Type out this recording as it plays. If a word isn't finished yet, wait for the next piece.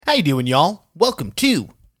How you doing, y'all? Welcome to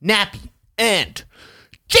Nappy and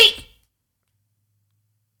G.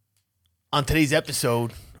 On today's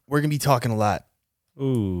episode, we're going to be talking a lot.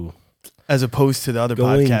 Ooh. As opposed to the other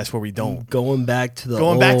podcasts where we don't. Going back to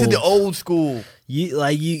the old school.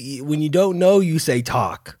 When you don't know, you say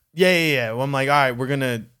talk. Yeah. Well, I'm like, all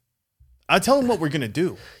right, I'll tell them what we're going to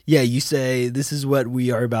do. Yeah, you say, this is what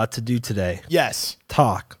we are about to do today. Yes.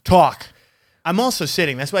 Talk. I'm also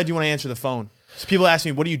sitting. That's why I do when I answer the phone. So people ask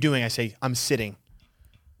me, what are you doing? I say, I'm sitting.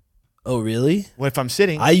 Oh, really? What if I'm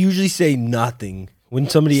sitting? I usually say nothing. When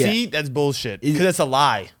somebody... See, that's bullshit. Because that's a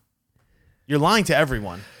lie. You're lying to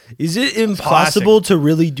everyone. Is it impossible to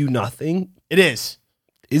really do nothing? It is.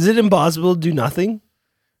 Is it impossible to do nothing?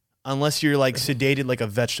 Unless you're like sedated like a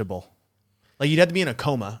vegetable. Like you'd have to be in a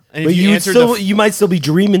coma. And but you might still be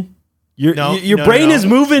dreaming. Your brain is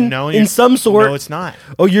moving in some sort. No, it's not.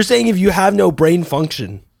 Oh, you're saying if you have no brain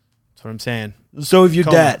function. That's what I'm saying. So if you're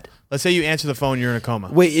dead. Let's say you answer the phone, you're in a coma.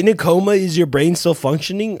 Wait, in a coma, is your brain still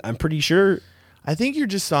functioning? I'm pretty sure. I think you're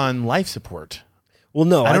just on life support. Well,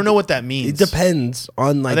 no. I don't know what that means. It depends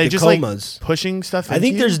on like the just like comas. pushing stuff I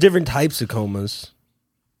think there's different types of comas.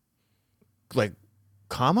 Like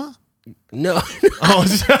coma? No. Oh,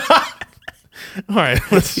 all right,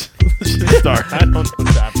 let's just start. I don't know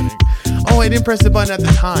what's happening. Oh, I didn't press the button at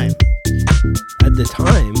the time. At the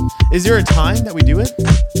time? Is there a time that we do it?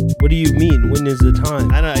 What do you mean? When is the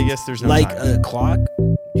time? I guess there's no like time. A clock?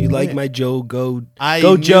 Do you like my Joe? Go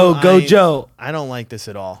Joe. Joe. I don't like this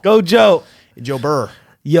at all. Go Joe. Joe Burr.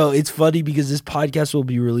 Yo, it's funny because this podcast will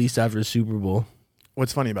be released after the Super Bowl.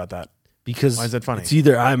 What's funny about that? Because why is that funny? It's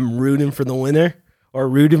either I'm rooting for the winner or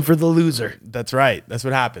rooting for the loser. That's right. That's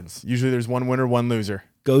what happens. Usually there's one winner, one loser.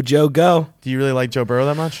 Go Joe, go. Do you really like Joe Burrow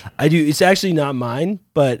that much? I do. It's actually not mine,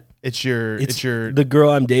 but it's your the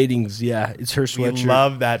girl I'm dating's. Yeah, it's her sweatshirt. We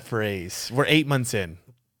love that phrase. We're 8 months in.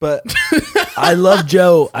 But I love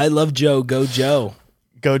Joe. I love Joe. Go Joe.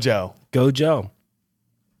 Go Joe. Go Joe.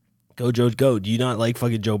 Go Joe. Go. Do you not like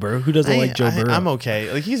fucking Joe Burrow? Who doesn't like Joe Burrow? I'm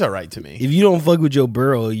okay. Like he's all right to me. If you don't fuck with Joe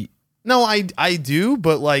Burrow, no, I do,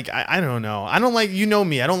 but like I don't know. I don't like, you know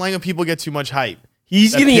me. I don't like when people get too much hype.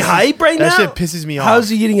 He's getting hype right now? That shit pisses me off. How's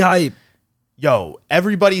he getting hype? Yo,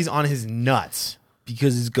 everybody's on his nuts.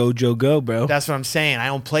 Because it's Go Joe Go, bro. That's what I'm saying. I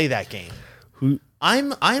don't play that game.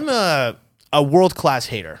 I'm a world class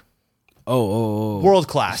hater. Oh. World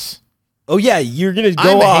class. Oh yeah, you're gonna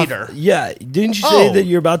go off. I'm a hater. Yeah, didn't you say that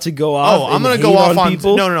you're about to go off? Oh, I'm gonna go off on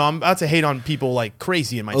people? No. I'm about to hate on people like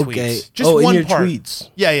crazy in my tweets. Just in one your part. Tweets.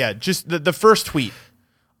 Yeah. Just the first tweet.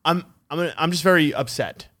 I'm just very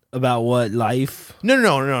upset. About what, life?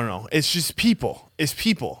 No. It's just people. It's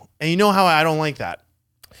people, and you know how I don't like that.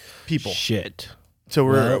 People. Shit. So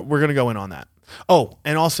we're gonna go in on that. Oh,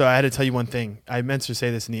 and also I had to tell you one thing. I meant to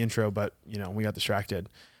say this in the intro, but we got distracted.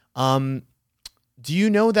 Do you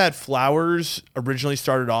know that flowers originally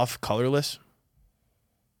started off colorless?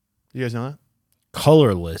 Do you guys know that?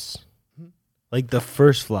 Colorless. Like the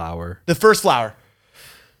first flower. The first flower.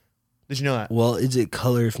 Did you know that? Well, is it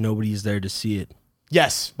color if nobody's there to see it?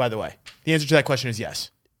 Yes, by the way. The answer to that question is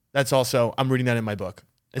yes. That's also, I'm reading that in my book.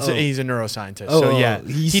 He's a neuroscientist. So yeah.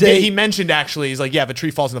 He mentioned actually, he's like, yeah, if a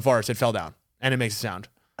tree falls in the forest, it fell down. And it makes a sound.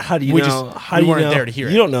 How do you know? We weren't there to hear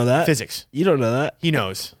it. You don't know that. Physics. You don't know that. He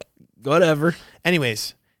knows. Whatever.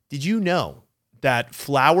 Anyways, did you know that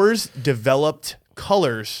flowers developed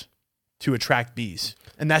colors to attract bees?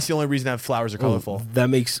 And that's the only reason that flowers are colorful. That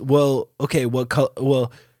makes, okay, what color?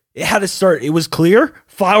 Well, it had to start. It was clear.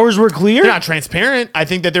 Flowers were clear. They're not transparent. I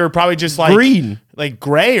think that they were probably just like green, like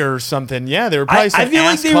gray or something. Yeah, they were probably. I feel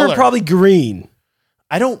like they were probably green.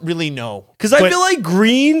 I don't really know because I feel like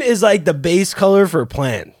green is like the base color for a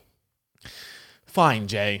plant. Fine,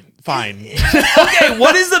 Jay. Fine. Okay,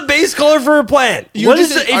 what is the base color for a plant?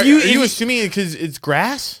 Are you assuming because it's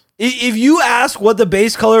grass? If you ask what the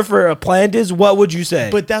base color for a plant is, what would you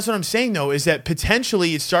say? But that's what I'm saying, though, is that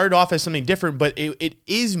potentially it started off as something different, but it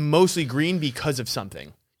is mostly green because of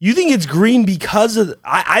something. You think it's green because of...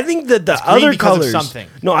 I think that the other colors... something.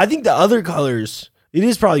 No, I think the other colors... It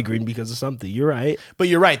is probably green because of something. You're right. But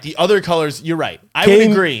you're right. The other colors, you're right. I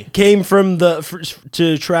would agree. Came from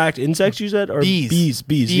to attract insects, you said? Or bees.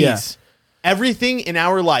 Yeah. Everything in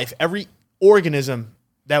our life, every organism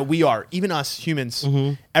that we are, even us humans,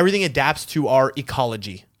 everything adapts to our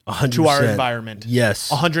ecology, 100%. To our environment.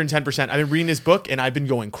 Yes. 110%. I've been reading this book and I've been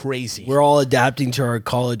going crazy. We're all adapting to our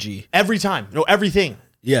ecology. Every time. No, everything.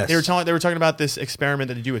 Yes. They were talking about this experiment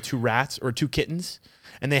that they do with 2 rats or 2 kittens.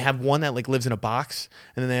 And they have one that like lives in a box,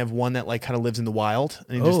 and then they have one that like kind of lives in the wild,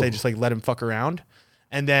 and they just like let him fuck around.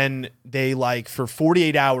 And then they like for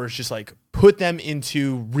 48 hours just like put them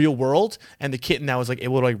into real world, and the kitten that was like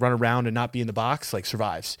able to like run around and not be in the box like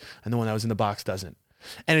survives, and the one that was in the box doesn't.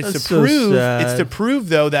 And it's That's to so prove sad. it's to prove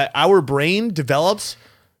though that our brain develops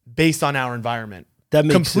based on our environment. That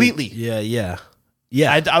makes completely. sense.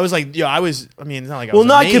 Yeah. I was like, I mean, it's not like I Well, was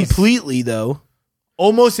not amazed. completely though.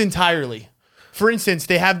 Almost entirely. For instance,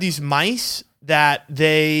 they have these mice that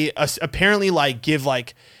they apparently like give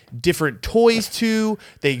like different toys to.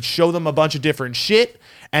 They show them a bunch of different shit,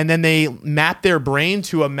 and then they map their brain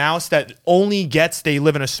to a mouse that only gets, they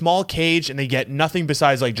live in a small cage and they get nothing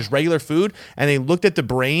besides like just regular food. And they looked at the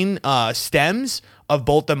brain stems of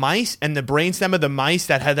both the mice, and the brain stem of the mice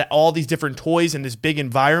that had all these different toys in this big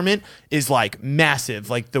environment is like massive,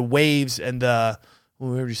 like the waves and the, what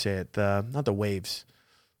would you say it? Not the waves.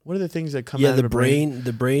 What are the things that come out of the the brain?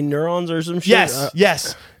 the brain neurons or some shit.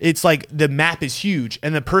 Yes. It's like the map is huge,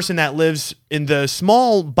 and the person that lives in the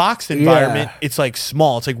small boxed environment, it's like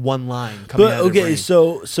small. It's like one line coming out of their brain.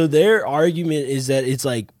 so their argument is that it's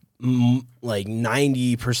like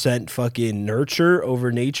 90% fucking nurture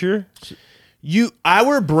over nature.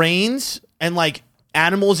 Our brains and like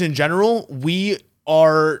animals in general, we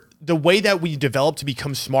are, the way that we develop to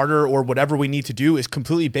become smarter or whatever we need to do is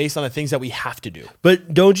completely based on the things that we have to do.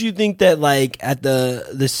 But don't you think that like at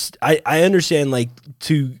I understand like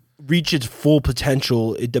to reach its full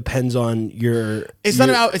potential, it depends on your. It's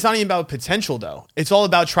not even about potential though. It's all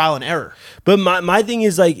about trial and error. But my thing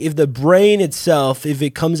is like if the brain itself, if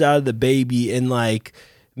it comes out of the baby and like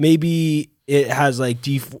maybe it has like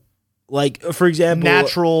like for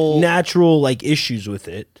example natural like issues with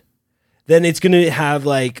it, then it's gonna have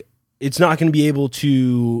like, it's not going to be able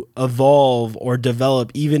to evolve or develop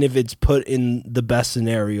even if it's put in the best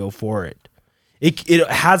scenario for it. It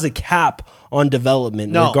has a cap on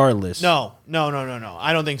development regardless. No.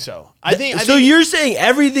 I don't think so. I think you're saying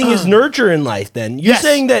everything is nurture in life then? You're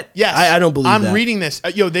saying that? Yes. I don't believe that. I'm reading this.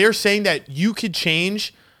 They're saying that you could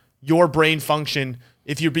change your brain function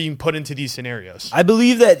if you're being put into these scenarios. I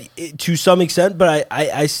believe that to some extent, but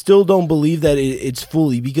I still don't believe that it's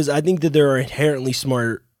fully, because I think that there are inherently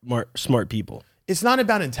smart people. It's not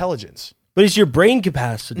about intelligence. But it's your brain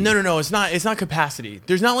capacity. No. It's not capacity.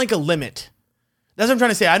 There's not like a limit. That's what I'm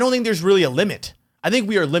trying to say. I don't think there's really a limit. I think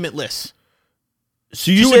we are limitless.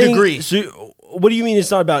 So you're to saying, a degree. So what do you mean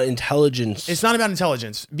it's not about intelligence? It's not about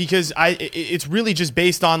intelligence, because it's really just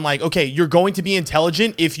based on like, okay, you're going to be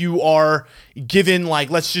intelligent if you are given, like,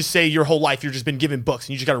 let's just say your whole life you've just been given books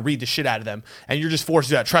and you just got to read the shit out of them and you're just forced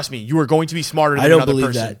to do that. Trust me, you are going to be smarter than another person. I don't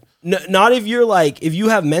believe that. No, not if you're like, if you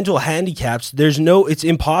have mental handicaps, it's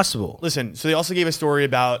impossible. Listen, so they also gave a story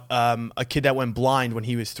about a kid that went blind when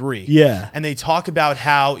he was 3. Yeah. And they talk about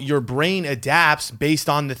how your brain adapts based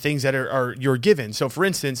on the things that are you're given. So for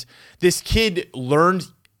instance, this kid learned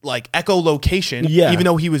like echolocation, even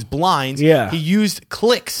though he was blind. Yeah. He used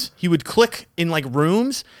clicks. He would click in like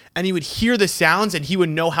rooms and he would hear the sounds and he would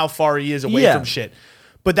know how far he is away from shit.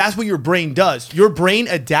 But that's what your brain does. Your brain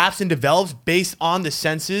adapts and develops based on the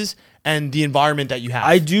senses and the environment that you have.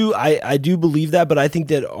 I do believe that, but I think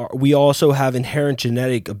that we also have inherent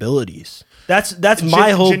genetic abilities. That's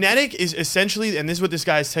my whole... Genetic is essentially, and this is what this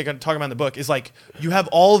guy is talking about in the book, is like you have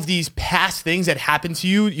all of these past things that happen to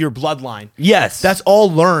you, your bloodline. Yes. That's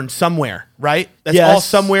all learned somewhere, right? That's all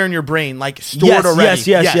somewhere in your brain, like stored already.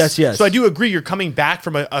 Yes. So I do agree you're coming back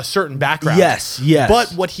from a certain background. Yes.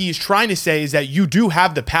 But what he's trying to say is that you do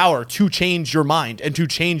have the power to change your mind and to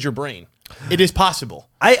change your brain. It is possible.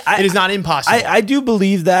 It is not impossible. I do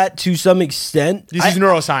believe that to some extent. This is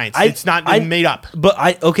neuroscience. It's not made up. But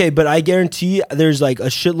I guarantee there's like a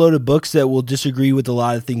shitload of books that will disagree with a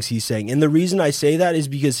lot of things he's saying. And the reason I say that is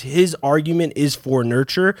because his argument is for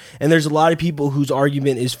nurture, and there's a lot of people whose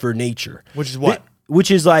argument is for nature. Which is what? Which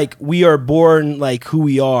is like we are born like who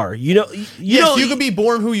we are. You can be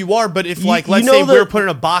born who you are, but if like let's say we're put in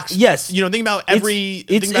a box, think about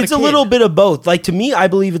it's a little bit of both. Like to me, I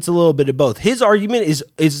believe it's a little bit of both. His argument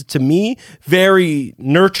is to me very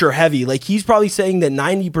nurture heavy. Like he's probably saying that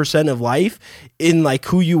 90% of life in like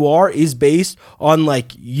who you are is based on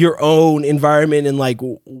like your own environment and like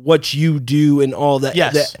what you do and all that.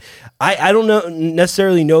 Yes. I don't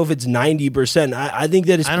necessarily know if it's 90%. I think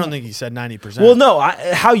that it's... I don't think he said 90%. Well, no.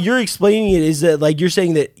 How you're explaining it is that like you're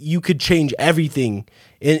saying that you could change everything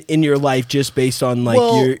in your life just based on like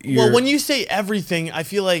your... Well, when you say everything, I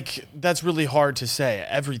feel like that's really hard to say.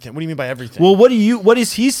 Everything. What do you mean by everything? Well, what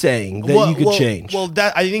is he saying that you could change? Well,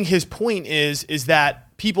 that I think his point is that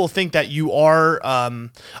people think that you are,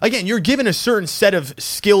 again, you're given a certain set of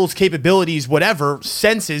skills, capabilities, whatever,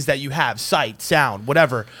 senses that you have, sight, sound,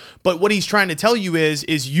 whatever. But what he's trying to tell you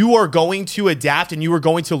is you are going to adapt and you are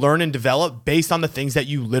going to learn and develop based on the things that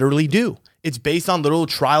you literally do. It's based on little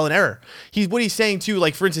trial and error. What he's saying too,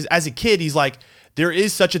 like for instance, as a kid, he's like, there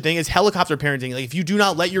is such a thing as helicopter parenting. Like if you do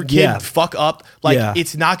not let your kid fuck up, like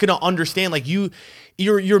it's not going to understand. Like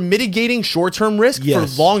you're mitigating short-term risk for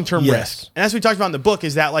long-term risk. And as we talked about in the book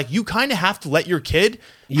is that like you kind of have to let your kid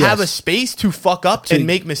have a space to fuck up and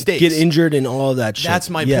make mistakes. Get injured and all that shit. That's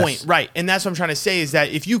my point. Right. And that's what I'm trying to say is that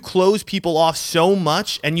if you close people off so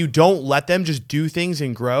much and you don't let them just do things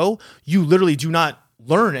and grow, you literally do not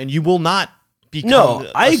learn and you will not become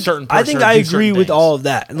a certain person. I think I agree with all of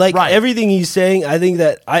that. Like everything he's saying, I think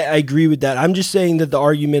that I agree with that. I'm just saying that the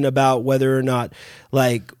argument about whether or not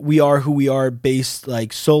like we are who we are based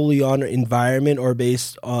like solely on environment or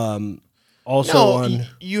based also on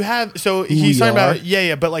you have he's talking about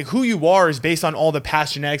but like who you are is based on all the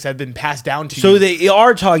past genetics that have been passed down to you. So they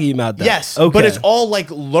are talking about that. Yes, okay. But it's all like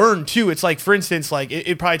learned too. It's like for instance, like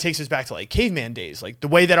it probably takes us back to like caveman days, like the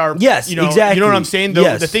way that our exactly. You know what I'm saying?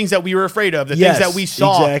 The things that we were afraid of, the things that we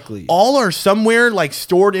saw, all are somewhere like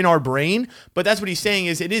stored in our brain. But that's what he's saying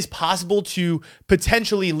is it is possible to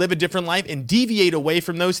potentially live a different life and deviate away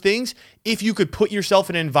from those things if you could put yourself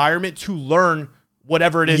in an environment to learn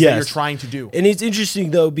whatever it is that you're trying to do. And it's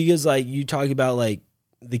interesting though, because like you talk about like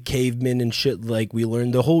the cavemen and shit, like we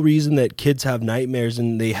learned the whole reason that kids have nightmares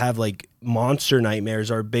and they have like monster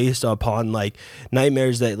nightmares are based upon like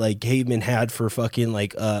nightmares that like cavemen had for fucking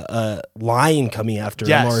like a lion coming after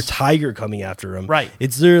them or a tiger coming after them. Right.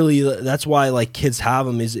 It's literally, that's why like kids have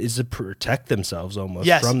them is to protect themselves almost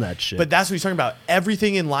from that shit. But that's what he's talking about.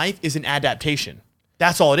 Everything in life is an adaptation.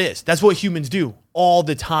 That's all it is. That's what humans do all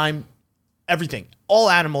the time. Everything, all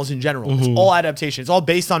animals in general, it's all adaptation. It's all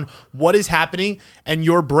based on what is happening and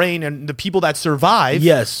your brain and the people that survive.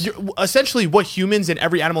 Yes. Essentially what humans and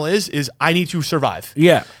every animal is I need to survive.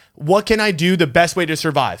 Yeah. What can I do the best way to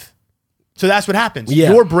survive? So that's what happens.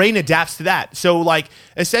 Yeah. Your brain adapts to that. So like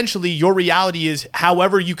essentially your reality is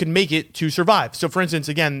however you can make it to survive. So for instance,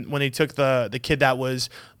 again, when they took the kid that was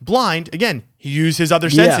blind, again, he used his other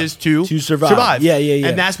senses to survive. Yeah.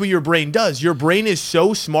 And that's what your brain does. Your brain is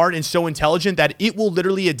so smart and so intelligent that it will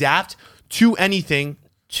literally adapt to anything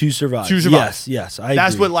to survive. Yes, I agree.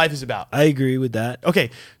 That's what life is about. I agree with that.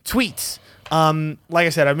 Okay, tweets. Like I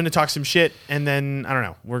said, I'm going to talk some shit, and then, I don't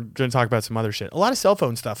know, we're going to talk about some other shit. A lot of cell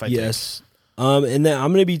phone stuff, I think. Yes. And then I'm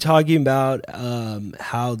going to be talking about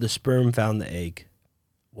how the sperm found the egg.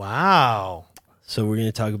 Wow. So we're going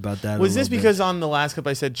to talk about that. Was this because on the last clip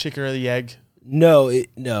I said chicken or the egg? No.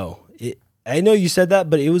 I know you said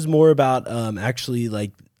that, but it was more about actually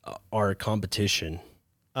like our competition.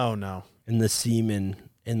 Oh, no. And the semen.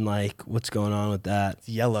 And like what's going on with that? It's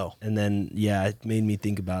yellow. And then it made me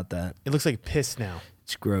think about that. It looks like piss now.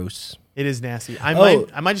 It's gross. It is nasty. I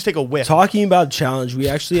might just take a whiff. Talking about challenge, we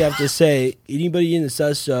actually have to say anybody in the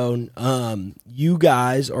sus zone, you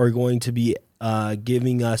guys are going to be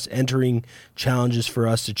entering challenges for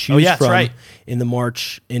us to choose from in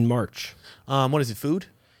March. What is it? Food?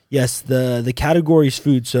 Yes, the category is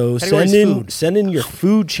food. So send in your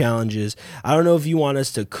food challenges. I don't know if you want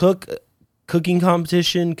us to cooking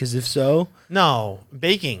competition, because if so, no,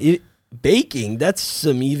 baking. Baking, that's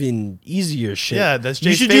some even easier shit. Yeah, that's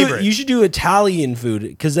Jay's favorite. You should do Italian food,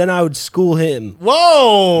 because then I would school him.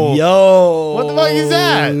 Whoa, yo, what the fuck is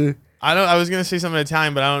that? I was gonna say something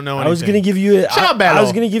Italian, but I don't know anything. I was gonna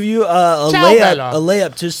give you a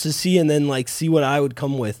layup just to see, and then like see what I would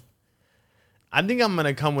come with. I think I'm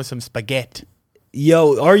gonna come with some spaghetti.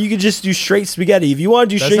 Yo, or you could just do straight spaghetti. If you want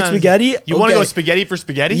to do straight spaghetti, you want to go spaghetti for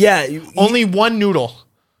spaghetti? Yeah, only one noodle.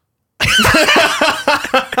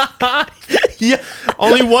 Yeah,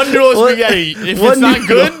 only one noodle of spaghetti. If it's not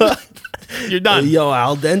good, you're done. Yo,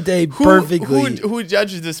 al dente perfectly. Who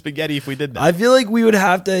judges the spaghetti if we did that? I feel like we would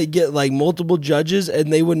have to get like multiple judges,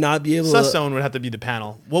 and they would not be able to. Sus zone would have to be the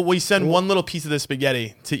panel. Well, we send one little piece of the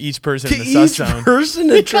spaghetti to each person in the sus zone. Each person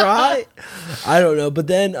to try? I don't know. But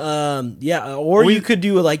then, or you could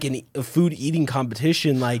do like a food eating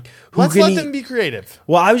competition. Like, let's let them be creative.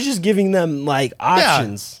 Well, I was just giving them like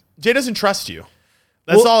options. Yeah. Jay doesn't trust you.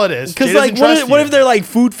 That's all it is. Because like, what if they're like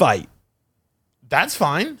food fight? That's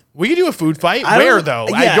fine. We can do a food fight. Where though?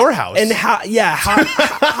 Yeah. At your house. And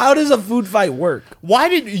how does a food fight work? Why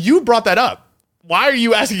did you brought that up? Why are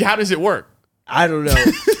you asking how does it work? I don't know.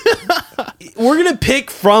 We're gonna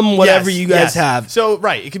pick from whatever you guys have. So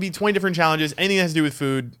it could be 20 different challenges. Anything that has to do with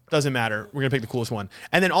food doesn't matter. We're gonna pick the coolest one.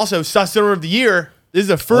 And then also Sus Owner of the Year. This is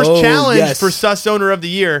the first challenge for Sus Owner of the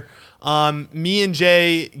Year. Me and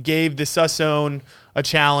Jay gave the Suszone a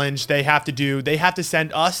challenge. They have to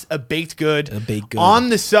send us a baked good on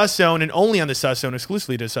the Suszone, and only on the Suszone,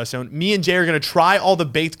 exclusively to Suszone. Me and Jay are going to try all the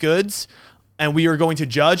baked goods, and we are going to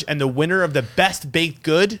judge, and the winner of the best baked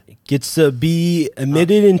good gets to be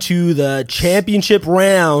admitted into the championship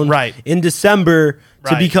round in December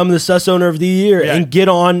to become the Sus Owner of the Year and get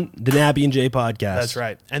on the Nappy and Jay podcast. That's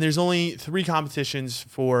right. And there's only 3 competitions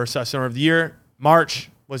for Sus Owner of the Year. March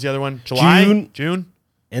was the other one. July? June?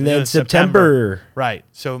 And then September. Right.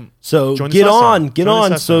 So get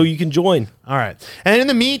on so you can join. All right. And in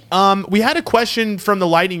the meet, we had a question from the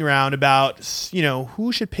lightning round about,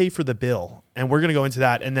 who should pay for the bill? And we're going to go into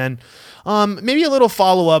that. And then maybe a little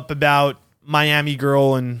follow-up about Miami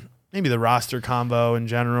Girl and maybe the roster combo in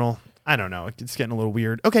general. I don't know. It's getting a little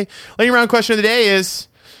weird. Okay. Lightning round question of the day is,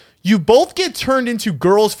 you both get turned into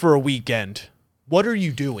girls for a weekend. What are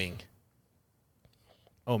you doing?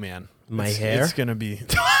 Oh, man. Hair? It's going to be...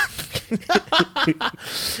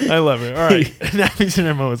 I love it. All right. Nappy's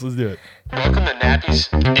Internet Moments. Let's do it. Welcome to Nappy's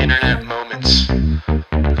Internet Moments.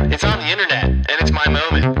 It's on the internet, and it's my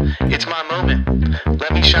moment. It's my moment.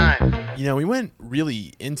 Let me shine. We went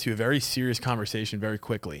really into a very serious conversation very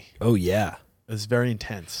quickly. Oh, yeah. It was very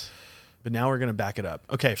intense. But now we're going to back it up.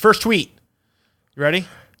 Okay, first tweet. You ready?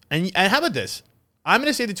 And how about this? I'm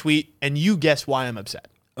going to say the tweet, and you guess why I'm upset.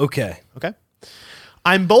 Okay.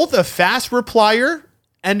 I'm both a fast replier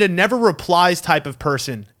and a never replies type of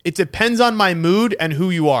person. It depends on my mood and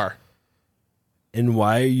who you are. And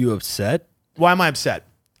why are you upset? Why am I upset?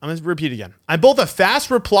 I'm going to repeat again. I'm both a fast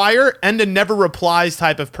replier and a never replies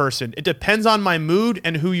type of person. It depends on my mood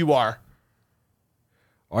and who you are.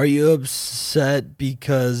 Are you upset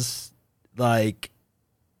because, I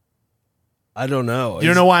don't know. You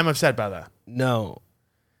don't know why I'm upset by that? No.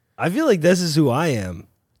 I feel like this is who I am.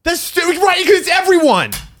 That's stupid, right? Because it's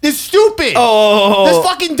everyone. It's stupid. That's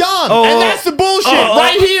fucking dumb. And that's the bullshit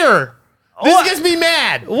right here. This gets me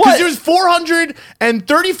mad. Because there's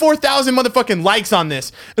 434,000 motherfucking likes on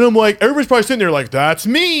this. And I'm like, everybody's probably sitting there like, that's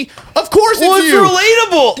me. Of course it's you. It's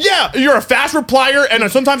relatable. Yeah, you're a fast replier,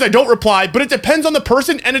 and sometimes I don't reply, but it depends on the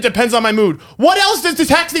person, and it depends on my mood. What else does the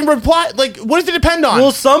texting reply? What does it depend on?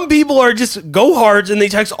 Well, some people are just go-hards, and they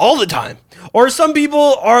text all the time. Or some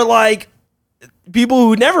people are people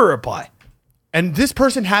who never reply. And this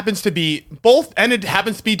person happens to be both, and it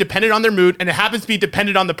happens to be dependent on their mood, and it happens to be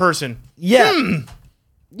dependent on the person. Yeah.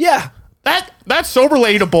 Yeah. That's so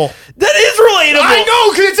relatable. That is relatable. I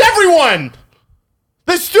know, because it's everyone.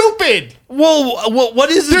 That's stupid. Well, what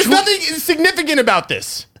is it? There's nothing significant about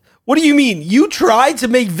this. What do you mean? You try to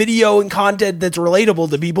make video and content that's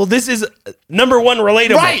relatable to people. This is number one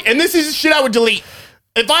relatable. Right, and this is shit I would delete.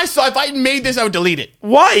 If I made this, I would delete it.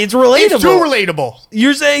 Why? It's relatable. It's too relatable.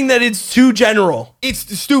 You're saying that it's too general. It's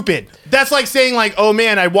stupid. That's like saying oh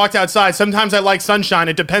man, I walked outside. Sometimes I like sunshine.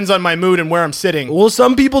 It depends on my mood and where I'm sitting. Well,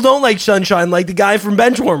 some people don't like sunshine, like the guy from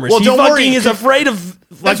Benchwarmers. Well, don't worry. Is afraid of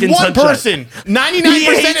fucking sunshine. That's one person.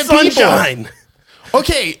 99% of sunshine. People.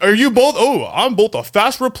 Okay, are you both? Oh, I'm both a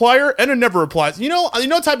fast replier and a never replies. You know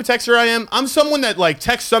what type of texter I am? I'm someone that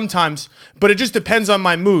texts sometimes, but it just depends on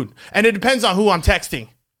my mood. And it depends on who I'm texting.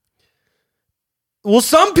 Well,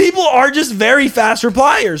 some people are just very fast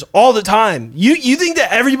repliers all the time. You think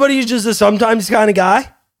that everybody is just a sometimes kind of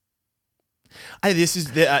guy? This is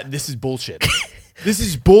bullshit. This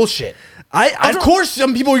is bullshit. Of course,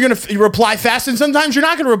 some people are going to reply fast, and sometimes you're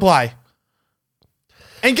not going to reply.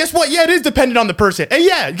 And guess what? Yeah, it is dependent on the person. And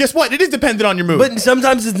yeah, guess what? It is dependent on your mood. But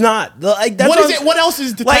sometimes it's not. That's what else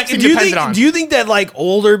is dependent on? Do you think that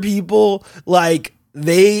older people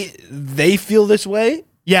they feel this way?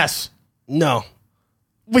 Yes. No.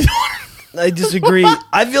 I disagree.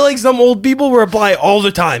 I feel like some old people reply all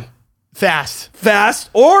the time. Fast,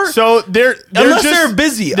 or so unless they're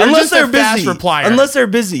busy. Unless they're busy. Unless they're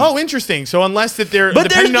busy. Oh, interesting. So unless they're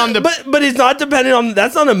dependent on the but it's not dependent on.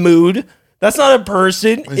 That's not a mood. That's not a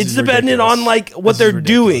person. It's dependent on what they're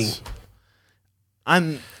doing.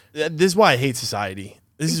 This is why I hate society.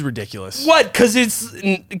 This is ridiculous. What? Because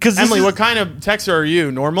Emily, what kind of texter are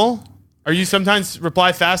you? Normal? Are you sometimes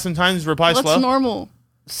reply fast, sometimes reply slow? What's normal?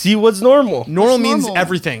 See, what's normal? Normal means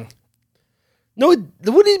everything. No,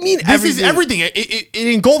 what do you mean? This is everything. It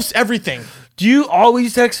engulfs everything. Do you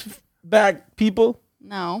always text back people?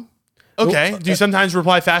 No. Okay. Do you sometimes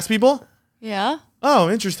reply fast, people? Yeah.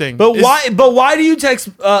 Oh, interesting. But why do you text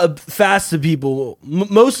fast to people?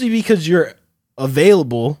 Mostly because you're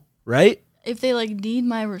available, right? If they need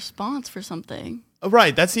my response for something.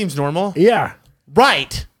 Right. That seems normal. Yeah.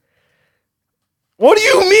 Right. What do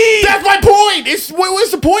you mean? That's my point. What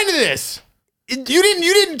was the point of this? You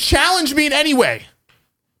didn't challenge me in any way.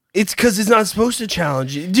 It's because it's not supposed to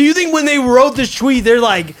challenge you. Do you think when they wrote this tweet, they're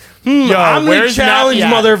like, I'm going to challenge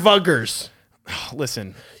motherfuckers?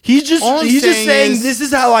 Listen. He's just saying, this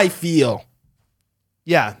is how I feel.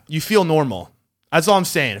 Yeah, you feel normal. That's all I'm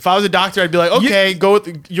saying. If I was a doctor, I'd be like, okay, go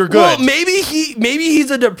with you're good. Well, maybe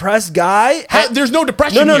he's a depressed guy. There's no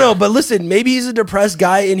depression. No. But listen, maybe he's a depressed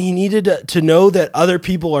guy, and he needed to know that other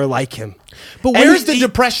people are like him. But where's the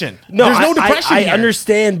depression? No, there's no depression. I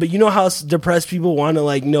understand, but you know how depressed people want to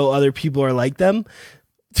like know other people are like them.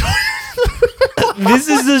 This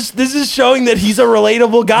is showing that he's a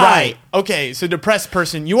relatable guy. Right. Okay, so depressed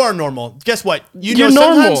person, you are normal. Guess what? You're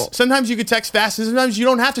normal. Sometimes you could text fast, and sometimes you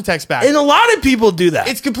don't have to text back. And a lot of people do that.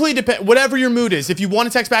 It's completely depend. Whatever your mood is. If you want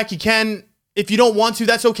to text back, you can. If you don't want to,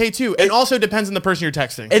 that's okay too. It also depends on the person you're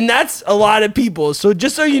texting. And that's a lot of people. So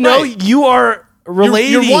just so you know, you are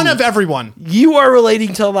relating. You're one of everyone. You are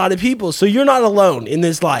relating to a lot of people, so you're not alone in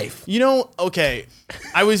this life. You know, okay.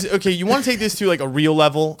 You want to take this to like a real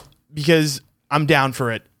level because I'm down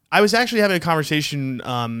for it. I was actually having a conversation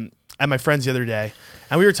at my friend's the other day,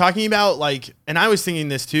 and we were talking about and I was thinking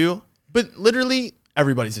this too, but literally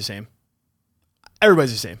everybody's the same.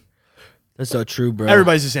 Everybody's the same. That's not true, bro.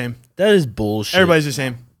 Everybody's the same. That is bullshit. Everybody's the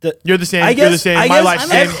same. You're the same. You're the same. My life's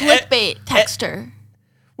the I'm same. a clickbait texter.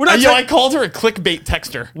 I called her a clickbait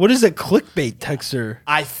texter. What is a clickbait texter?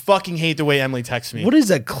 I fucking hate the way Emily texts me. What is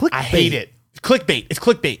a clickbait? I hate it. Clickbait. It's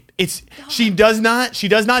clickbait. She does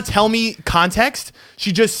not tell me context.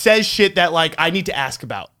 She just says shit that I need to ask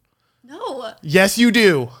about. No. Yes, you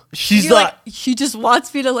do. She just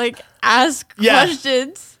wants me to ask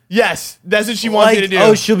questions. Yes, that's what she wants me to do.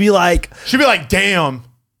 Oh, she'll be like, damn.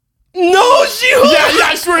 No, she won't. Yeah,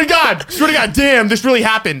 I swear to God, damn, this really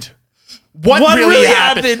happened. What really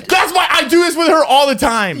happened? That's why I do this with her all the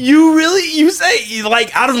time. You say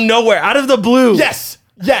out of nowhere, out of the blue. Yes.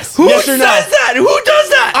 Who says that? Who does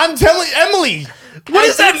that? I'm telling Emily. What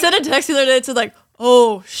is that? I sent a text the other day. It said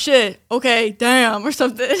oh shit, okay, damn, or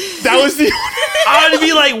something. That was the. I would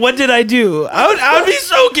be like, what did I do? I would be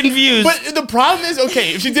so confused. But the problem is,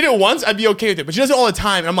 okay, if she did it once, I'd be okay with it. But she does it all the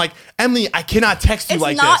time. And I'm like, Emily, I cannot text you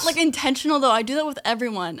like this. It's not intentional though. I do that with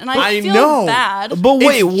everyone, and I feel bad. But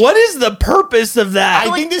wait, what is the purpose of that?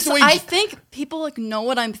 I think people know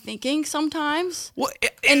what I'm thinking sometimes,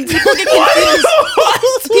 and people get confused.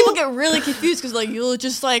 People get really confused because you'll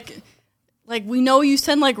just we know you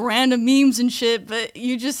send random memes and shit, but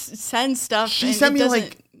you just send stuff. She sent me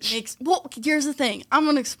well, here's the thing. I'm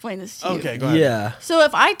gonna explain this to you. Okay, go ahead. Yeah. So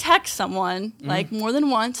if I text someone more than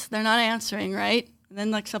once, they're not answering, right?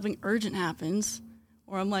 And then something urgent happens,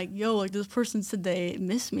 or I'm like, yo, this person said they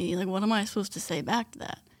miss me. What am I supposed to say back to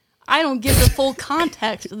that? I don't give the full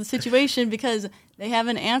context of the situation because they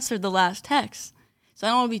haven't answered the last text, so I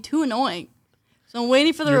don't want to be too annoying. So I'm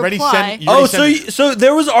waiting for the reply. So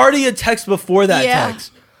there was already a text before that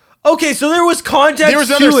text. Okay, so there was context. There was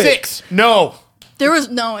another 6. No.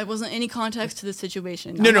 It wasn't any context to the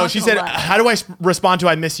situation. No. She said, how do I respond to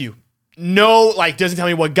I miss you? No, doesn't tell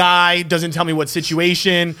me what guy, doesn't tell me what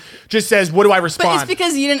situation, just says, what do I respond? But it's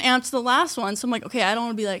because you didn't answer the last one, so I'm like, okay, I don't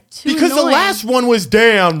want to be too because annoying. The last one was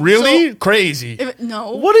damn, really? Crazy.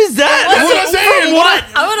 No. What is that? That's what I'm saying. What?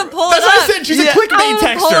 I'm going to pull it up. That's what I said. She's a clickbait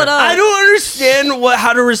texter. I don't understand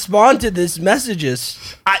how to respond to this messages.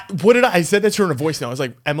 I said that to her in a voice note. I was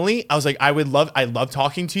like, Emily, I love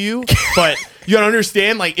talking to you, but you gotta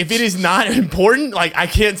understand, if it is not important, I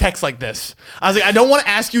can't text like this. I was like, I don't want to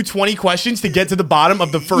ask you 20 questions to get to the bottom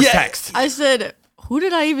of the first text. I said, who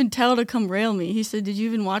did I even tell to come rail me? He said, did you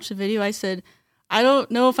even watch the video? I said, I don't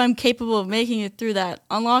know if I'm capable of making it through that.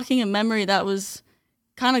 Unlocking a memory that was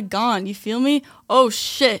kind of gone. You feel me? Oh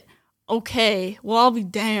shit. Okay. Well, I'll be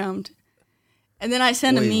damned. And then I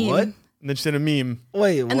sent a meme. What? And then she sent a meme.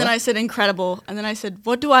 Wait, what? And then I said, incredible. And then I said,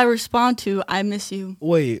 what do I respond to? I miss you.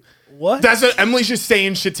 Wait, what? That's what Emily's just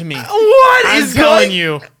saying shit to me. I'm telling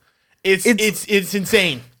you. It's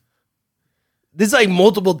insane. There's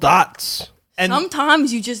multiple dots. And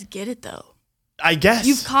sometimes you just get it though. I guess.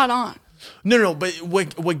 You've caught on. No, but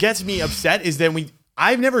what gets me upset is that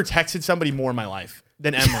I've never texted somebody more in my life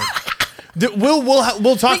than Emily.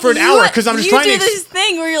 We'll talk for an hour because I'm just trying to. You do this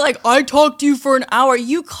thing where you're I talked to you for an hour.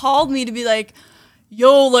 You called me to be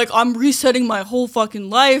yo, I'm resetting my whole fucking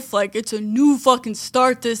life. It's a new fucking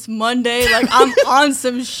start this Monday. I'm on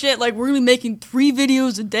some shit. We're gonna be making 3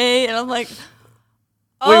 videos a day, and I'm like,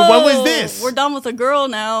 oh, wait, what was this? We're done with a girl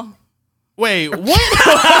now. Wait, what? This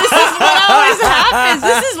is what always happens.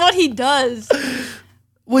 This is what he does.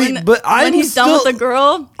 Wait, when he's done with the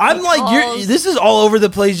girl, I'm this is all over the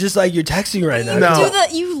place, just like you're texting right now.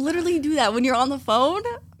 You literally do that when you're on the phone.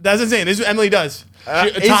 That's insane. This is what Emily does.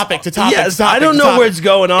 topic. Yes, I don't know where it's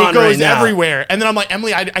going on. It goes right now. everywhere, and then I'm like,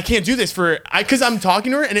 Emily, I can't do this because I'm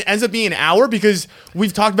talking to her, and it ends up being an hour because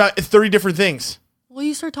we've talked about 30 different things. Well,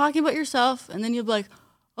 you start talking about yourself, and then you'll be like,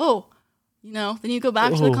 oh, then you go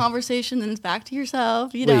back to the conversation, then it's back to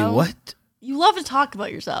yourself. Wait, what? You love to talk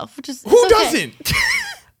about yourself, which is who doesn't?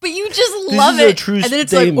 But you just love it. True and then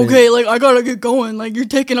it's statement. like, okay, like I gotta get going. Like you're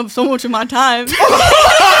taking up so much of my time.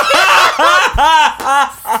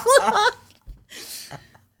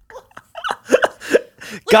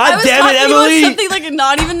 God damn it, Emily! Something like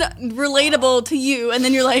not even relatable to you, and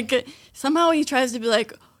then you're like, somehow he tries to be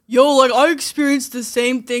like, yo, like I experienced the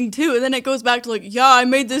same thing too, and then it goes back to like, yeah, I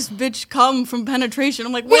made this bitch come from penetration.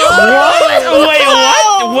 I'm like, what? Wait,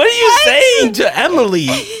 what? What are you saying to Emily?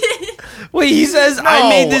 Wait, he says I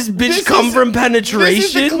made this bitch come from penetration.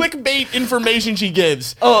 This is the clickbait information she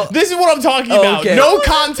gives. Oh, this is what I'm talking about. Okay. No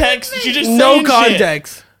context. She just no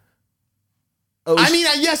context. Shit. Oh, I mean,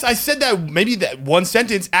 yes, I said that maybe that one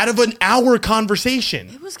sentence out of an hour conversation.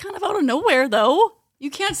 It was kind of out of nowhere, though. You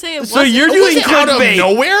can't say it. So you're doing clickbait out of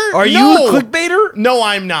nowhere? Are you a clickbaiter? No,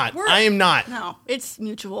 I'm not. I am not. No, it's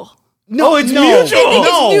mutual. No, it's mutual.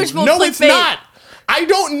 It's mutual. No, it's not. I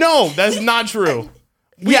don't know. That's not true.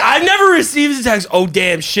 Yeah, I've never received a text. Oh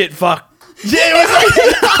damn, shit, fuck. Yeah, it was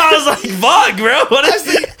like I was like, fuck, bro. What is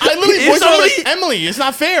I literally voiced like, Emily, it's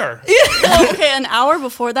not fair. Well, okay, an hour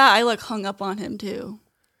before that, I like hung up on him too.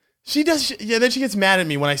 She does. Yeah, then she gets mad at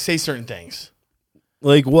me when I say certain things.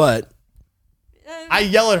 Like what? I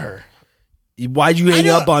yell at her. Why'd you hang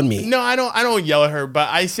up on me? No, I don't yell at her, but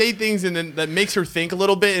I say things and then that makes her think a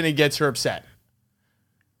little bit and it gets her upset.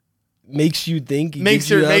 Makes you think? Makes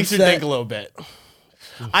her think a little bit.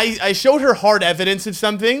 I showed her hard evidence of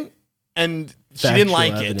something and she didn't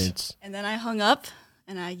like it. And then I hung up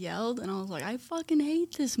and I yelled and I was like, I fucking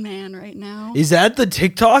hate this man right now. Is that the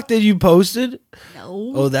TikTok that you posted?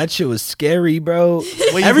 No. Oh, that shit was scary, bro.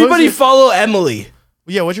 Wait, everybody follow Emily.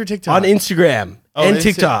 Yeah, what's your TikTok? On Instagram and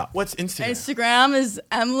TikTok. What's Instagram? Instagram is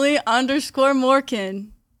Emily_Morken.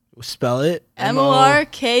 Spell it.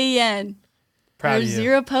 MORKEN. Proud of There's you.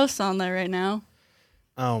 0 posts on there right now.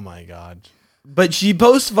 Oh my God. But she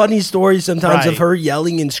posts funny stories sometimes of Right. her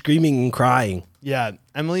yelling and screaming and crying. Yeah,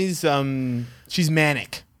 Emily's she's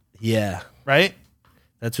manic, Yeah. right?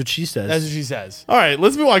 That's what she says. That's what she says. All right,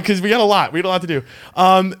 let's move on because we got a lot. We got a lot to do.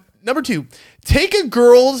 Number 2, take a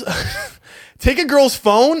girl's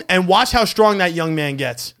phone and watch how strong that young man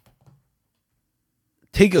gets.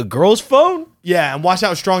 Take a girl's phone? Yeah, and watch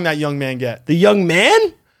how strong that young man get. The young man?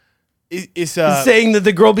 It's saying that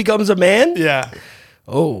the girl becomes a man? yeah.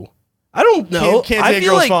 Oh. I don't know. Can't I take a feel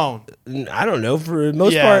girl's like, phone. I don't know. For the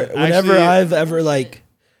most Yeah, part, whenever actually- I've ever like...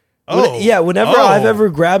 Oh. whenever I've ever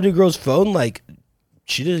grabbed a girl's phone, like,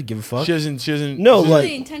 she doesn't give a fuck. She doesn't. No, she doesn't like-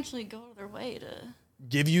 They intentionally go to their way to...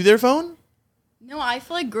 give you their phone. No, I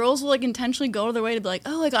feel like girls will like intentionally go to their way to be like,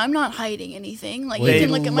 oh, like I'm not hiding anything. Like They you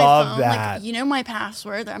can look at my love phone. that. Like you know my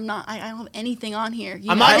password. I don't have anything on here.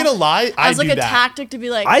 You I'm know? not gonna lie. I As like do a that. tactic to be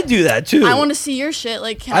like, I do that too. I want to see your shit.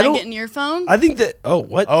 Like, can I I don't- get in your phone? I think that... Oh,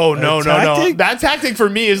 what? Oh A no. tactic? That tactic for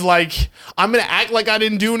me is like I'm gonna act like I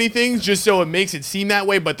didn't do anything just so it makes it seem that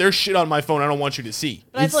way. But there's shit on my phone I don't want you to see.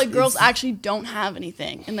 But I feel like it's- girls actually don't have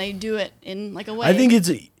anything, and they do it in like a way. I think it's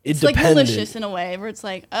like dependent. malicious in a way where it's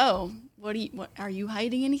like, oh, what are you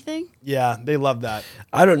hiding anything? Yeah, they love that.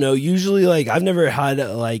 I don't know. Usually, like, I've never had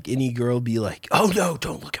like any girl be like, "Oh no,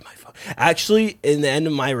 don't look at my phone." Actually, in the end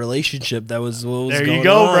of my relationship, that was what was There going you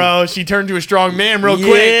go, on. bro. She turned to a strong man real quick.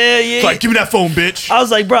 Yeah. It's like, give me that phone, bitch. I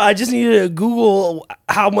was like, bro, I just needed to Google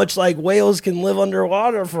how much like whales can live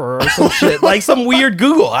underwater for or some shit, like some weird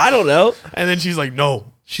Google. I don't know. And then she's like, no.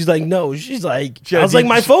 She's like, no. She's like, She had I was a like, deep-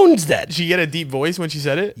 my phone's dead. Did she get a deep voice when she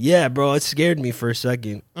said it? Yeah, bro, it scared me for a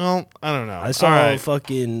second. Well, I don't know. I saw All right.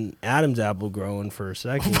 fucking Adam's apple growing for a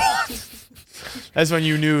second. That's when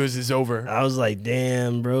you knew it was over. I was like,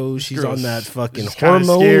 damn, bro, she's Gross. on that fucking It's kinda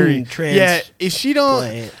hormone scary. trans. Yeah, if she don't,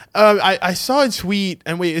 plant. I saw a tweet.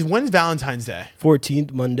 And wait, when's Valentine's Day?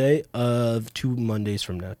 14th Monday of 2 Mondays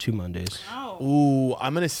from now. 2 Mondays. Oh, Ooh,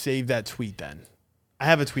 I'm gonna save that tweet then. I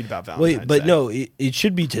have a tweet about Valentine's Wait, but Day. no, it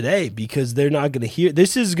should be today because they're not going to hear.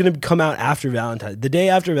 This is going to come out after Valentine's. The day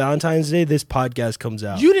after Valentine's Day, this podcast comes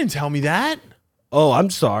out. You didn't tell me that. Oh, I'm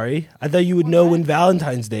sorry. I thought you would know when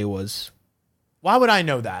Valentine's Day was. Why would I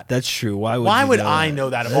know that? That's true. Why would Why you would know I that? know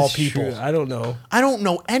that of That's all people? true. I don't know. I don't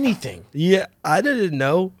know anything, Yeah, I didn't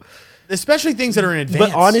know. especially things that are in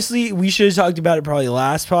advance. But honestly, we should have talked about it probably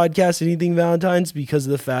last podcast, anything Valentine's, because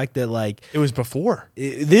of the fact that like it was before.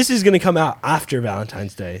 this is going to come out after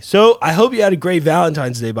Valentine's Day. So I hope you had a great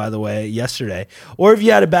Valentine's Day, by the way, yesterday. Or if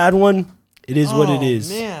you had a bad one, It is what it is.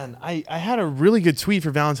 Man, I had a really good tweet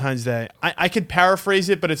for Valentine's Day. I could paraphrase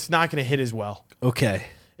it, but it's not going to hit as well. Okay.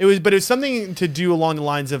 It was something to do along the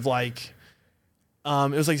lines of like,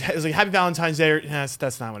 it was like Happy Valentine's Day.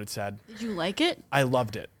 That's not what it said. Did you like it? I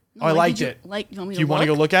loved it. No, I liked it. Do you want to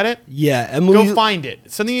go look at it? Yeah, Emily. Go find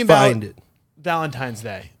it. Something about Valentine's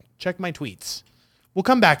Day. Check my tweets. We'll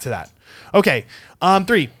come back to that. Okay.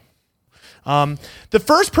 3. The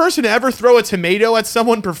first person to ever throw a tomato at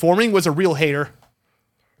someone performing was a real hater.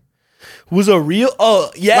 Was a real?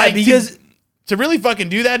 Oh yeah, like because to really fucking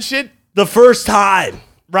do that shit the first time.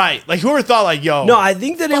 Right. Like whoever thought like, yo. No, I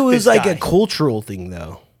think that it was like a cultural thing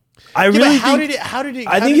though. I really think, how did it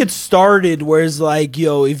I think it started where it's like,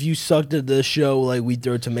 yo, if you sucked at the show, like we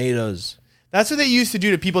throw tomatoes. That's what they used to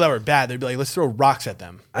do to people that were bad. They'd be like, let's throw rocks at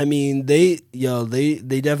them. I mean, they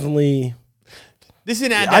definitely. This is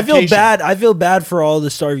an adaptation. I feel bad for all the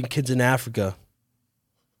starving kids in Africa.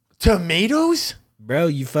 Tomatoes? Bro,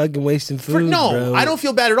 you fucking wasting food. Bro. I don't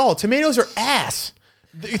feel bad at all. Tomatoes are ass.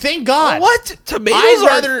 Thank God. What? Tomatoes I'd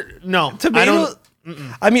rather no. Tomatoes.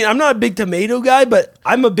 I mean, I'm not a big tomato guy, but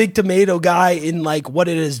I'm a big tomato guy in like what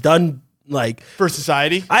it has done like for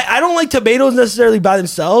society. I don't like tomatoes necessarily by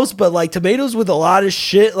themselves, but like tomatoes with a lot of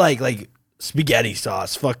shit like spaghetti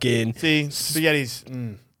sauce, fucking spaghetti's.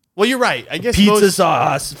 Well, you're right. I guess pizza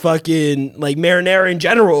sauce, fucking like marinara in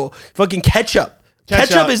general, fucking ketchup.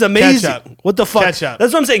 Ketchup is amazing. Ketchup. What the fuck? Ketchup.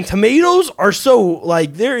 That's what I'm saying. Tomatoes are so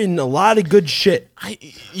like they're in a lot of good shit.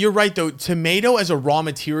 You're right though. Tomato as a raw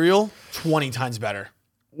material, 20 times better.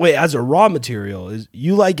 Wait, as a raw material, is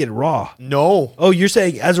you like it raw? No. Oh, you're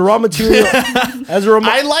saying as a raw material?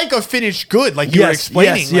 I like a finished good, like you were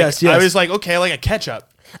explaining. Yes. I was like, okay, I like a ketchup.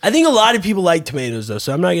 I think a lot of people like tomatoes though,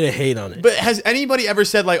 so I'm not gonna hate on it. But has anybody ever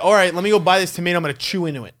said like, all right, let me go buy this tomato, I'm gonna chew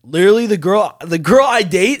into it? Literally, the girl I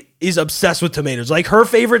date is obsessed with tomatoes. Like her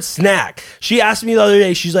favorite snack. She asked me the other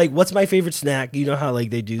day, she's like, what's my favorite snack? You know how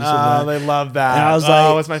like they do something. Oh, they love that. And I was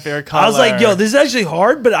like, what's my favorite color? I was like, yo, this is actually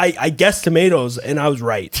hard, but I guessed tomatoes and I was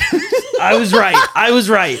right. I was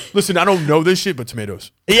right. Listen, I don't know this shit, but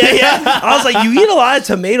tomatoes. Yeah. I was like, you eat a lot of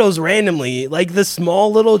tomatoes randomly, like the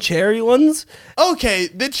small little cherry ones. Okay,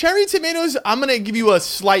 the cherry tomatoes, I'm going to give you a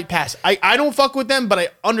slight pass. I don't fuck with them, but I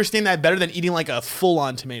understand that better than eating like a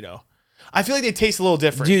full-on tomato. I feel like they taste a little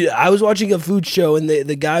different. Dude, I was watching a food show and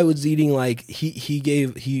the guy was eating like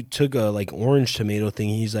he took a like orange tomato thing.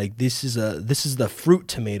 He's like, this is the fruit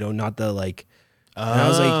tomato, not the like. And I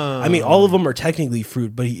was like, I mean, all of them are technically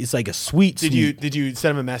fruit, but it's like a sweet. Did you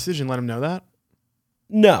send him a message and let him know that?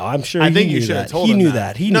 No, I'm sure. I think you should have told him. He knew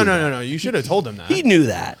that. No. You should have told him that. He knew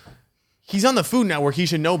that. He's on the Food Network. He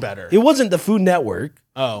should know better. It wasn't the Food Network.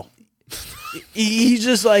 Oh. He's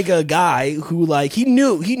just like a guy who like he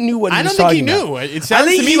knew what he was talking about. I don't think he knew. It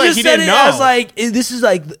sounds to me like he didn't know. I was like, this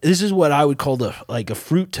is what I would call a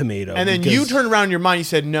fruit tomato. And then you turned around in your mind. You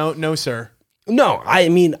said, no, sir. No, I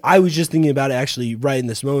mean, I was just thinking about it actually right in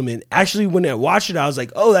this moment. Actually, when I watched it, I was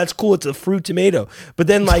like, oh, that's cool. It's a fruit tomato. But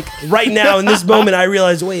then like right now in this moment, I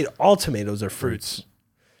realized, wait, all tomatoes are fruits.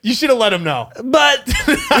 You should have let him know. But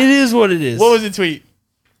it is what it is. What was the tweet?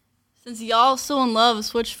 Since y'all so in love,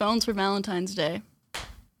 switch phones for Valentine's Day.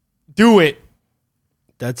 Do it.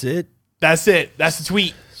 That's it? That's it. That's the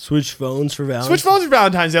tweet. Switch phones for Valentine's Day. Switch phones for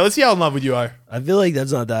Valentine's Day. Let's see how in love with you are. I feel like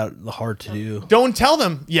that's not that hard to do. Don't tell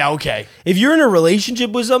them. Yeah, okay. If you're in a relationship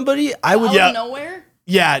with somebody, I would. Out of nowhere?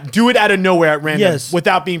 Yeah, do it out of nowhere at random. Yes.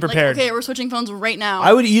 Without being prepared. Like, okay, we're switching phones right now.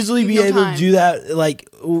 I would easily be able to do that like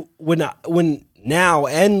when now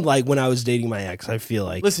and like when I was dating my ex, I feel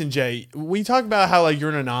like. Listen, Jay, we talk about how like you're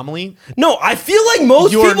an anomaly. No, I feel like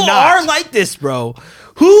most people are like this, bro.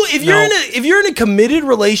 If you're in a committed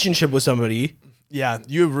relationship with somebody. Yeah,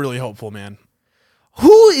 you're really hopeful, man.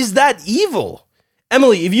 Who is that evil?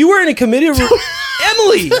 Emily, if you were in a committed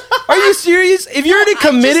Emily, are you serious? If you're in a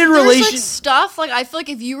committed relationship, like stuff like I feel like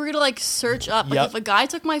if you were gonna like search up, like if a guy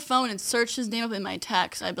took my phone and searched his name up in my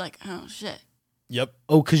text, I'd be like, oh shit. Yep.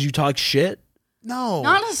 Oh, because you talk shit? No.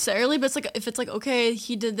 Not necessarily, but it's like if it's like, okay,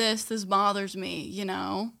 he did this bothers me, you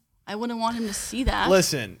know? I wouldn't want him to see that.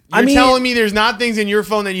 Listen, you're telling me there's not things in your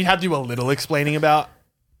phone that you'd have to do a little explaining about?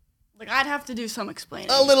 Like, I'd have to do some explaining.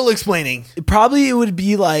 A little explaining. It would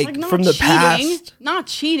be like from the past. Not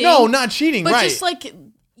cheating. No, not cheating, but right. But just like,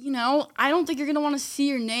 you know, I don't think you're going to want to see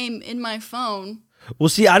your name in my phone. Well,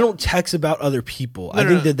 see, I don't text about other people. I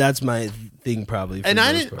think that's my thing probably. And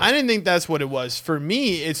I didn't think that's what it was. For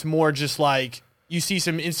me, it's more just like you see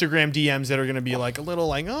some Instagram DMs that are going to be like a little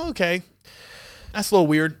like, oh, okay. That's a little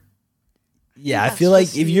weird. Yeah, I feel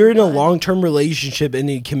like if you're in a long-term relationship and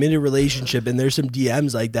a committed relationship and there's some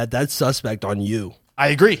DMs like that, that's suspect on you. I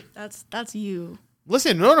agree. That's you.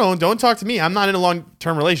 Listen, no, don't talk to me. I'm not in a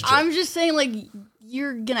long-term relationship. I'm just saying, like,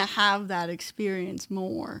 you're gonna have that experience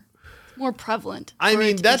more. It's more prevalent. I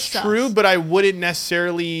mean, that's true, but I wouldn't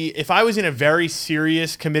necessarily. If I was in a very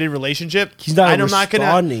serious, committed relationship, he's not I'm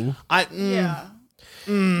responding. Not gonna.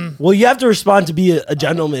 Well, you have to respond to be a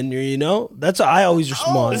gentleman, you know? That's how I always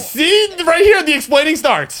respond. See, right here, the explaining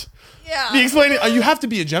starts. Yeah. The explaining. You have to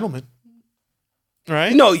be a gentleman.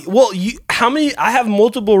 Right? No, well, I have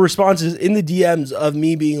multiple responses in the DMs of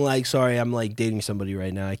me being like, sorry, I'm like dating somebody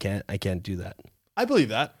right now. I can't do that. I believe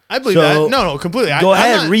that. No, completely. Go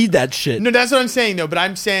ahead, read that shit. No, that's what I'm saying, though. But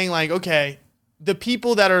I'm saying, like, okay, the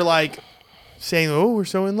people that are like saying, oh, we're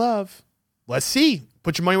so in love. Let's see.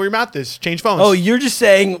 Put your money where your mouth is. Change phones. Oh, you're just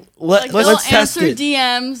saying, let's test answer it.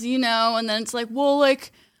 DMs, you know, and then it's like, well,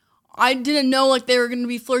 like, I didn't know, like, they were going to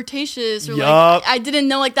be flirtatious, or, like, I didn't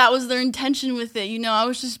know, like, that was their intention with it, you know, I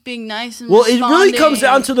was just being nice and responding. It really comes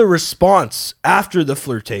down to the response after the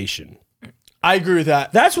flirtation. I agree with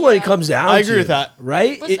that. That's what it comes down to. I agree with that.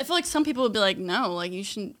 Right? But I feel like some people would be like, no, like, you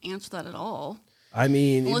shouldn't answer that at all. I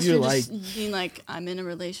mean, unless if you're like just being like, I'm in a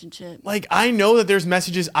relationship. Like, I know that there's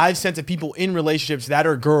messages I've sent to people in relationships that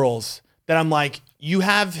are girls that I'm like, you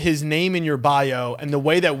have his name in your bio, and the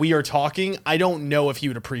way that we are talking, I don't know if he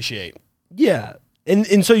would appreciate. Yeah.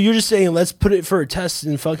 And so you're just saying, let's put it for a test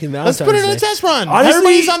in fucking Valentine's Day. Let's put it in a test run. Honestly,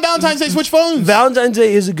 everybody's on Valentine's Day, switch phones. Valentine's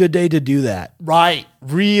Day is a good day to do that. Right.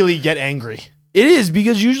 Really get angry. It is,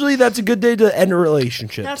 because usually that's a good day to end a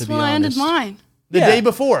relationship. That's to be when I ended honest. mine. The day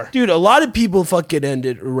before. Dude, a lot of people fucking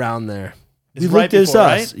ended around there. It's We right looked this before,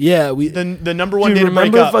 up. right? Yeah, The number one dude, day to break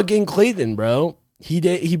remember up. fucking Clayton, bro?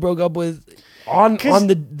 He broke up with on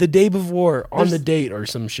the day before on the date or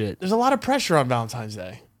some shit. There's a lot of pressure on Valentine's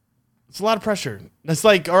Day. It's a lot of pressure. It's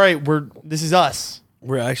like, all right, this is us.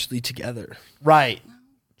 We're actually together. Right.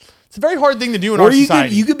 It's a very hard thing to do in Or our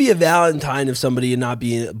society. you could be a Valentine of somebody and not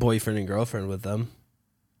be a boyfriend and girlfriend with them.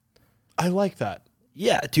 I like that.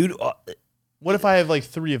 Yeah, dude. What if I have like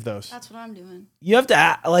 3 of those? That's what I'm doing. You have to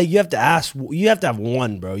ask. You have to have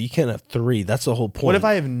one, bro. You can't have 3. That's the whole point. What if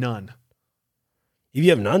I have none? If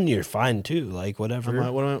you have none, you're fine too. Like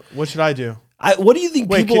whatever. What should I do? What do you think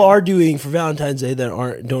people are doing for Valentine's Day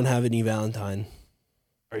that don't have any Valentine?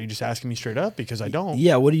 Are you just asking me straight up? Because I don't.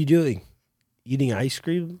 Yeah. What are you doing? Eating ice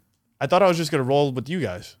cream? I thought I was just gonna roll with you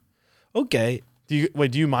guys. Okay. Do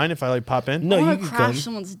you mind if I like pop in? No, I you want can to crash come.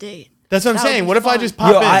 someone's date. That's what I'm That would saying. be What if I fun. just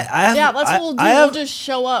pop in? Yeah, that's what we'll do. We'll just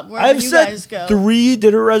show up wherever you guys go. 3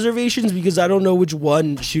 dinner reservations because I don't know which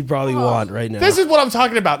one she'd probably want right now. This is what I'm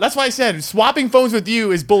talking about. That's why I said swapping phones with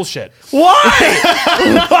you is bullshit. Why?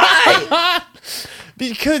 Why?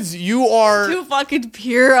 Because you are too fucking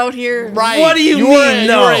pure out here. Right. What do you mean?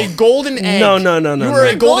 You are a golden egg. No. You are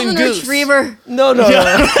a golden goose. retriever. No.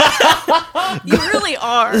 You really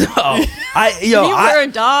are. No. You were a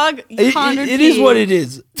dog. It is what it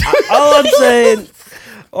is. All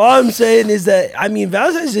I'm saying is that, I mean,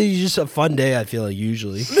 Valentine's Day is just a fun day, I feel like,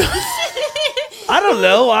 usually. I don't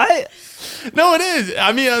know. No, it is.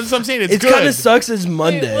 I mean, that's what I'm saying. It's good. It kind of sucks it's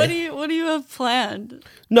Monday. Wait, what do you have planned?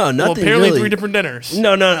 No, nothing. Well, apparently really. 3 different dinners.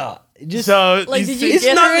 No. Just so, like, did you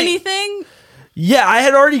get her anything? Yeah, I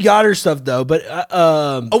had already got her stuff though, but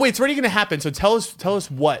oh wait, it's already gonna happen. So tell us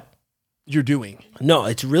what you're doing. No,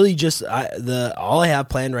 it's really just all I have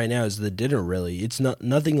planned right now is the dinner. Really, it's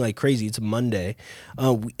nothing like crazy. It's Monday.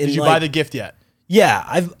 Did you buy the gift yet?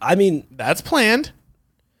 Yeah, I mean that's planned.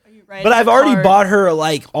 Are you writing but I've a already card? bought her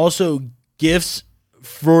like also gifts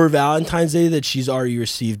for Valentine's Day that she's already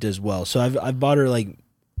received as well. So I've bought her like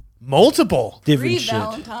multiple different 3 shit.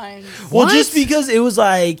 Valentines. Well, What? just because it was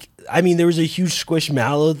like, I mean, there was a huge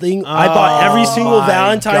Squishmallow thing. I bought every single my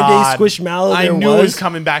Valentine's God. Day Squishmallow I there knew it was was.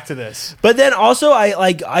 coming back to this. But then also,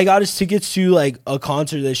 I got us tickets to like a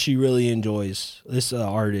concert that she really enjoys. This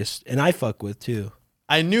artist, and I fuck with too.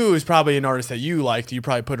 I knew it was probably an artist that you liked. You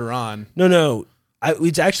probably put her on. No.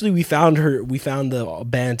 It's actually we found the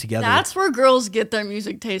band together. That's where girls get their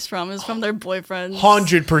music taste from, is from their boyfriends.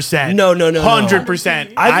 100%. No.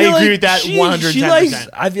 100%. I feel agree like with that. she 110%. She likes,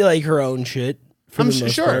 I feel like her own shit. For I'm the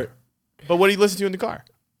most sure. part. But what do you listen to in the car?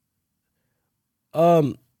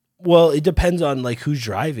 Well, it depends on like who's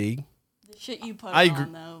driving. The shit you put I on,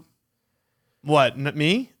 agree. though. What?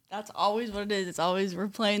 Me? That's always what it is. It's always we're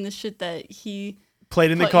playing the shit that he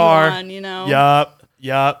Played in the put car. you on, you know?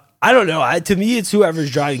 Yup. I don't know. To me, it's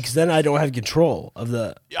whoever's driving because then I don't have control of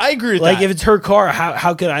the. I agree with Like that. if it's her car,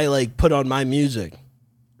 how could I like put on my music?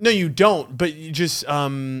 No, you don't. But you just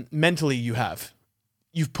mentally you have.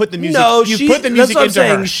 You've put the music. No, you've put the that's music what I'm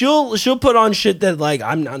into saying. her. She'll put on shit that like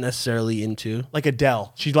I'm not necessarily into. Like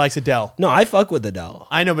Adele. She likes Adele. No, I fuck with Adele.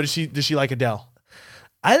 I know, but does she like Adele?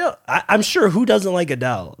 I'm sure who doesn't like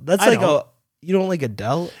Adele? That's like don't. you don't like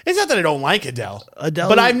Adele? It's not that I don't like Adele,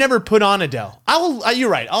 but I've never put on Adele. You're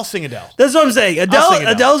right. I'll sing Adele. That's what I'm saying.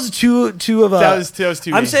 Adele's two of that was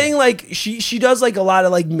too. I'm saying like she does like a lot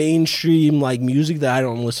of like mainstream like music that I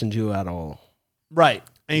don't listen to at all. Right.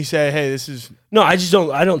 And you say, hey, this is no. I just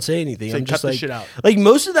don't. I don't say anything. I'm just cut like the shit out. Like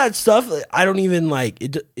most of that stuff, I don't even like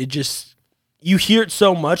it. It just you hear it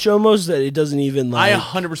so much almost that it doesn't even like. I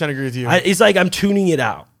 100% agree with you. It's like I'm tuning it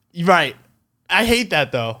out. Right. I hate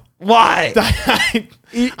that though. Why?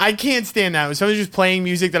 I can't stand that. When somebody's just playing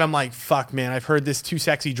music that I'm like, fuck, man, I've heard this Too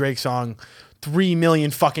Sexy Drake song 3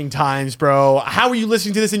 million fucking times, bro. How are you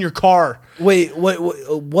listening to this in your car? Wait,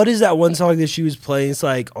 what is that one song that she was playing? It's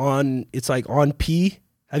like on P.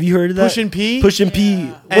 Have you heard of that? Pushin' P? Pushin' P.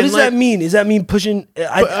 What does that mean? Does that mean pushing?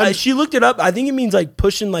 She looked it up. I think it means like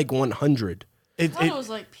pushing like 100. I thought it was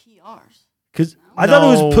like PRs. Because I thought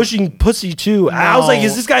it was pushing pussy too. No. I was like,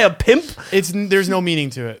 is this guy a pimp? There's no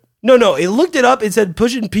meaning to it. No. It looked it up. It said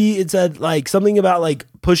pushing P. It said like something about like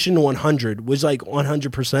pushing 100 was like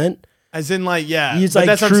 100%. As in like, yeah. It's but like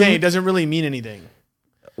that's what I'm saying. It doesn't really mean anything.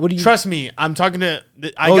 What do you trust me? I'm talking to.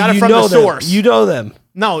 I got it from the source. You know them.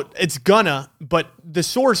 No, it's gonna. But the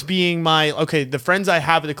source being the friends I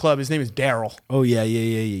have at the club. His name is Daryl. Oh yeah.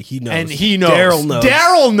 He knows. And he knows.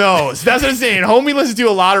 Daryl knows. That's what I'm saying. Homie listens to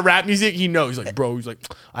a lot of rap music. He knows. He's like, bro. He's like,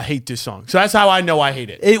 I hate this song. So that's how I know I hate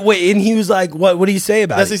it. And he was like, what? What do you say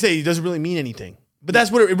about it? That's what they say. It doesn't really mean anything. But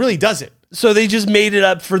that's what it really doesn't. So they just made it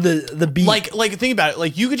up for the beat. Like think about it.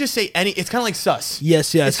 Like you could just say any. It's kind of like sus.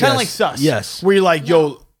 Yes. It's kind of like sus. Yes. Where you're like,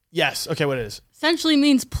 yo, yes. Okay, what it is? Essentially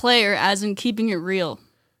means player, as in keeping it real.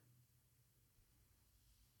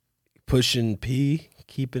 Pushing P,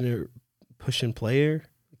 pushing player,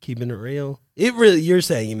 keeping it real. It really, you're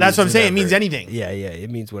saying it means that's what I'm saying. Whatever. It means anything. Yeah, it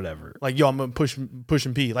means whatever. Like, yo, I'm gonna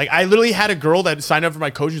pushing P. Like, I literally had a girl that signed up for my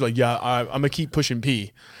coach. She's like, yeah, I'm gonna keep pushing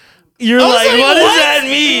P. You're like, what does that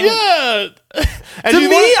mean? Yeah. To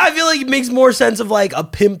me, I feel like it makes more sense of like a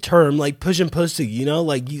pimp term, like pushing pussy. You know,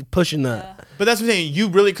 like you pushing that. But that's what I'm saying. You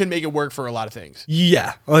really could make it work for a lot of things.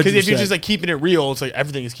 Yeah, because if you're just like keeping it real, it's like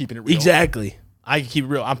everything is keeping it real. Exactly. I can keep it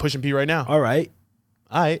real. I'm pushing P right now. All right,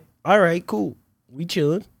 cool. We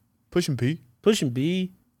chilling. Pushing P.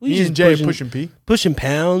 We just Jay pushing P. Pushing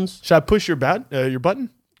pounds. Should I push your button?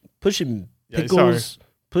 Pushing pickles.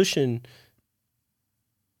 Pushing.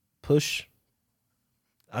 Push.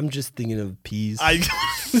 I'm just thinking of peas. All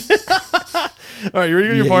right, you ready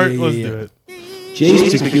to your part? Let's do it.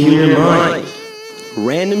 Jay's peculiar mind.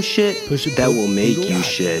 Random shit that will make you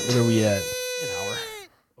shit. Where are we at? An hour.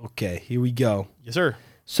 Okay, here we go. Yes, sir.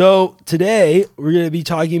 So today we're going to be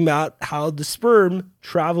talking about how the sperm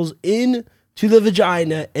travels in to the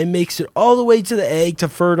vagina and makes it all the way to the egg to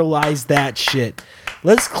fertilize that shit.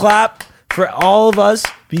 Let's clap for all of us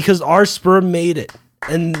because our sperm made it.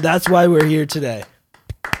 And that's why we're here today.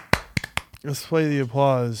 Let's play the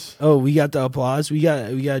applause. Oh, we got the applause. We got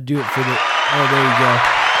to do it for the. Oh, there you go.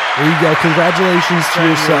 There you go. Congratulations to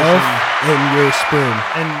yourself and your sperm.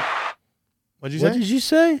 And what'd you say? What did you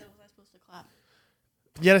say? Was I supposed to clap?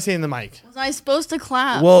 You gotta say in the mic. Was I supposed to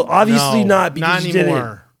clap? Well, obviously not not because you anymore.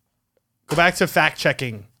 didn't. Go back to fact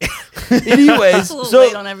checking. Anyways, a little so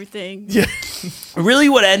late on everything. Yeah. Really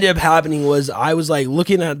what ended up happening was I was like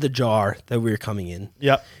looking at the jar that we were coming in.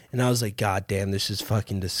 Yep. And I was like, God damn, this is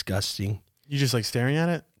fucking disgusting. You just like staring at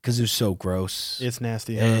it? Because it was so gross. It's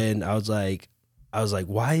nasty. Huh? And I was like,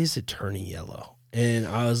 why is it turning yellow? And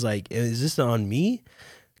I was like, is this on me?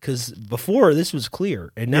 Because before this was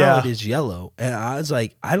clear and now it is yellow. And I was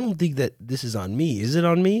like, I don't think that this is on me. Is it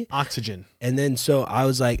on me? Oxygen. And then so I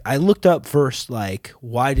was like, I looked up first, like,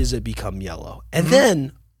 why does it become yellow? And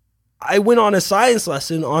then I went on a science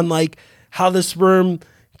lesson on like how the sperm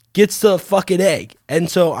gets the fucking egg. And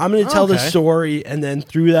so I'm going to tell the story. And then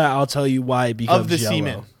through that, I'll tell you why it becomes of the yellow.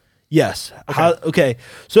 semen. Yes. Okay.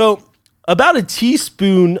 So about a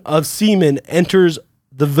teaspoon of semen enters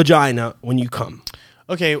the vagina when you come.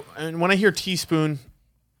 Okay, and when I hear teaspoon,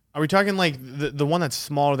 are we talking like the one that's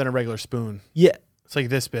smaller than a regular spoon? Yeah. It's like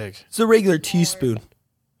this big. It's a regular teaspoon.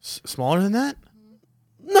 Smaller than that?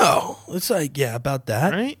 No, it's like about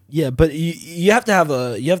that. Right? Yeah, but you have to have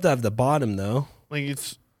the bottom though. Like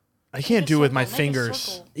I can't do it with my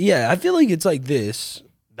fingers. Yeah, I feel like it's like this.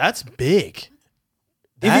 That's big.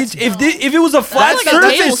 If it was a flat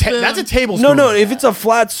surface, that's a tablespoon. No, if it's a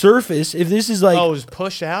flat surface, if this is like it's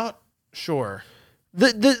pushed out, sure.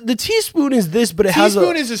 The teaspoon is this, but it has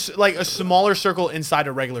teaspoon is like a smaller circle inside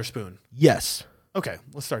a regular spoon. Yes. Okay,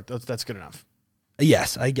 let's start. That's good enough.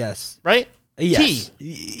 Yes, I guess. Right? Yes.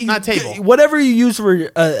 Tea, not table. Whatever you use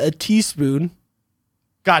for a teaspoon.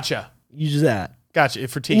 Gotcha. Use that. Gotcha.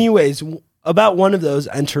 For T. Anyways, about one of those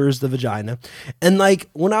enters the vagina. And like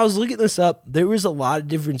when I was looking this up, there was a lot of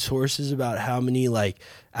different sources about how many like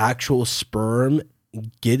actual sperm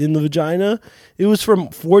get in the vagina. It was from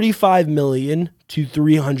 45 million to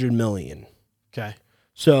 300 million. Okay.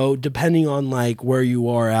 So depending on like where you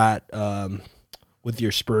are at with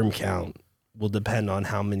your sperm count will depend on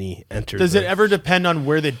how many enter. Does it ever depend on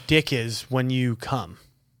where the dick is when you come?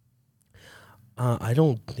 I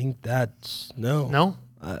don't think that's No?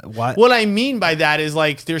 Why? What I mean by that is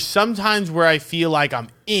like there's sometimes where I feel like I'm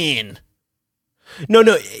in.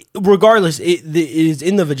 No. Regardless, it is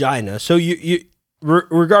in the vagina. So you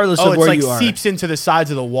regardless of where you are, seeps into the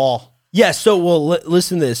sides of the wall. Yeah. So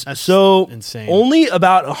listen to this. That's so insane. Only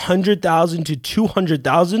about 100,000 to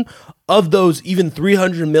 200,000 of those, even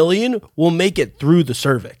 300 million, will make it through the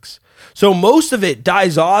cervix. So most of it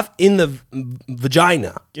dies off in the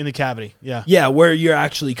vagina. In the cavity, yeah. Yeah, where you're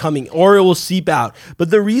actually coming, or it will seep out. But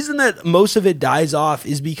the reason that most of it dies off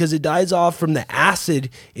is because it dies off from the acid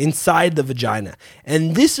inside the vagina.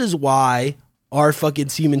 And this is why our fucking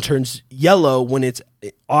semen turns yellow when it's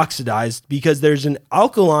oxidized, because there's an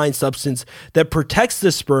alkaline substance that protects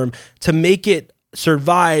the sperm to make it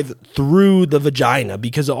survive through the vagina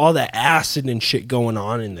because of all that acid and shit going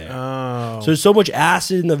on in there. Oh. So there's so much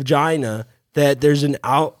acid in the vagina that there's an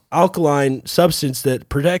alkaline substance that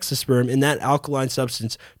protects the sperm, and that alkaline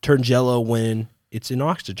substance turns yellow when it's in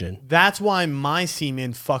oxygen. That's why my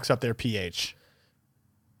semen fucks up their pH.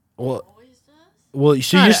 Well,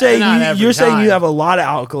 so you're saying you're saying you have a lot of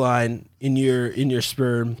alkaline in your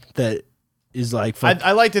sperm that is like.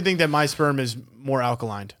 I like to think that my sperm is more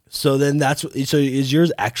alkaline. So then is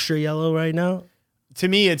yours extra yellow right now? To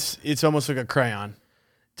me, it's almost like a crayon.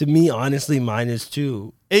 To me, honestly, mine is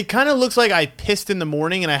too. It kind of looks like I pissed in the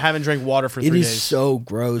morning and I haven't drank water for 3 days. It is so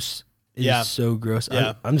gross. It is so gross.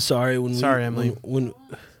 Yeah. I'm sorry. Emily.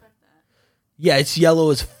 Yeah, it's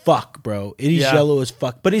yellow as fuck, bro. It is yellow as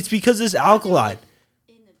fuck. But it's because it's alkaline.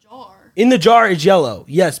 In the jar, it's yellow.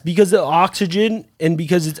 Yes, because the oxygen and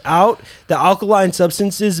because it's out, the alkaline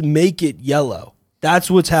substances make it yellow.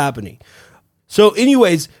 That's what's happening. So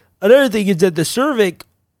anyways, another thing is that the cervix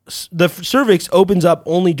opens up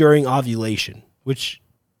only during ovulation, which,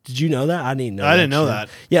 did you know that? I didn't know that.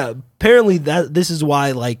 Yeah, apparently this is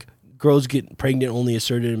why like girls get pregnant only a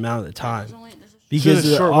certain amount of the time. Because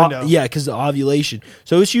of the short window. Yeah, because of the ovulation.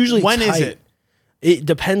 So it's usually When is tight. it? It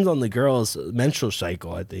depends on the girl's menstrual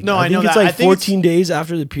cycle, I think. No, I know think it's that. like 14 days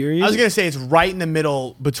after the period. I was going to say it's right in the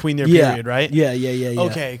middle between their period, right? Yeah.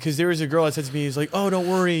 Okay, because there was a girl that said to me, he's like, oh, don't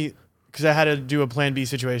worry, because I had to do a plan B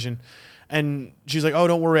situation. And she's like, oh,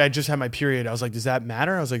 don't worry, I just had my period. I was like, does that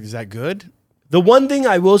matter? I was like, is that good? The one thing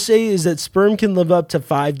I will say is that sperm can live up to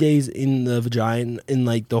 5 days in the vagina, in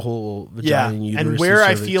like the whole vagina and uterus. And where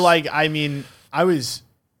I cervix. feel like, I mean, I was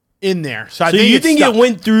in there. So I you think stuck. it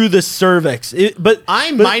went through the cervix? But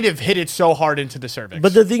might have hit it so hard into the cervix.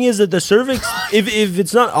 But the thing is that the cervix, if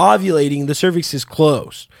it's not ovulating, the cervix is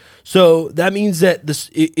closed. So that means that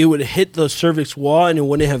it would hit the cervix wall and it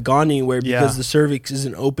wouldn't have gone anywhere because the cervix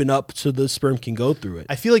isn't open up so the sperm can go through it.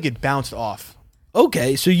 I feel like it bounced off.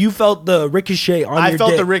 Okay, so you felt the ricochet on your dick. I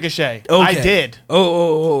felt the ricochet. Okay. I did.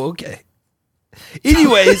 Oh, okay.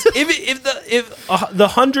 Anyways, if the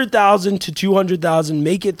 100,000 to 200,000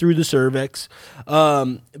 make it through the cervix,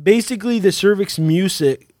 basically the cervix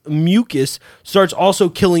mucus starts also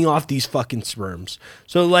killing off these fucking sperms.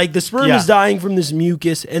 So like the sperm is dying from this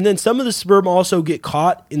mucus, and then some of the sperm also get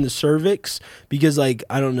caught in the cervix because like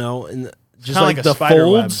I don't know, and just kinda like like a the spider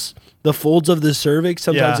folds. The folds of the cervix,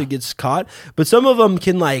 sometimes it gets caught. But some of them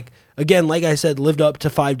can, like, again, like I said, lived up to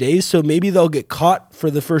 5 days. So maybe they'll get caught for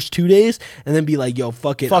the first 2 days and then be like, yo,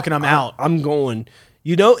 fuck it. Fucking I'm out. I'm going.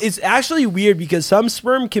 You know, it's actually weird because some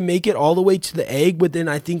sperm can make it all the way to the egg within,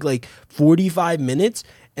 I think, like 45 minutes.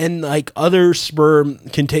 And, like, other sperm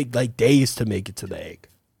can take, like, days to make it to the egg.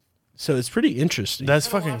 So it's pretty interesting. That's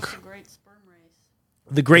fucking... The Great Sperm Race.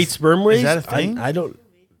 The Great Sperm Race? Is that a thing? I don't...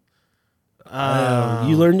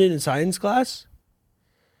 you learned it in science class?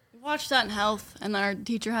 We watched that in health, and our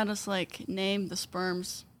teacher had us like name the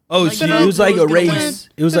sperms. Oh, Like, so you it know, was like a gonna race.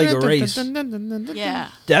 It was like a race. Yeah.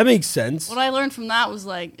 That makes sense. What I learned from that was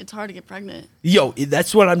like it's hard to get pregnant. Yo,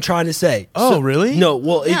 that's what I'm trying to say. Oh, really? No,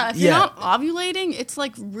 well, If you're not ovulating, it's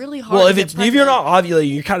like really hard. Well, to get if pregnant. you're not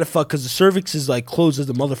ovulating, you're kind of fucked because the cervix is like closed as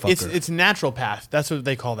a motherfucker. It's natural path. That's what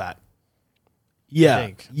they call that. yeah. I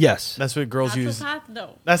think. Yes. That's what girls Natural use. Path?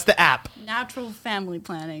 No. That's the app. Natural family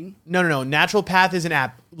planning. No. Natural Path is an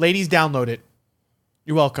app. Ladies, download it.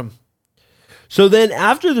 You're welcome. So then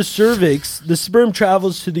after the cervix, the sperm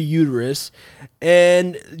travels to the uterus,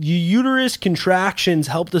 and the uterus contractions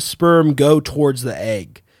help the sperm go towards the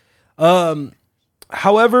egg.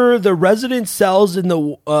 However, the resident cells in the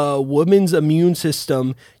woman's immune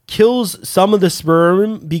system kills some of the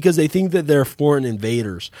sperm because they think that they're foreign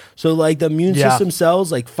invaders. So like the immune system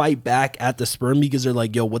cells like fight back at the sperm because they're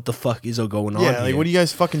like, yo, what the fuck is going on Yeah, like here? what are you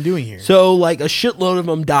guys fucking doing here? So like a shitload of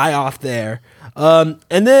them die off there. And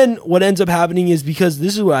then what ends up happening is, because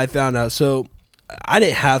this is what I found out. So I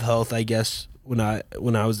didn't have health, I guess, when I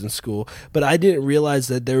was in school, but I didn't realize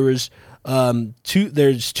that there was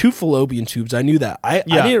there's two fallopian tubes. I knew that. I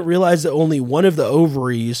didn't realize that only one of the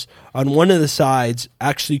ovaries on one of the sides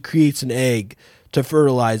actually creates an egg to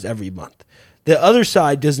fertilize every month. The other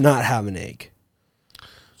side does not have an egg.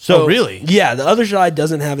 So really? Yeah, the other side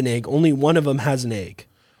doesn't have an egg. Only one of them has an egg.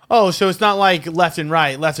 Oh, so it's not like left and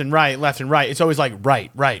right, left and right, left and right. It's always like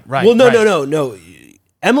right. Well, no.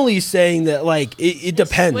 Emily's saying that like it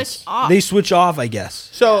depends. Switch off. They switch off, I guess.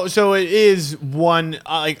 So it is one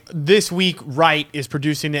like this week. Right is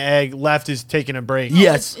producing the egg. Left is taking a break.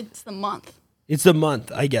 Yes, It's the month. it's a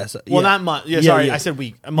month, I guess. Well, not month. Yeah, sorry, yeah. I said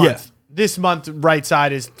week. A month. Yeah. This month, right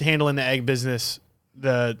side is handling the egg business.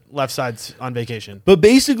 The left side's on vacation. But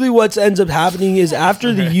basically, what ends up happening is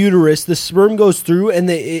after the uterus, the sperm goes through, and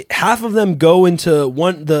half of them go into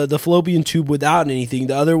the fallopian tube without anything.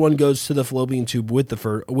 The other one goes to the fallopian tube with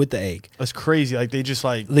the egg. That's crazy. Like they just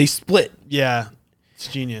like They split. yeah, it's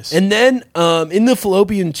genius. And then in the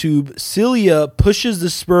fallopian tube, cilia pushes the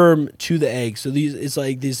sperm to the egg. So it's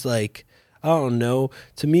like this, like, I don't know.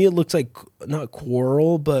 To me, it looks like not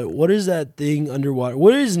coral, but what is that thing underwater?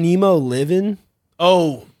 What does Nemo live in?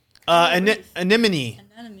 Oh, anemone.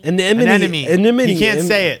 Anemone. You can't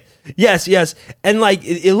say it. Yes. And like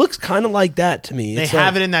it looks kind of like that to me. They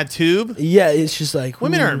have it in that tube. Yeah, it's just like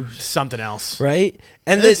Women ooh, are something else. right.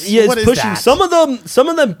 And then What it's is pushing. that? Some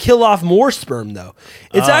of them kill off more sperm though.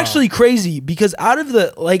 It's actually crazy because out of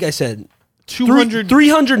the, like I said,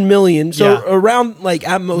 300 million. So Yeah. around like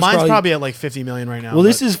at most. Mine's probably at like 50 million right now. Well,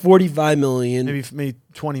 this but is 45 million. maybe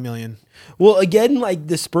 20 million. Well, again, like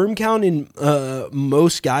the sperm count in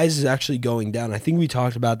most guys is actually going down. I think we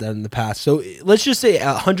talked about that in the past. So let's just say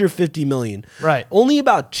 150 million. Right. Only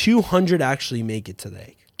about 200 actually make it to the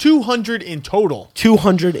egg. 200 in total.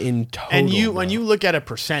 200 in total. And bro. when you look at a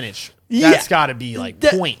percentage, Yeah. that's got to be like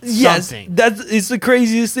point yes, something. it's the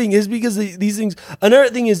craziest thing is because these things. Another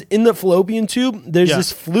thing is in the fallopian tube, there's Yeah.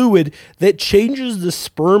 this fluid that changes the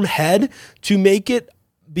sperm head to make it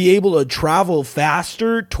be able to travel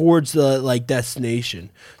faster towards the like destination.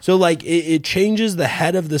 So like it changes the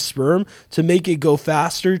head of the sperm to make it go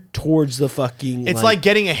faster towards the fucking. It's like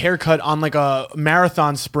getting a haircut on like a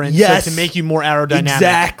marathon sprint Yes. to make you more aerodynamic.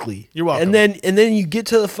 Exactly. You're welcome. And then you get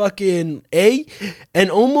to the fucking egg, and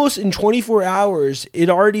almost in 24 hours, it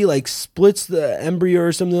already like splits the embryo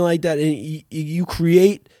or something like that, and you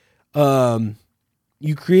create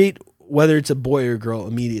whether it's a boy or girl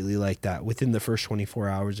immediately like that. Within the first 24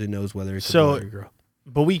 hours, it knows whether it's a boy or girl.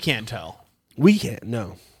 But we can't tell. We can't.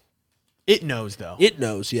 No, It knows though. it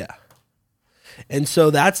knows. Yeah. And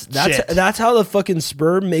so that's Shit. how the fucking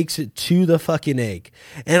sperm makes it to the fucking egg.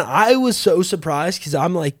 And I was so surprised because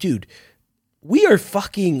I'm like, dude, we are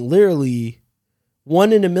fucking literally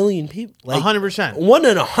 1 in a million people. Like 100%. 1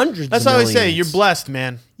 in 100. That's how I say. You're blessed,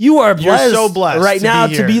 man. You are blessed. so blessed right to now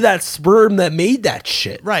be to here. be that sperm that made that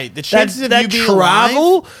shit. Right. The chances of that you being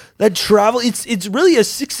travel, alive. that travel. It's really a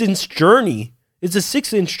 6-inch journey. It's a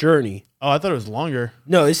 6-inch journey. Oh, I thought it was longer.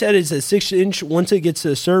 No, it said it's a 6-inch. Once it gets to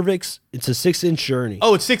the cervix, it's a 6-inch journey.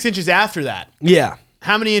 Oh, it's 6 inches after that. Yeah.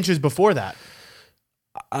 How many inches before that?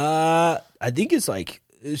 I think it's like.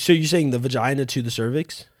 So you're saying the vagina to the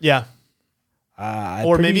cervix? Yeah.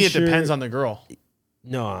 Or maybe it depends on the girl.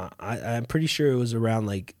 No, I'm pretty sure it was around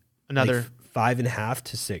like Another 5.5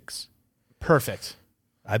 to 6. perfect.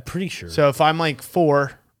 I'm pretty sure. So if I'm like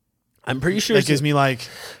 4, I'm pretty sure that gives me like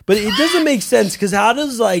but it doesn't make sense because how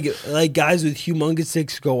does like guys with humongous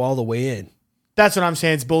dicks go all the way in? that's what I'm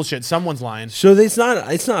saying. It's bullshit. Someone's lying. So it's not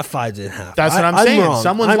 5.5. That's what I'm saying. Wrong.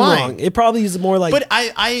 Someone's I'm lying. wrong. It probably is more like. But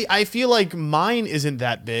I feel like mine isn't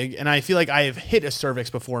that big, and I feel like I have hit a cervix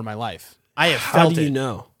before in my life. I have how felt do you it.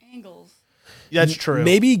 know? Angles. That's true.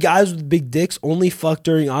 Maybe guys with big dicks only fuck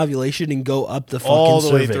during ovulation and go up the fucking all the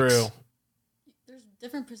cervix. way through. There's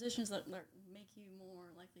different positions that make you more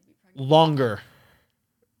likely to be pregnant. Longer.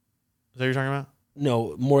 Is that what you're talking about?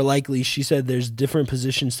 No, more likely, she said there's different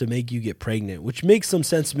positions to make you get pregnant, which makes some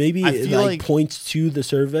sense. Maybe I it feel like like- points to the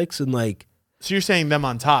cervix and like. So you're saying them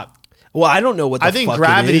on top? Well, I don't know what the I think fuck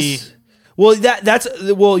gravity- it is.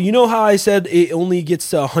 Well, you know how I said it only gets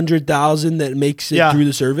to 100,000 that makes it through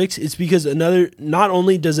the cervix? It's because not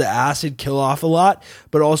only does the acid kill off a lot,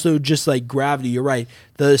 but also just like gravity. You're right.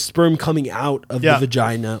 The sperm coming out of the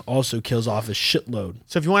vagina also kills off a shitload.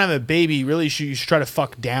 So if you want to have a baby, really you should try to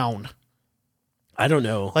fuck down. I don't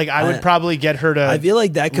know. Like I would probably get her to. I feel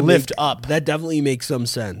like that could lift up. That definitely makes some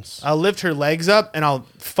sense. I'll lift her legs up and I'll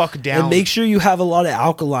fuck down. And make sure you have a lot of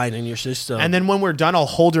alkaline in your system. And then when we're done, I'll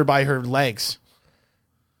hold her by her legs.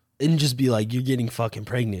 And just be like, you're getting fucking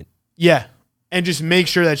pregnant. Yeah. And just make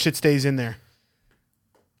sure that shit stays in there.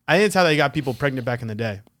 I think that's how they got people pregnant back in the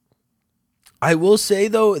day. I will say,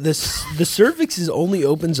 though, the cervix only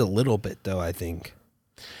opens a little bit, though, I think.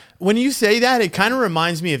 When you say that, it kind of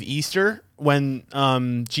reminds me of Easter when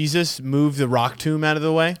Jesus moved the rock tomb out of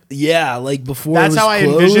the way. Yeah, like before. That's how I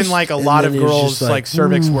closed, envision like a lot of girls like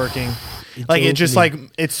cervix working. Like it just like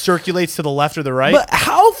it circulates to the left or the right. But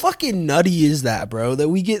how fucking nutty is that, bro? That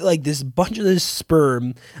we get like this bunch of this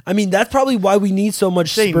sperm. I mean, that's probably why we need so much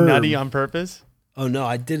Say sperm. Nutty on purpose? Oh no,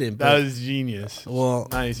 I didn't. That was genius. Well,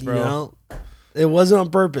 nice, bro. You know, it wasn't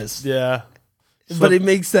on purpose. Yeah, but it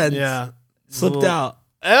makes sense. Yeah, slipped out.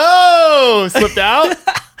 Oh, slipped out.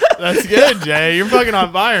 That's good, Jay. You're fucking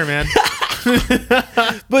on fire, man.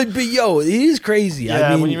 but yo, it is crazy. Yeah,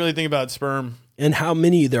 I mean, when you really think about sperm and how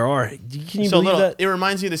many there are. Can you believe that? It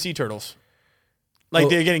reminds me of the sea turtles. Like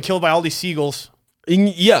they're getting killed by all these seagulls.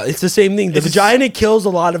 Yeah, it's the same thing. The vagina kills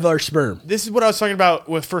a lot of our sperm. This is what I was talking about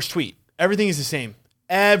with first tweet. Everything is the same.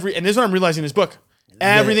 And this is what I'm realizing in this book.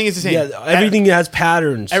 Everything is the same. Yeah, everything has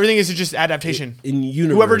patterns. Everything is just adaptation. In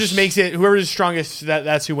universe. Whoever just makes it, whoever is strongest,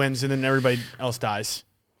 that's who wins, and then everybody else dies.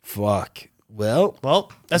 Fuck. Well,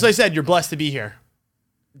 that's what I said. You're blessed to be here.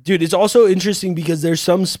 Dude, it's also interesting because there's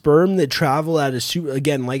some sperm that travel at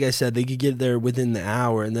again, like I said, they could get there within the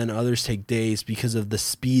hour, and then others take days because of the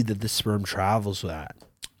speed that the sperm travels at.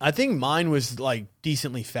 I think mine was like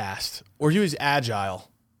decently fast, or he was agile.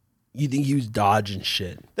 You think he was dodging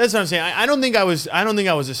shit? That's what I'm saying. I don't think I was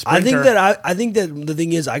a sprinter. I think that the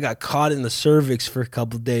thing is, I got caught in the cervix for a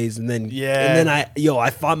couple of days, and then I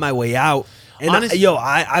fought my way out. And honestly,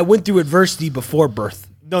 I went through adversity before birth.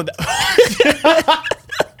 No,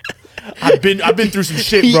 I've been through some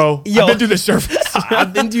shit, bro. I've been through the cervix.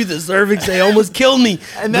 I've been through the cervix. They almost killed me,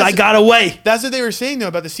 but I got away. That's what they were saying though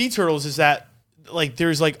about the sea turtles is that like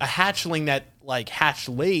there's like a hatchling that like hatched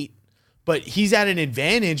late. But he's at an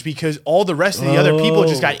advantage because all the rest of the other people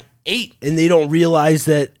just got ate. And they don't realize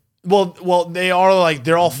that. Well, they're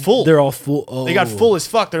all full. They're all full. Oh. They got full as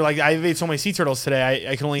fuck. They're like, I ate so many sea turtles today.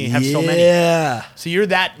 I can only have so many. Yeah. So you're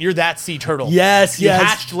that sea turtle. Yes. You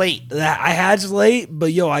hatched late. I hatched late,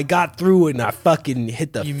 but I got through and I fucking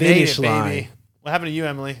hit the finish line. Baby. What happened to you,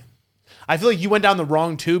 Emily? I feel like you went down the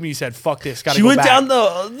wrong tube and you said, fuck this, gotta go back. She went down the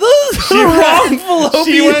wrong fallopian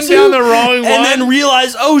She went tube down the wrong one. And then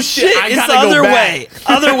realized, oh shit, it's the other way.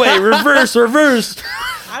 Other way, reverse.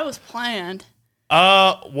 I was planned.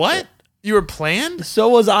 What? You were planned? So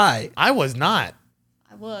was I. I was not.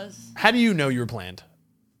 I was. How do you know you were planned?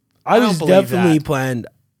 I was definitely planned.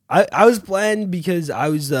 I was planned because I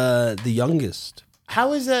was the youngest.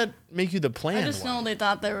 How does that make you the planned one? I just know they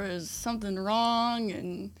thought there was something wrong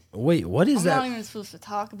and... Wait, what is that? I'm not even supposed to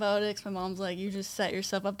talk about it because my mom's like, you just set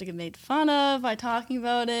yourself up to get made fun of by talking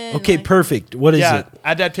about it. Okay, perfect. What is it?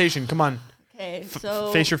 Adaptation. Come on. Okay,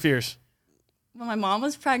 so... Face your fears. When my mom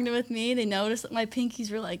was pregnant with me, they noticed that my pinkies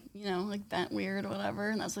were like, like bent weird or whatever.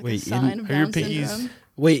 And that's like a sign of Down syndrome.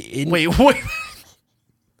 Wait.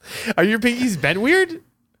 Are your pinkies bent weird?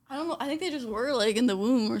 I don't know. I think they just were like in the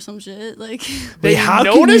womb or some shit. Like they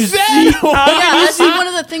noticed that? Yeah, that's one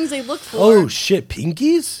of the things they look for. Oh shit,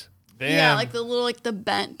 pinkies? Damn. Yeah, like the little the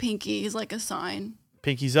bent pinky is like a sign.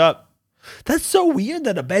 Pinkies up. That's so weird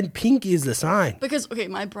that a bent pinky is the sign. Because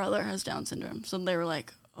my brother has Down syndrome, so they were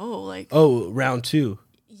like, round 2.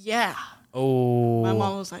 Yeah. Oh. My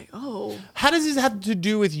mom was like, oh. How does this have to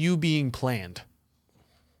do with you being planned?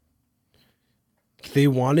 They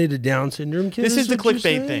wanted a Down syndrome kid. This is the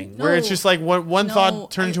clickbait thing, where it's just like one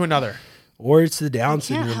thought turned to another. Or it's the Down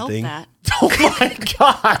syndrome thing. That. Oh my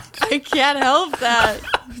god! I can't help that.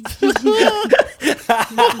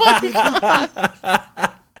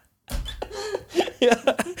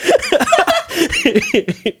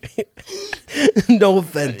 No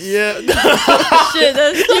offense. Yeah. Shit,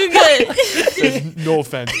 that's too good. No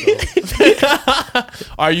offense, though.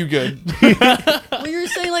 Are you good? Well, you were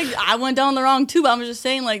saying like I went down the wrong tube. I was just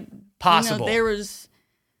saying like possible. There was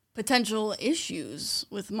potential issues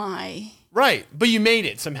with my right, but you made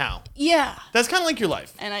it somehow. Yeah, that's kind of like your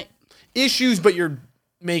life. And issues, but you're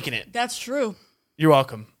making it. That's true. You're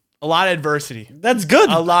welcome. A lot of adversity. That's good.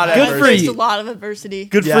 A lot of good adversity. for Faced you. a lot of adversity.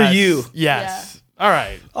 Good for you. Yes. All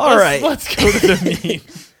right. All right. Let's go to the meme.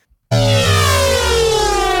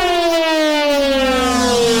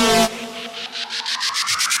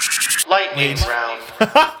 Lightning round.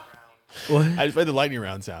 What? I just played the lightning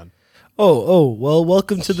round sound. Oh, well,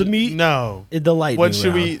 welcome to the meat. No. The lightning What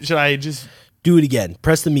should round. should I just Do it again.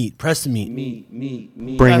 Press the meat. Press the meat.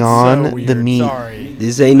 Bring That's on so weird. the meat. Sorry.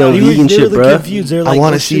 This ain't no They vegan were shit, really bro. confused. They're I like,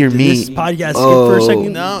 want oh, to see shit, your did meat. This podcast skip for a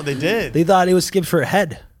second. No, they did. They thought it was skipped for a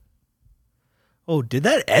head. Oh, did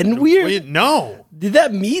that end weird? Wait, no. Did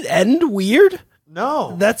that meat end weird?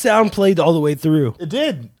 No. That sound played all the way through. It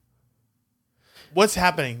did. What's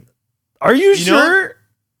happening? Are you know- sure?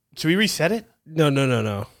 Should we reset it?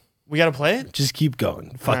 No. We got to play it? Just keep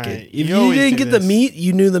going. Fuck All it. right. If You you always didn't do get the this. meat,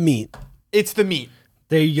 you knew the meat. It's the meat.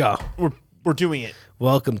 There you go. We're doing it.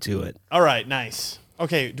 Welcome to it. All right, nice.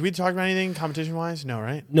 Okay, do we talk about anything competition-wise? No,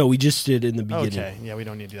 right? No, we just did in the beginning. Okay, yeah, we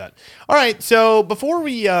don't need to do that. All right, so before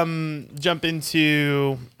we jump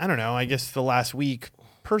into, I don't know, I guess the last week,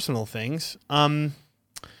 personal things,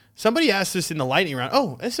 somebody asked us in the lightning round.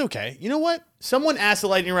 Oh, it's okay. You know what? Someone asked a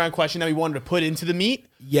lightning round question that we wanted to put into the meat.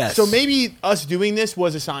 Yes. So maybe us doing this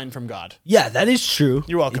was a sign from God. Yeah, that is true.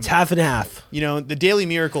 You're welcome. It's half and half. You know, the daily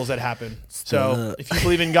miracles that happen. So the- if you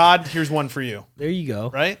believe in God, here's one for you, There you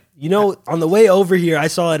go. right? You know, on the way over here, I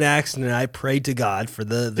saw an accident. I prayed to God for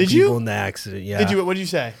the Did people you? in the accident. Yeah. Did you? What did you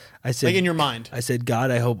say? I said, Like in your mind? I said,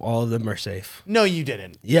 God, I hope all of them are safe. No, you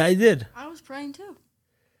didn't. Yeah, I did. I was praying too.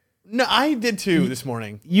 No, I did too this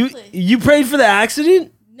morning. You prayed for the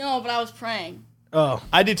accident? No, but I was praying. Oh,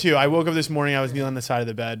 I did too. I woke up this morning. I was kneeling on the side of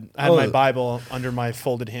the bed. I had Oh. my Bible under my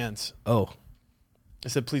folded hands. oh. I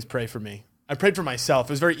said, "Please pray for me." I prayed for myself.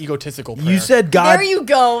 It was very egotistical prayer. You said God. There you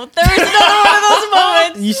go. There is another one of those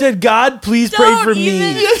moments. You said God, please pray Don't for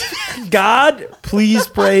me. even- God, please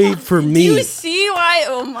pray for Do me. you see why?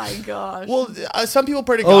 Oh my gosh. Well, some people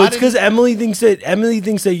pray to God. Oh, it's and- because Emily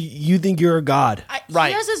thinks that you think you're a god. right.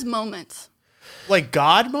 He has his moments. like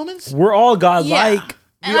God moments. We're all godlike. Yeah.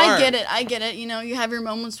 And We I are. get it. You know, you have your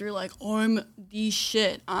moments where you're like, I'm the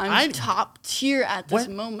shit. I'm I- top tier at this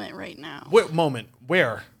What? moment right now. What moment?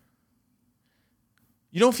 Where?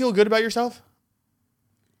 You don't feel good about yourself?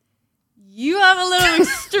 You have a little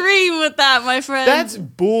extreme with that, my friend. That's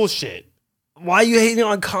bullshit. Why are you hating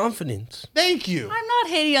on confidence? Thank you. I'm not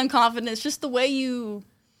hating on confidence, just the way you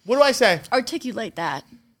What do I say? articulate that.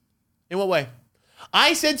 In what way?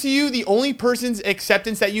 I said to you, the only person's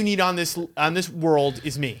acceptance that you need on this world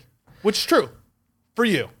is me, which is true for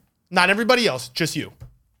you. Not everybody else, just you.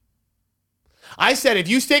 I said, if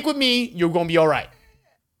you stick with me, you're going to be all right.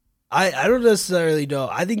 I don't necessarily know.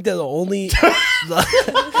 I think that the only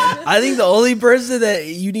person that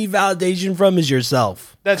you need validation from is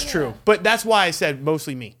yourself. That's true. But that's why I said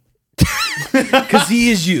mostly me. Because he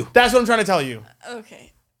is you. That's what I'm trying to tell you.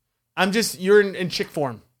 Okay. You're in chick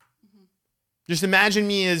form. Just imagine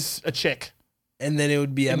me as a chick. And then it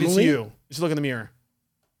would be And Emily. it's you. Just look in the mirror.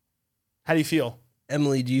 How do you feel?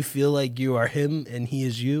 Emily, do you feel like you are him and he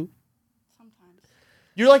is you? Sometimes.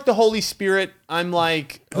 You're like the Holy Spirit. I'm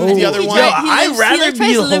like, who's the other He one? tried- I'd rather he be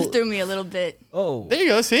tries a to live whole- through me a little bit. Oh. There you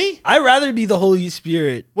go. See? I'd rather be the Holy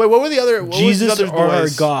Spirit. Wait, what were the other? What Jesus was the other or our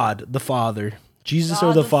boys? God, the Father. Jesus God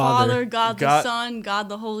or the Father. God God- the Son, God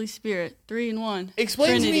the Holy Spirit. 3 in 1. Explain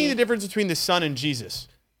to me Trinity. the difference between the Son and Jesus.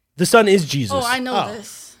 The Son is Jesus. Oh, I know Oh.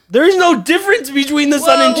 this. There is no difference between the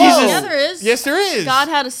Son and whoa. Jesus. Yeah, there is. Yes, there is. God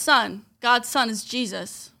had a son. God's son is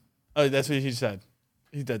Jesus. Oh, that's what he said.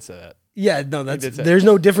 He did say that. Yeah, no, that's did say- there's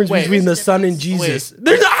no difference Wait, between the there's a Son and difference.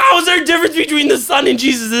 Jesus. How is there a difference between the Son and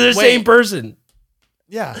Jesus? They're the Wait. same person.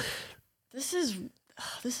 Yeah. This is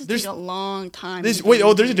There's- like a long time. This. to Wait. get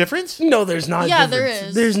Oh, there's a into. difference. No, there's not. Yeah, a there difference.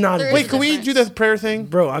 is. There's not. There a is Wait, difference. can we difference. do the prayer thing?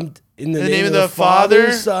 Bro, I'm in the In name of the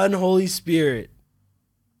Father, Son, Holy Spirit.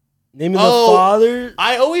 Name of Oh, the Father.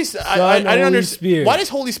 I always. I Son, didn't Holy understand. Spirit. Why does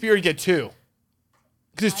Holy Spirit get two?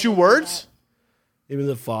 Because it's two words. Name of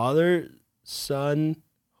the Father, Son,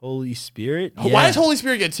 Holy Spirit. Why Yeah, does Holy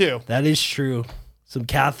Spirit get two? that is true. Some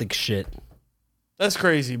Catholic shit. That's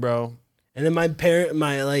crazy, bro. And then my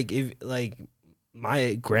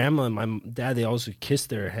grandma and my dad, they also kiss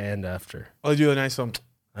their hand after. I'll do a nice one.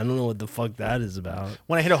 I don't know what the fuck that is about.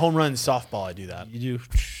 When I hit a home run in softball, I do that. You do.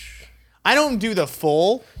 I don't do the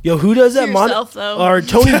full Yo, who does that? yourself, though. Or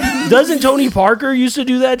Tony? Doesn't Tony Parker used to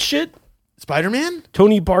do that shit? Spider-Man.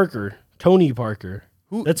 Tony Parker.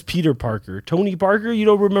 Who? That's Peter Parker. Tony Parker. You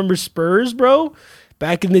don't remember Spurs, bro?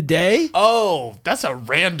 Back in the day, Oh, that's a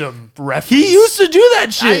random reference. he used to do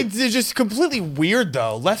that shit. It's just completely weird,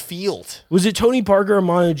 though. Left field. Was it Tony Parker or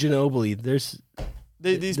Manu Ginobili?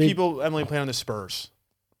 These people, Emily, play on the Spurs.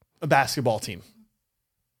 a basketball team.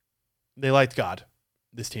 They liked God,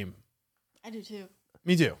 this team. I do too.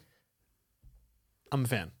 Me too. I'm a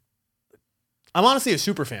fan. I'm honestly a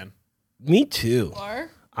super fan. Me too. You are?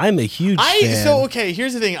 I'm a huge fan. So okay,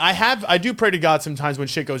 here's the thing. I do pray to God sometimes when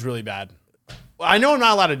shit goes really bad. I know I'm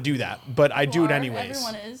not allowed to do that, but I do it anyways.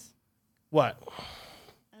 Everyone is. What?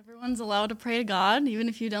 Everyone's allowed to pray to God, even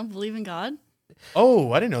if you don't believe in God.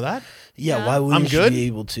 Oh, I didn't know that. Yeah, why wouldn't you be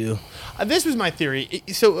able to? This was my theory.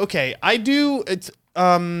 So okay, I do. It's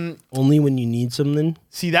only when you need something.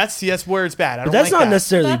 See, that's where it's bad. But that's not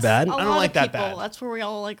necessarily bad. I don't like that bad. That's where we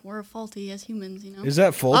all we're faulty as humans, you know. Is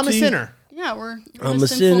that faulty? I'm a sinner. Yeah, we're I'm a sinful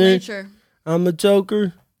sinner. nature. I'm a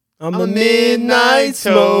joker. I'm a midnight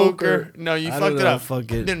smoker. No, you I fucked don't it know, up.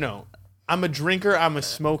 fuck it. No. I'm a drinker. I'm a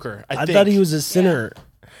smoker. I think. thought he was a sinner.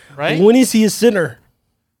 Right? When is he a sinner?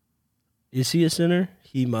 Is he a sinner?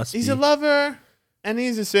 He must He's be. a lover and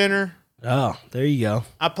he's a sinner. Oh, there you go.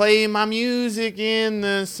 I play my music in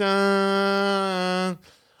the sun.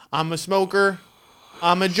 I'm a smoker.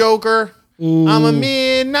 I'm a joker. I'm a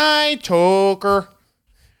midnight toker.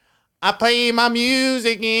 I play my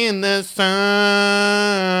music in the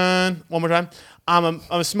sun. One more time. I'm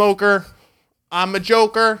a smoker. I'm a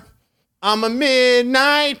joker. I'm a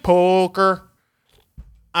midnight poker.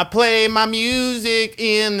 I play my music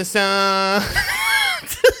in the sun.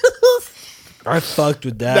 I fucked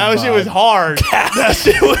with that. That shit was hard. That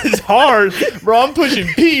shit was hard. Bro, I'm pushing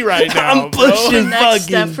P right now. I'm pushing Next fucking.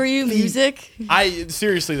 step for you, music. I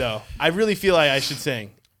seriously though, I really feel like I should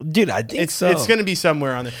sing. Dude, I think It's so. gonna be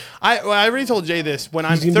somewhere on there. I already told Jay this. When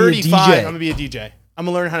I'm He's gonna be a 35, DJ. I'm gonna be a DJ. I'm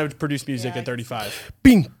gonna learn how to produce music at 35.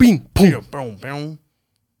 Bing, bing, boom. Boom, boom.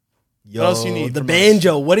 Yo, What else you need the from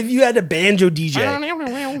banjo. What if you had a banjo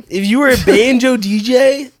DJ? If you were a banjo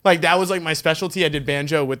DJ, Like that was like my specialty. I did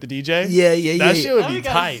banjo with the DJ. yeah. That shit would Now be we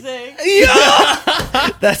gotta tight. sing. Yeah,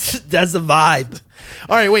 that's the vibe.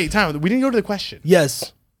 All right, wait, time. We didn't go to the question.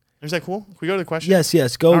 Yes, Is that cool? Can we go to the question?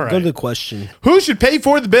 yes. Go All go right. to the question. Who should pay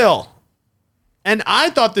for the bill? And I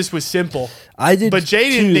thought this was simple. I did, But Jay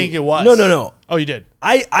didn't too. think it was. No. Oh, you did.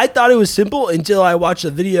 I thought it was simple until I watched a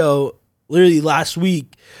video literally last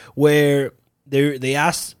week where they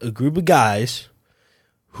asked a group of guys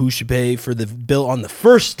who should pay for the bill on the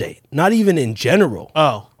first date, not even in general.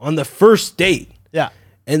 Oh, On the first date. yeah.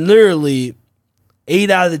 And literally 8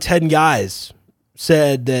 out of the 10 guys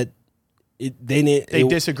said that they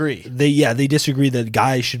Disagree. They disagree that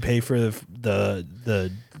guys should pay for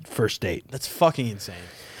the first date. That's fucking insane.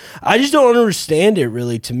 I just don't understand it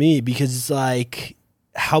really to me because it's like,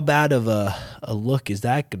 how bad of a look is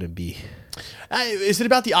that going to be? Is it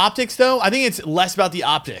about the optics though? I think it's less about the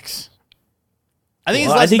optics. I think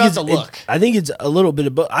it's less about the look. I think it's a little bit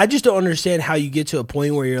of both. I just don't understand how you get to a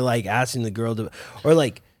point where you're like asking the girl to, or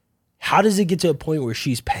like, how does it get to a point where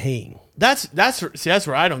she's paying? That's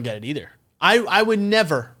where I don't get it either. I would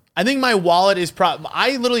never. I think my wallet is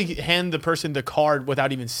I literally hand the person the card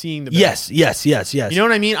without even seeing the bill. Yes. You know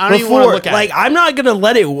what I mean? I don't even want to look at it. I'm not gonna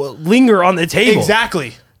let it linger on the table.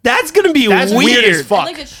 Exactly. That's gonna be That's weird as fuck. I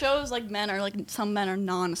think it shows some men are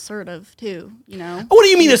non-assertive too. You know. What do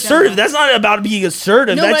you mean In assertive? general. That's not about being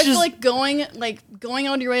assertive. No, but That's I feel just like going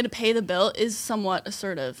out of your way to pay the bill is somewhat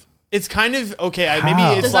assertive. It's kind of okay. How? Maybe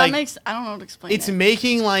it's Does like that make? I don't know how to explain. it's it.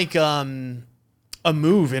 making like a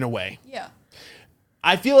move in a way. Yeah.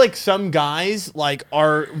 I feel like some guys like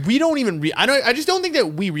we don't even I just don't think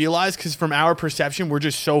that we realize, because from our perception we're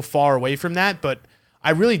just so far away from that. But I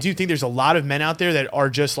really do think there's a lot of men out there that are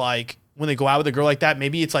just like, when they go out with a girl like that,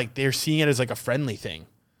 maybe it's like they're seeing it as like a friendly thing.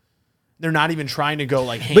 They're not even trying to go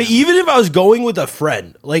like ham. But even if I was going with a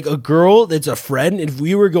friend, like a girl that's a friend, if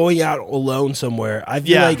we were going out alone somewhere, I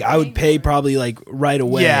feel Yeah. like I would pay probably like right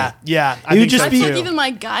away. yeah, It would think just so be- I feel like too. even my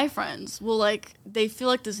guy friends will they feel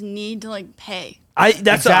like this need to like pay.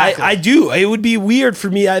 Exactly. I do. It would be weird for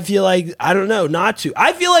me. I feel like, I don't know, not to.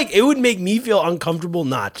 I feel like it would make me feel uncomfortable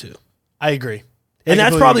not to. I agree. And I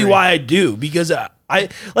that's completely probably agree. why I do, because I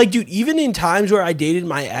like, dude, even in times where I dated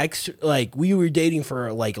my ex, like we were dating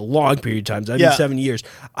for like a long period of times, I mean Yeah. 7 years,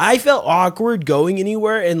 I felt awkward going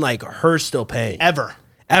anywhere and like her still paying. Ever.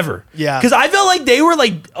 Yeah. Because I felt like they were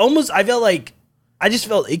like I felt like I just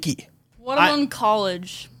felt icky. What about in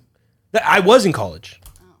college? I was in college.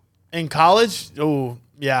 In college, oh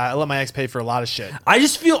yeah, I let my ex pay for a lot of shit. I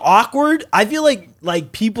just feel awkward. I feel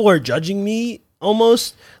like people are judging me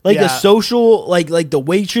almost. Like Yeah. a social, like the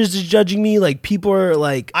waitress is judging me. Like people are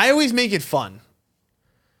like, I always make it fun.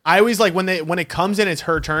 I always like when it comes in, it's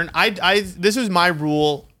her turn. This was my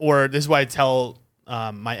rule, or this is why I tell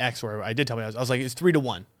my ex, or I did tell me, I was like, it's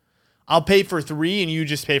 3-1. I'll pay for 3 and you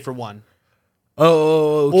just pay for 1.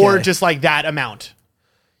 oh, okay. Or just like that amount.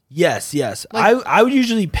 Yes. I would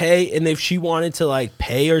usually pay, and if she wanted to like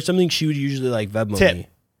pay or something, she would usually like Venmo Tip. me.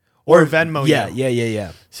 Or Venmo Yeah. you.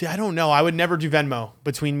 See, I don't know. I would never do Venmo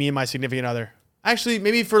between me and my significant other. Actually,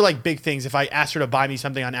 maybe for like big things, if I asked her to buy me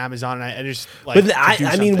something on Amazon and I just like. But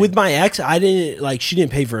I mean, with my ex, I didn't like. She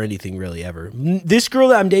didn't pay for anything really ever. This girl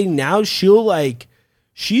that I'm dating now,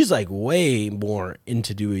 she's like way more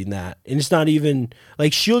into doing that, and it's not even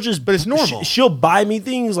like she'll just. But it's normal. She'll buy me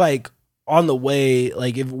things like on the way,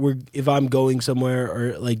 like if I'm going somewhere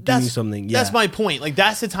or like doing something. Yeah, that's my point. Like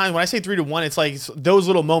that's the time when I say 3 to 1, it's like those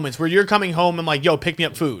little moments where you're coming home and like, yo, pick me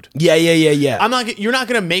up food. Yeah. You're not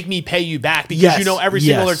gonna make me pay you back because you know every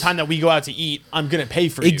single other time that we go out to eat, I'm gonna pay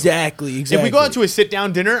for you. Exactly. If we go out to a sit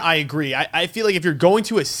down dinner, I agree. I feel like if you're going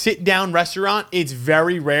to a sit down restaurant, it's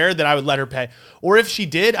very rare that I would let her pay. Or if she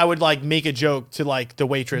did, I would like make a joke to like the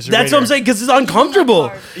waitress. Or that's waiter. what I'm saying, because it's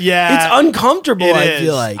uncomfortable. Yeah, it's uncomfortable. I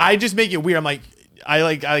feel like I just make it weird. I'm like,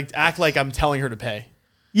 I act like I'm telling her to pay.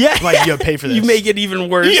 Yeah, like, yo, pay for this. You make it even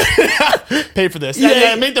worse. Pay for this.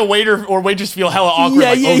 Yeah, make the waiter or waitress feel hella awkward.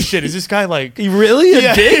 Oh shit, is this guy like really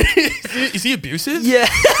a dick? Is he abusive? Yeah.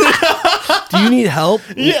 Do you need help?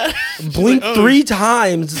 Yeah. Blink like, 3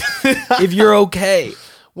 times if you're okay.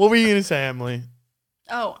 What were you gonna say, Emily?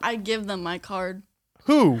 Oh, I give them my card.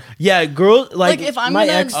 Who? Yeah, girl. Like if I'm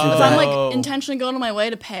like intentionally going on my way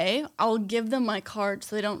to pay, I'll give them my card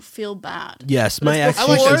so they don't feel bad. Yes, my ex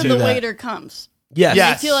before the waiter comes. Yes.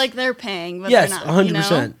 They feel like they're paying, but they're not. 100%. You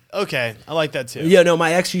know? Okay, I like that too. Yeah, no,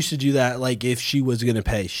 my ex used to do that. Like if she was gonna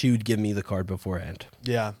pay, she would give me the card beforehand.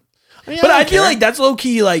 Yeah. But I feel like that's low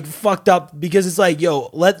key like fucked up because it's like, yo,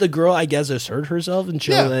 let the girl, I guess, assert herself and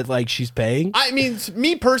show that like she's paying. I mean,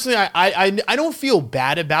 me personally, I don't feel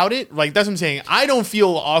bad about it. Like that's what I'm saying. I don't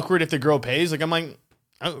feel awkward if the girl pays. Like I'm like,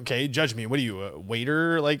 okay, judge me. What are you, a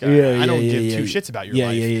waiter? Like I don't give 2 shits about your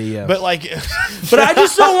life. Yeah. But like, but I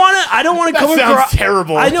just don't want to. I don't want to come across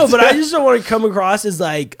terrible. I know, but I just don't want to come across as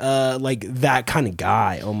like that kind of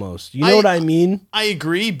guy. Almost, you know what I mean? I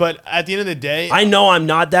agree, but at the end of the day, I know I'm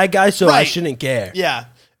not that guy, so I shouldn't care. Yeah,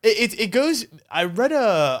 it goes. I read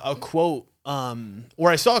a quote,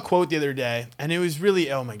 or I saw a quote the other day, and it was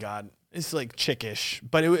really, oh my god. It's like chickish,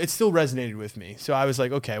 but it still resonated with me. So I was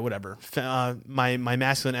like, okay, whatever. My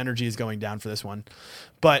masculine energy is going down for this one.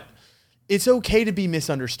 But it's okay to be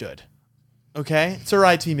misunderstood. Okay? It's all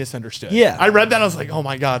right to be misunderstood. Yeah. I read that. I was like, oh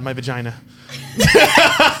my God, my vagina.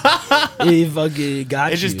 It fucking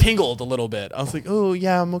got It just tingled a little bit. I was like, oh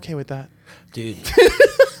yeah, I'm okay with that. Dude.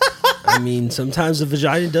 I mean, sometimes the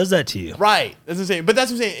vagina does that to you. Right. That's what I'm saying. But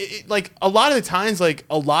that's what I'm saying. Like, a lot of the times, like,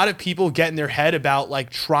 a lot of people get in their head about, like,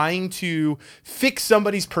 trying to fix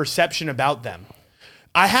somebody's perception about them.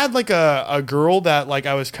 I had, like, a girl that, like,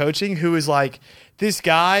 I was coaching who was, like, this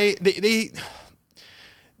guy, they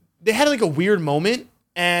had, like, a weird moment.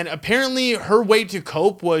 And apparently her way to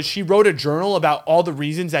cope was she wrote a journal about all the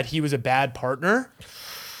reasons that he was a bad partner.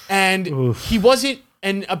 And he wasn't,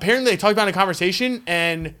 and apparently they talked about it in a conversation,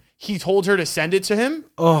 and he told her to send it to him.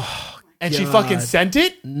 Oh, and she fucking sent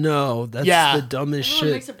it? No, that's the dumbest shit.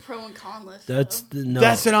 Everyone makes a pro and con list. That's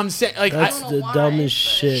what I'm saying. Like, that's the dumbest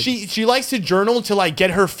shit. She likes to journal to like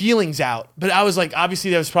get her feelings out. But I was like,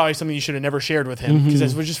 obviously that was probably something you should have never shared with him because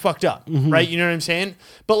that was just fucked up. Right? You know what I'm saying?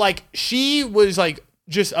 But like she was like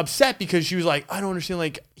just upset because she was like, I don't understand,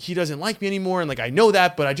 like he doesn't like me anymore, and like I know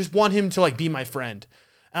that, but I just want him to like be my friend.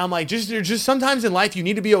 And I'm like, just sometimes in life you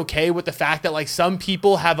need to be okay with the fact that like some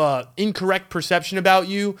people have a incorrect perception about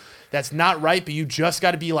you that's not right, but you just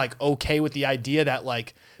got to be like okay with the idea that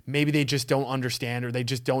like maybe they just don't understand or they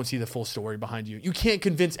just don't see the full story behind you. You can't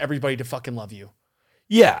convince everybody to fucking love you.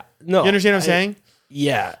 Yeah, no. You understand what I'm saying?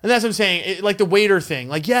 Yeah. And that's what I'm saying. Like the waiter thing.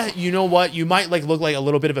 Like, yeah, you know what? You might like look like a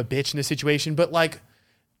little bit of a bitch in this situation, but like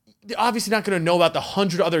they're obviously not going to know about the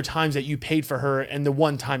 100 other times that you paid for her and the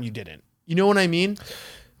one time you didn't. You know what I mean?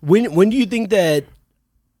 When do you think that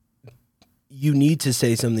you need to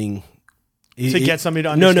say something to get somebody to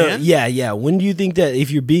understand? No, yeah. When do you think that if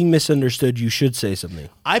you're being misunderstood, you should say something?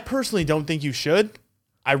 I personally don't think you should.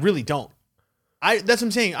 I really don't. That's what I'm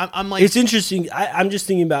saying. I'm like, it's interesting. I'm just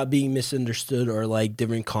thinking about being misunderstood or like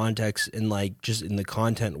different contexts and like just in the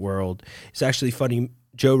content world. It's actually funny.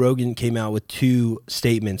 Joe Rogan came out with 2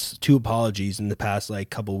 statements, 2 apologies in the past like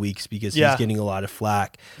couple weeks because he's getting a lot of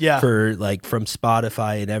flack for like from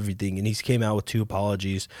Spotify and everything. And he's came out with 2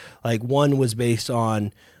 apologies. Like one was based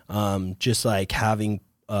on just like having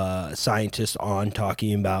scientists on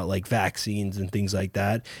talking about like vaccines and things like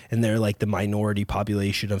that. And they're like the minority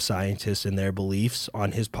population of scientists and their beliefs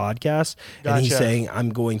on his podcast. Gotcha. And he's saying, I'm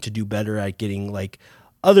going to do better at getting like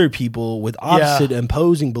other people with opposite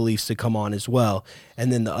opposing beliefs to come on as well.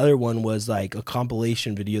 And then the other one was like a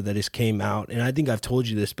compilation video that just came out. And I think I've told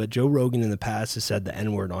you this, but Joe Rogan in the past has said the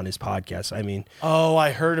N-word on his podcast. I mean, oh,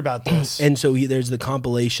 I heard about this. And so there's the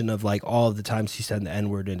compilation of like all of the times he said the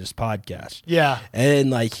N-word in his podcast. Yeah. And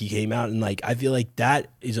like he came out and like, I feel like that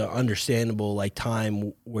is an understandable like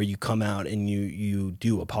time where you come out and you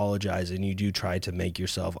do apologize and you do try to make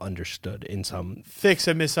yourself understood in some. Fix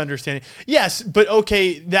a misunderstanding. Yes, but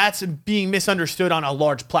okay, that's being misunderstood on a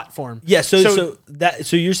large platform. Yeah,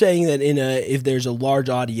 so you're saying that if there's a large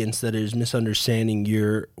audience that is misunderstanding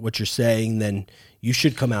what you're saying, then you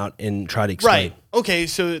should come out and try to explain. Right. Okay,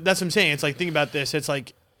 so that's what I'm saying. It's like, think about this. It's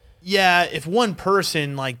like, yeah, if one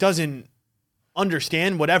person like doesn't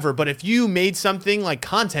understand whatever, but if you made something like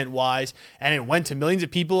content-wise and it went to millions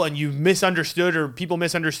of people and you misunderstood or people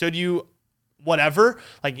misunderstood you, whatever,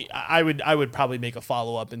 like I would probably make a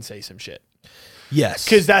follow-up and say some shit. Yes.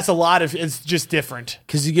 Because that's it's just different.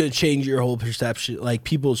 Because you're going to change your whole perception, like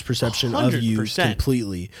people's perception 100%. of you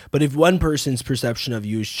completely. But if one person's perception of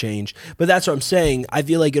you is changed, but that's what I'm saying. I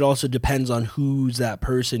feel like it also depends on who's that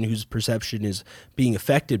person whose perception is being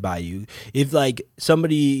affected by you. If like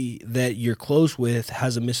somebody that you're close with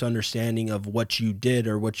has a misunderstanding of what you did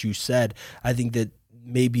or what you said, I think that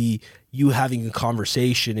maybe you having a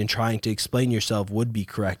conversation and trying to explain yourself would be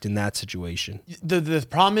correct in that situation. The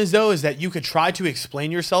problem is though, is that you could try to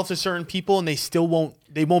explain yourself to certain people and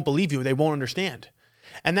they won't believe you. They won't understand.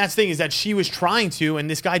 And that's the thing, is that she was trying to, and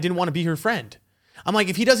this guy didn't want to be her friend. I'm like,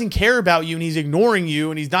 if he doesn't care about you and he's ignoring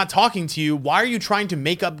you and he's not talking to you, why are you trying to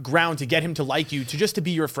make up ground to get him to like you, to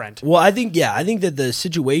be your friend? Well, I think that the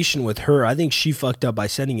situation with her, I think she fucked up by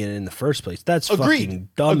sending it in the first place. That's fucking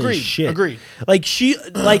dumb as shit. Agreed. Like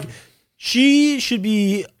she should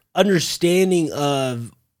be understanding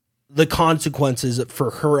of the consequences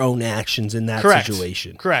for her own actions in that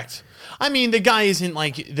situation. Correct. I mean, the guy isn't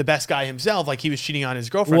like the best guy himself. Like he was cheating on his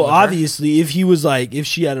girlfriend. Well, obviously, if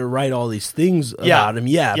she had to write all these things about him,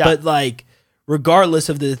 but like, regardless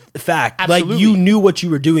of the fact, Absolutely. like you knew what you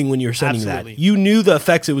were doing when you were sending that. You knew the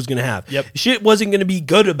effects it was going to have. Yep. Shit wasn't going to be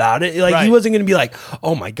good about it. Like he wasn't going to be like,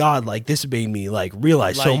 oh my God, like this made me like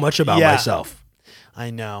realize so much about myself.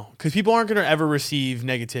 I know. Because people aren't going to ever receive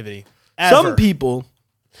negativity. Ever. Some people.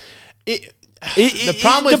 The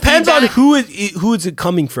problem depends on who is it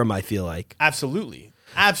coming from, I feel like. Absolutely.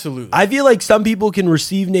 I feel like some people can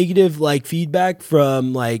receive negative like feedback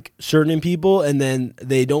from like certain people and then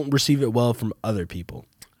they don't receive it well from other people.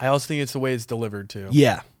 I also think it's the way it's delivered too.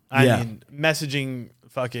 Yeah. I mean, messaging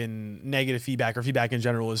fucking negative feedback or feedback in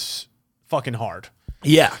general is fucking hard.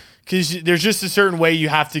 Yeah. Because there's just a certain way you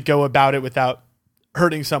have to go about it without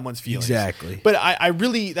hurting someone's feelings. Exactly. But I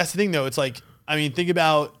really, that's the thing though. It's like, I mean, think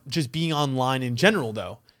about just being online in general,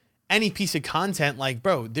 though. Any piece of content, like,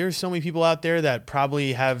 bro, there's so many people out there that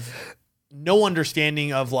probably have no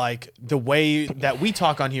understanding of, like, the way that we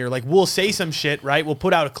talk on here. Like, we'll say some shit, right? We'll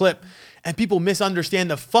put out a clip, and people misunderstand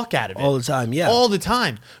the fuck out of it. All the time, yeah. All the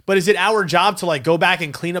time. But is it our job to, like, go back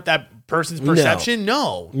and clean up that person's perception?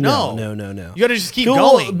 No. You got to just keep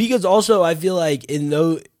going. Because also, I feel like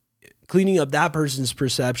cleaning up that person's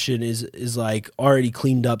perception is like already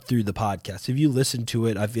cleaned up through the podcast. If you listen to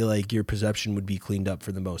it, I feel like your perception would be cleaned up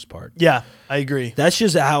for the most part. Yeah, I agree. That's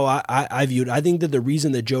just how I view it. I think that the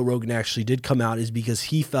reason that Joe Rogan actually did come out is because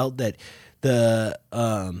he felt that the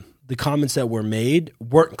comments that were made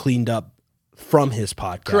weren't cleaned up from his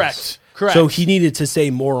podcast. Correct. So he needed to say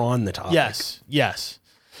more on the topic. Yes.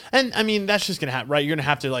 And I mean, that's just going to happen, right? You're going to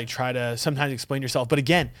have to like try to sometimes explain yourself. But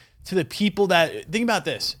again, to the people that, think about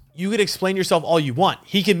this. You could explain yourself all you want.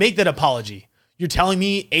 He can make that apology. You're telling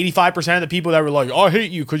me 85% of the people that were like, oh, I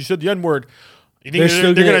hate you because you said the N-word. You think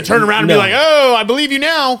they're going to turn around and be like, oh, I believe you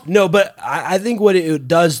now? No, but I think what it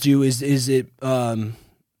does do is it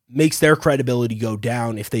makes their credibility go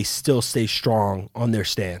down if they still stay strong on their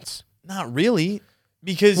stance. Not really.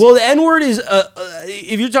 Because the N-word is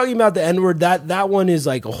if you're talking about the N-word, that one is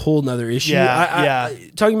like a whole nother issue.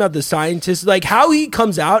 Talking about the scientist, like how he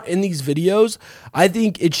comes out in these videos, I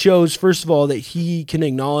think it shows, first of all, that he can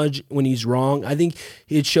acknowledge when he's wrong. I think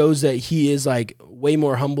it shows that he is like way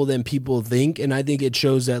more humble than people think, and I think it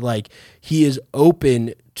shows that like he is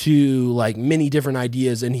open to like many different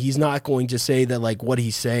ideas, and he's not going to say that like what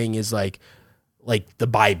he's saying is like the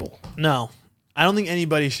Bible. No. I don't think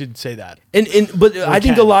anybody should say that. But I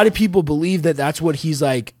think a lot of people believe that that's what he's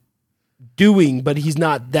like doing, but he's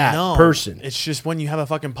not that person. It's just when you have a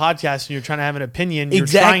fucking podcast and you're trying to have an opinion, you're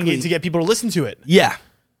trying to get people to listen to it. Yeah.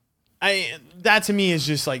 That to me is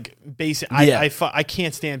just like basic. Yeah. I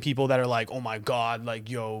can't stand people that are like, oh my God, like,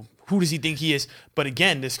 yo, who does he think he is? But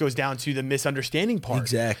again, this goes down to the misunderstanding part.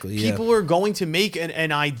 Exactly. Yeah. People are going to make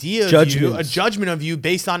an idea of you, a judgment of you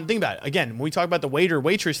based on, think about it. Again, when we talk about the waiter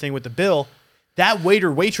waitress thing with the bill, that waiter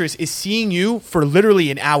waitress is seeing you for literally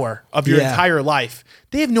an hour of your entire life.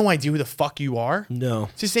 They have no idea who the fuck you are. No.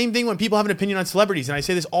 It's the same thing when people have an opinion on celebrities. And I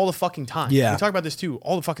say this all the fucking time. Yeah. We talk about this too,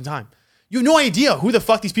 all the fucking time. You have no idea who the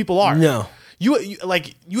fuck these people are. No. You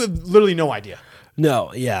have literally no idea.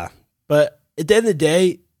 No, yeah. But at the end of the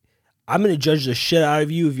day, I'm going to judge the shit out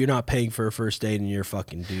of you if you're not paying for a first date and you're a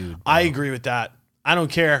fucking dude. Bro. I agree with that. I don't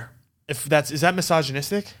care if is that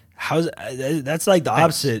misogynistic? That's like the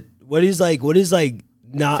opposite. What is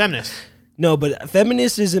not feminist? No, but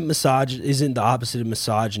feminist isn't the opposite of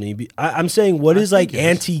misogyny. I'm saying what is like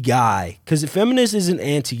anti-guy, because feminist isn't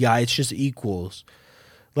anti-guy. It's just equals.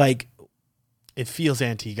 Like, it feels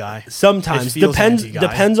anti-guy. Sometimes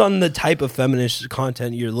depends on the type of feminist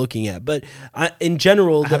content you're looking at. But in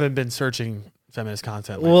general, I haven't been searching feminist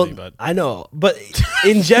content lately, but I know. But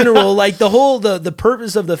in general, like the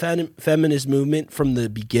purpose of the feminist movement from the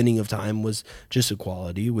beginning of time was just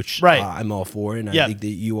equality, which I'm all for, and I think that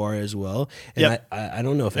you are as well. And I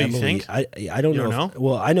don't know if Emily. I don't know.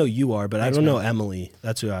 Well, I know you are, but I don't know Emily.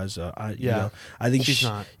 That's who I was. I think she's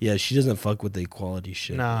not. Yeah, she doesn't fuck with the equality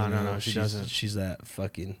shit. No, she doesn't. She's that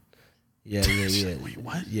fucking. Yeah. Wait,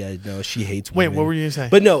 what? Yeah, no, she hates women. Wait, what were you gonna say?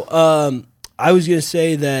 But no, I was gonna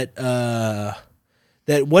say that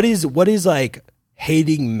that what is like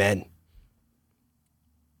hating men.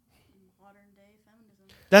 Modern day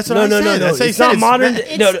feminism. That's what I said. No. That's it's not modern.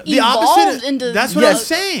 The opposite. That's what I was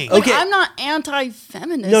saying. Like, I'm not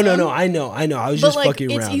anti-feminism. No. I know. I was just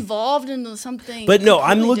fucking around. It's evolved into something. But no,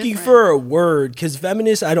 I'm looking for a word, because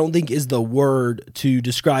feminist, I don't think is the word to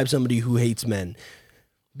describe somebody who hates men.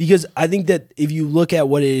 Because I think that if you look at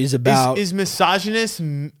what it is about, is misogynist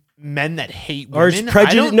men that hate women, or it's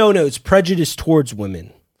prejudice? No, it's prejudice towards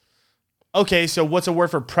women. Okay, so what's a word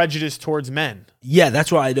for prejudice towards men? Yeah,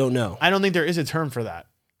 that's what I don't know. I don't think there is a term for that.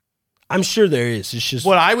 I'm sure there is. It's just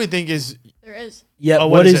what I would think is there is. Yeah,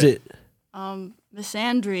 what is it?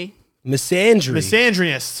 Misandry. Misandry.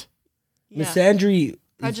 Misandrist. Yeah. Misandry.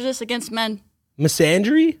 Prejudice against men.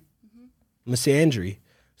 Misandry? Mm-hmm. Misandry.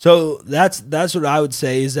 So that's what I would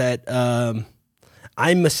say is that I'm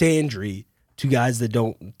misandry to guys that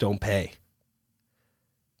don't pay.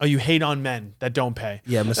 Oh, you hate on men that don't pay.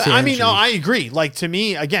 Yeah, misandry. I mean, no, I agree. Like, to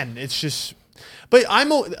me, again, it's just. But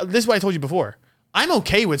this is what I told you before. I'm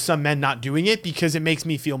okay with some men not doing it because it makes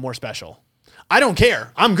me feel more special. I don't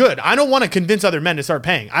care. I'm good. I don't want to convince other men to start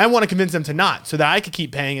paying. I want to convince them to not, so that I could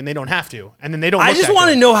keep paying and they don't have to. And then they don't. I just want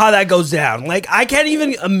to know how that goes down. Like, I can't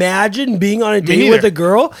even imagine being on a date with a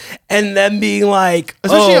girl and then being like,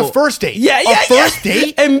 especially a first date. Yeah, first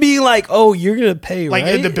date, and being like, oh, you're gonna pay, like,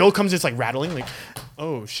 right? The bill comes, it's like rattling, like,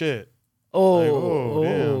 oh shit. Damn.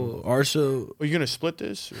 Arso, are you gonna split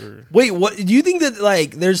this? Or? Wait, what? Do you think that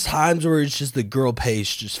like there's times where it's just the girl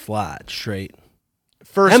pays just flat, straight?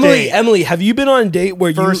 Emily, have you been on a date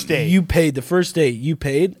where you paid the first date? You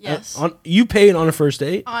paid? Yes. You paid on a first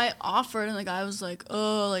date? I offered, and the guy was like,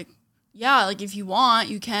 "Oh, like, yeah, like if you want,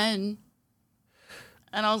 you can."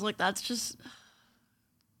 And I was like, "That's just."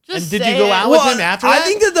 And did you go out with him after that? I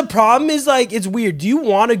think that the problem is like it's weird. Do you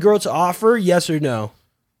want a girl to offer? Yes or no?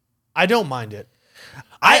 I don't mind it.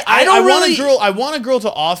 I want a girl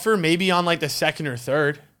to offer maybe on like the second or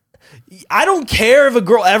third. I don't care if a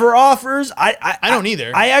girl ever offers. I don't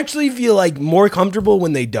either. I actually feel like more comfortable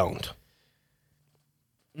when they don't.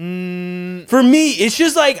 For me, it's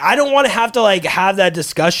just like I don't want to have that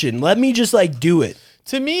discussion. Let me just like do it.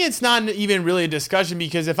 To me, it's not even really a discussion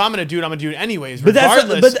because if I'm gonna do it, I'm gonna do it anyways.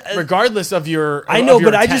 Regardless of your. I know,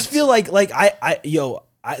 but intent. I just feel like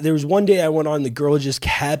there was one day I went on, the girl just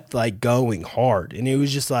kept like going hard, and it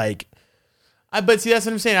was just like. But see, that's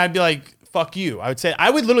what I'm saying. I'd be like, "Fuck you." I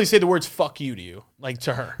would literally say the words "fuck you" to you, like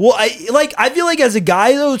to her. Well, I feel like as a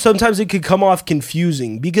guy though, sometimes it could come off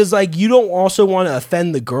confusing because like you don't also want to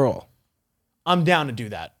offend the girl. I'm down to do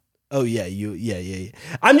that. Oh yeah, yeah.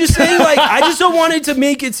 I'm just saying, like, I just don't want it to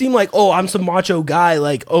make it seem like, oh, I'm some macho guy,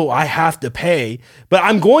 like, oh, I have to pay, but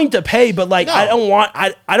I'm going to pay, but like, no. I don't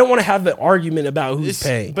want to have an argument about who's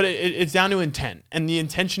paying. But it's down to intent, and the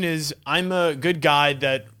intention is, I'm a good guy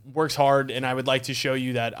that works hard, and I would like to show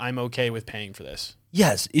you that I'm okay with paying for this.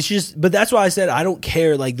 Yes, it's just, but that's why I said I don't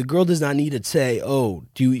care. Like, the girl does not need to say, oh,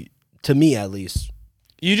 to me at least.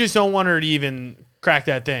 You just don't want her to even crack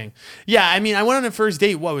that thing. Yeah, I mean, I went on a first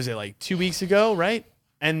date, what was it, like 2 weeks ago, right?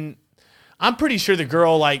 And I'm pretty sure the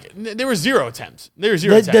girl, like, there were zero attempts. That's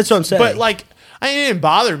what I'm saying. But, like, It didn't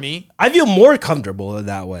bother me. I feel more comfortable in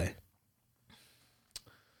that way.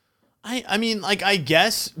 I mean, like, I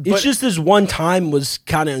guess. It's just this one time was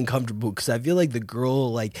kind of uncomfortable because I feel like the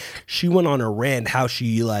girl, like, she went on a rant how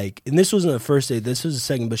she, like, and this wasn't the first date, this was the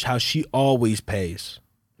second, but how she always pays.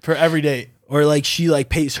 For every date. Or, like, she, like,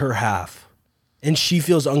 pays her half. And she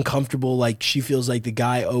feels uncomfortable, like, she feels like the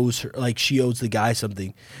guy owes her, like, she owes the guy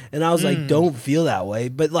something. And I was like, don't feel that way.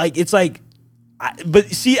 But, like, it's like, but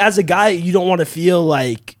see, as a guy, you don't want to feel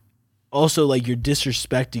like, also, like, you're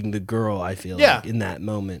disrespecting the girl, I feel like, in that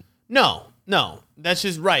moment. No, that's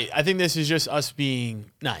just right. I think this is just us being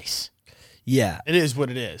nice. Yeah. It is what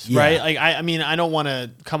it is, right? Like, I mean, I don't want to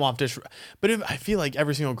come off but I feel like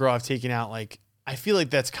every single girl I've taken out, like, I feel like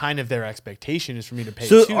that's kind of their expectation is for me to pay.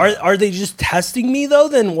 So are they just testing me though?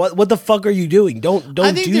 Then what the fuck are you doing? Don't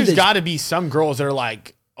I think do there's this. got to be some girls that are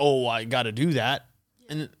like, oh, I got to do that.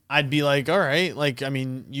 And I'd be like, all right, like, I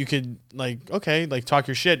mean, you could, like, okay, like, talk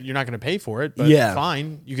your shit. You're not going to pay for it, but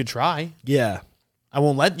fine. You could try. Yeah. I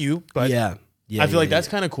won't let you, but yeah, I feel like that's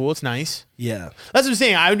kind of cool. It's nice. Yeah. That's what I'm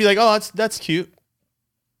saying. I would be like, oh, that's cute.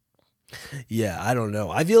 Yeah, I don't know.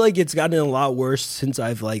 I feel like it's gotten a lot worse since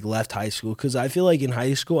I've, like, left high school because I feel like in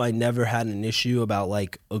high school I never had an issue about,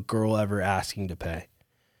 like, a girl ever asking to pay.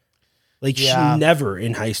 Like, she never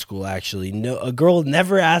in high school, actually. No, a girl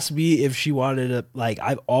never asked me if she wanted to, like,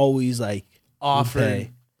 I've always, like, offered.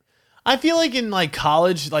 Pay. I feel like in, like,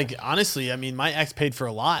 college, like, honestly, I mean, my ex paid for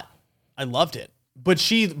a lot. I loved it. But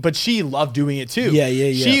she loved doing it too.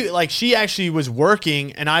 Yeah. She actually was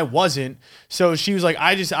working and I wasn't. So she was like,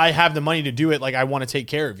 I have the money to do it. Like, I want to take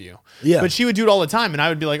care of you. Yeah. But she would do it all the time. And I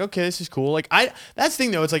would be like, okay, this is cool. Like, that's the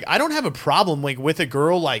thing though. It's like, I don't have a problem like with a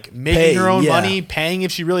girl, like making her own money, paying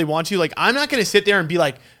if she really wants to. Like, I'm not going to sit there and be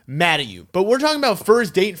like mad at you, but we're talking about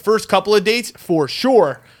first couple of dates for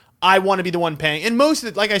sure. I want to be the one paying. And most of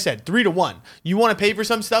it, like I said, 3-1. You want to pay for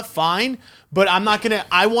some stuff, fine. But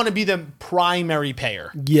I want to be the primary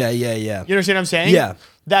payer. Yeah. You understand what I'm saying? Yeah.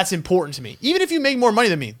 That's important to me. Even if you make more money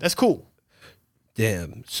than me, that's cool.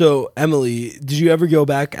 Damn. So, Emily, did you ever go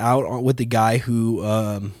back out with the guy who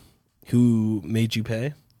made you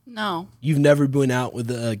pay? No. You've never been out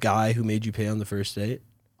with a guy who made you pay on the first date?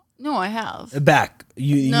 No, I have. Back.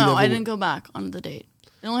 No, I didn't go back on the date.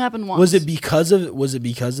 It only happened once. Was it because of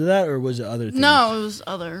that, or was it other things? No, it was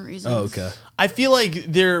other reasons. Oh, okay. I feel like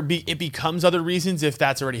it becomes other reasons if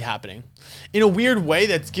that's already happening. In a weird way,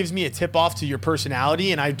 that gives me a tip off to your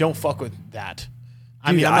personality, and I don't fuck with that.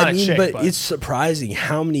 I mean, I'm not a chick, but it's surprising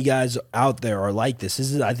how many guys out there are like this.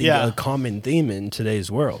 This is, I think, a common theme in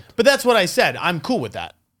today's world. But that's what I said. I'm cool with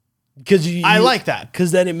that. Because I like that.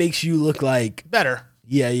 Because then it makes you look like better.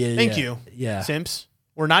 Yeah. Thank you. Yeah. Simps.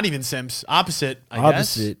 Or not even simps. Opposite, I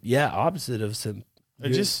guess. Yeah, opposite of simp.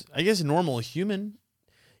 Just, I guess, normal human.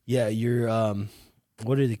 Yeah, you're,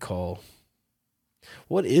 what do they call?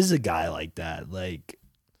 What is a guy like that? Like,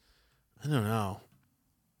 I don't know.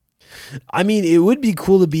 I mean, it would be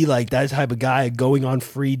cool to be like that type of guy going on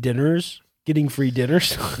free dinners. Getting free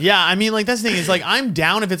dinners. Yeah, I mean, like, that's the thing is, like, I'm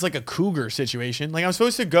down if it's like a cougar situation. Like, I'm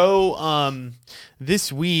supposed to go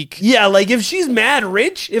this week. Yeah, like if she's mad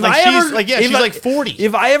rich, if like I she's ever like, she's like 40.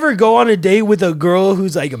 If I ever go on a date with a girl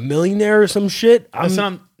who's like a millionaire or some shit, that's what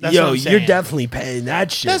I'm you're definitely paying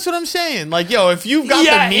that shit. That's what I'm saying. Like, yo, if you've got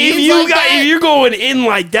the means, if you're going in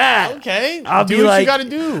like that, okay, I'll do be what like, you got to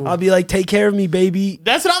do. I'll be like, take care of me, baby.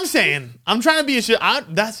 That's what I'm saying. I'm trying to be a shit.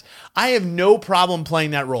 I have no problem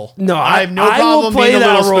playing that role. No, I have no problem being the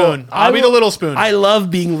little spoon. I'll be the little spoon. I love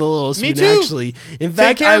being the little spoon. Me too. Actually, in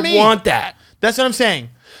fact, I want that. That's what I'm saying.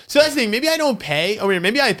 So that's the thing. Maybe I don't pay, or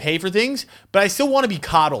maybe I pay for things, but I still want to be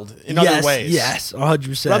coddled in other ways. Yes,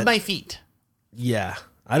 100%. Rub my feet. Yeah,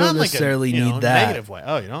 I don't necessarily need that. Negative way.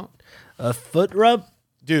 Oh, you don't? A foot rub,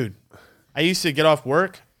 dude. I used to get off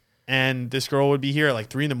work, and this girl would be here at like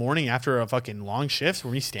 3 a.m. after a fucking long shift.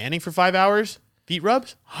 Were we standing for 5 hours? Feet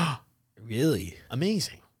rubs? Really?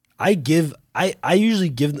 Amazing. I usually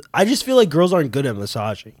give. I just feel like girls aren't good at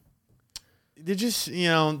massaging. They're just,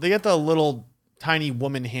 they got the little tiny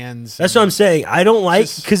woman hands. That's what I'm saying. I don't like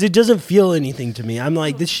because it doesn't feel anything to me. I'm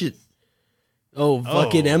like, this shit. Oh,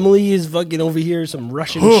 fucking Emily is fucking over here, some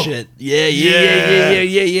Russian shit.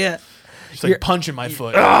 Yeah. Just like punching my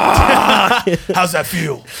foot. How's that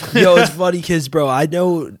feel? Yo, it's funny because, bro, I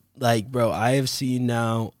know, like, bro, I have seen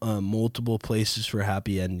now multiple places for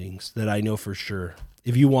happy endings that I know for sure.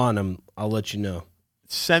 If you want them, I'll let you know.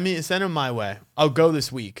 Send them my way. I'll go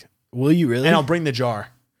this week. Will you really? And I'll bring the jar.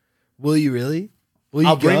 Will you really?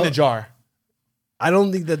 I'll bring the jar. I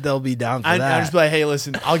don't think that they'll be down for that. I'll just be like, hey,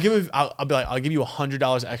 listen, I'll give you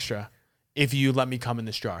 $100 extra if you let me come in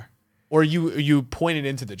this jar, or you point it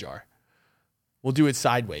into the jar. We'll do it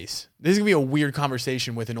sideways. This is going to be a weird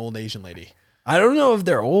conversation with an old Asian lady. I don't know if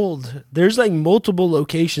they're old. There's like multiple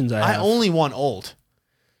locations I have. only want old.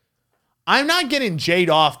 I'm not getting jade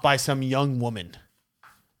off by some young woman.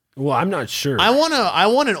 Well, I'm not sure. I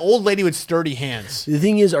want an old lady with sturdy hands. The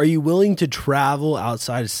thing is, are you willing to travel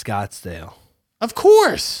outside of Scottsdale? Of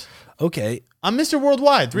course. Okay. I'm Mr.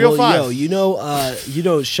 Worldwide, 305. Well,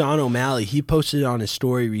 yo, Sean O'Malley, he posted on his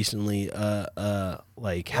story recently,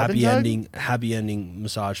 like happy ending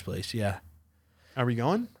massage place. Yeah. Are we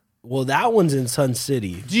going? Well, that one's in Sun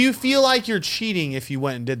City. Do you feel like you're cheating if you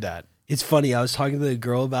went and did that? It's funny. I was talking to the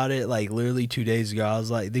girl about it like literally 2 days ago. I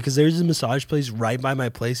was like, because there's a massage place right by my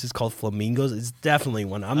place. It's called Flamingos. It's definitely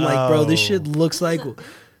one. I'm like, bro, this shit looks like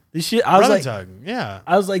this shit. I was like, yeah.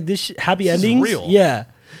 I was like, this shit, happy endings. Real. Yeah.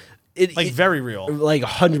 Very real. Like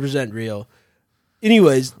 100% real.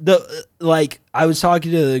 Anyways, I was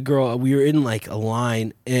talking to the girl. We were in like a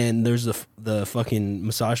line, and there's the fucking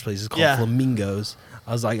massage place. It's called Flamingos.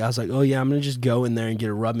 I was like, oh yeah, I'm gonna just go in there and get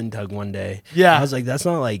a rub and tug one day. Yeah. I was like, that's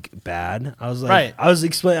not like bad. I was like, right. I was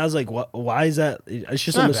explaining. I was like, what? Why is that? It's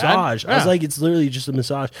just a massage. Yeah. I was like, it's literally just a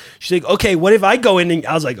massage. She's like, okay, what if I go in? And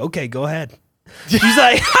I was like, okay, go ahead. She's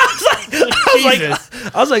like,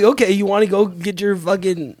 I was like, okay, you want to go get your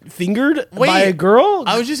fucking fingered by a girl?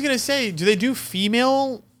 I was just gonna say, do they do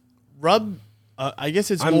female rub? I guess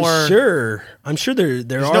it's more. I'm sure there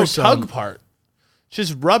there's are no some. tug part. It's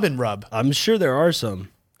just rub and rub. I'm sure there are some,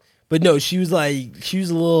 but no, she was a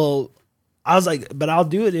little. I was like, but I'll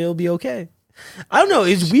do it. It'll be okay. I don't know.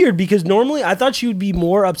 It's weird because normally I thought she would be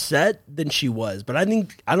more upset than she was, but I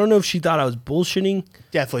don't know if she thought I was bullshitting.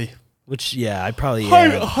 Definitely. Which, yeah, I probably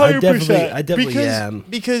am. 100%. I definitely am.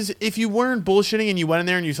 Because if you weren't bullshitting and you went in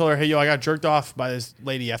there and you told her, hey, yo, I got jerked off by this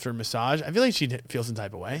lady after a massage, I feel like she'd feel some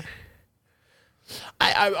type of way.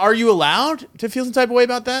 Are you allowed to feel some type of way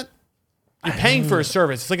about that? You're paying for a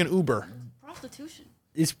service. It's like an Uber. Prostitution.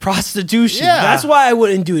 It's prostitution. Yeah. That's why I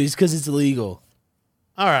wouldn't do it. It's because it's illegal.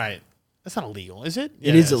 All right. That's not illegal, is it?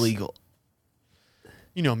 It is illegal.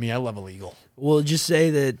 You know me. I love illegal. Well, just say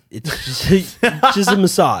that it's just a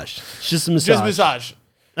massage. It's just a massage. Just massage.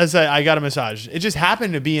 Let's say I got a massage. It just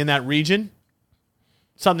happened to be in that region.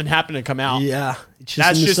 Something happened to come out. Yeah. It's just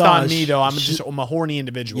That's a just massage. on me, though. I'm a horny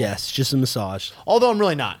individual. Yes, just a massage. Although I'm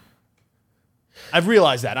really not. I've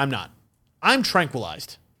realized that. I'm not. I'm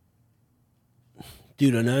tranquilized.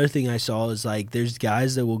 Dude, another thing I saw is like there's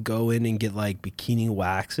guys that will go in and get like bikini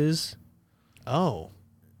waxes. Oh.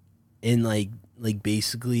 And like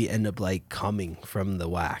basically end up like coming from the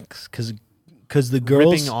wax because the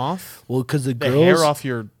girls ripping off. Well, because the girls hair off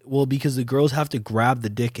your. Well, because the girls have to grab the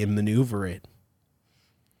dick and maneuver it.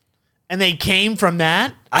 And they came from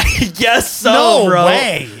that? I guess so, no bro.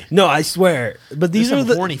 way. No, I swear. But these There's are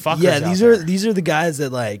the horny fuckers. Yeah, out these are the guys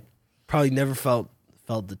that like probably never felt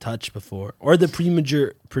the touch before or the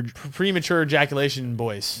premature ejaculation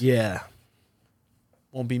boys. Yeah,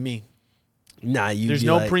 won't be me. Nah, there's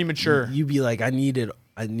no premature. You'd be like, I need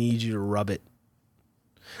you to rub it.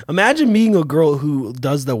 Imagine being a girl who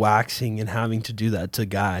does the waxing and having to do that to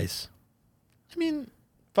guys. I mean,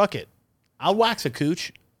 fuck it. I'll wax a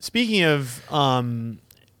cooch. Speaking of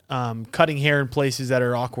cutting hair in places that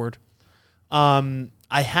are awkward, I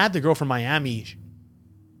had the girl from Miami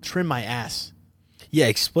trim my ass. Yeah,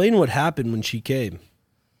 explain what happened when she came.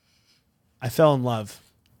 I fell in love.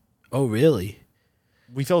 Oh, really?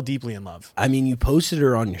 We fell deeply in love. I mean, you posted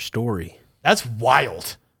her on your story. That's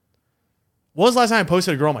wild. When was the last time I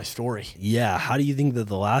posted a girl on my story? Yeah, how do you think that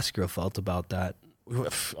the last girl felt about that?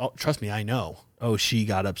 Oh, trust me, I know. Oh, she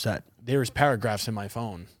got upset. There's paragraphs in my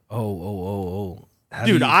phone. Oh.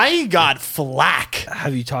 Dude, I got flack.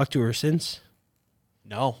 Have you talked to her since?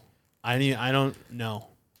 No. I don't know.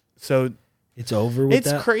 So it's over with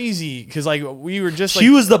that? It's crazy because like we were just she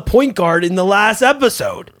was the point guard in the last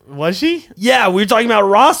episode. Was she? Yeah, we were talking about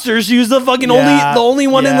rosters. She was the fucking only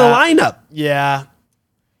one in the lineup. Yeah.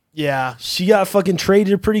 She got fucking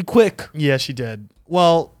traded pretty quick. Yeah, she did.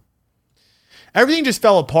 Well, everything just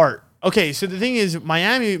fell apart. Okay, so the thing is,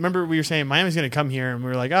 Miami, remember we were saying Miami's going to come here, and we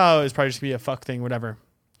were like, oh, it's probably just going to be a fuck thing, whatever.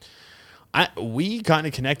 We kind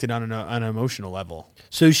of connected on an emotional level.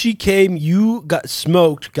 So she came, you got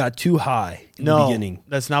smoked, got too high in the beginning.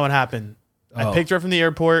 That's not what happened. I picked her up from the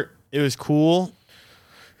airport. It was cool.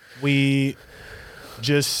 We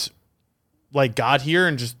just like got here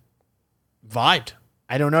and just vibed.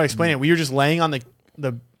 I don't know how to explain it. We were just laying on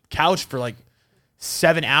the couch for like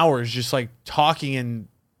 7 hours, just like talking and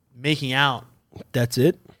making out. That's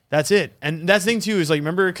it? That's it. And that's the thing too is like,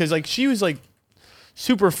 remember, because like she was like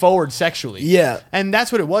super forward sexually. Yeah. And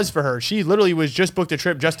that's what it was for her. She literally was just booked a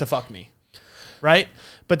trip just to fuck me. Right?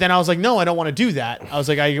 But then I was like, no, I don't want to do that. I was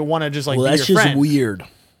like, I want to just like be that's your just friend. weird.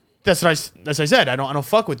 That's what I said. I don't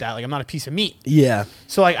fuck with that. Like, I'm not a piece of meat. Yeah.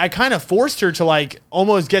 So like I kind of forced her to like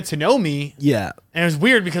almost get to know me. Yeah. And it was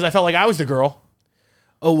weird because I felt like I was the girl.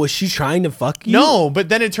 Oh, was she trying to fuck you? No, but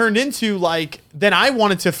then it turned into like, then I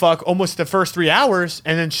wanted to fuck almost the first 3 hours.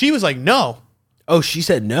 And then she was like, no. Oh, she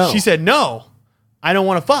said no. She said, no, I don't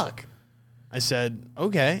want to fuck. I said,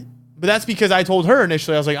 okay. But that's because I told her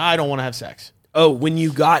initially, I was like, I don't want to have sex. Oh, when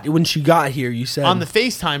she got here, you said On the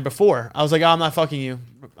FaceTime before, I was like, oh, I'm not fucking you.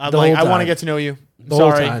 I'm The like, whole I want to time. get to know you. The whole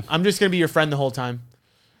Sorry. time. I'm just going to be your friend the whole time.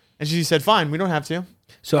 And she said, fine, we don't have to.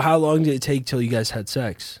 So how long did it take till you guys had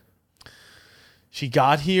sex? She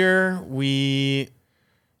got here.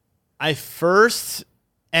 I first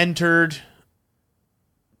entered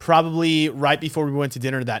probably right before we went to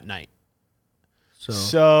dinner that night.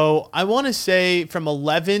 So I want to say from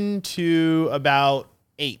 11 to about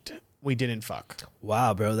 8, we didn't fuck.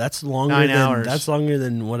 Wow, bro, that's longer 9 than hours. that's longer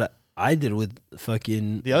than what I did with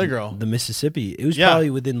fucking The other girl. the Mississippi. It was Yeah. probably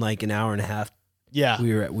within like an hour and a half. Yeah.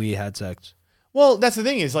 We had sex. Well, that's the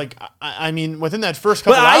thing is like, I mean, within that first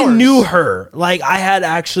couple But hours. I knew her. Like I had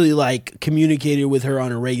actually like communicated with her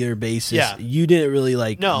on a regular basis. Yeah. You didn't really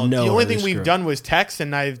like No, know the only her, thing this we've girl. done was text,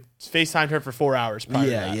 and I've FaceTimed her for 4 hours prior to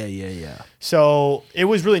that. Yeah. So it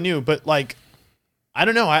was really new, but like, I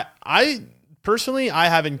don't know. I personally, I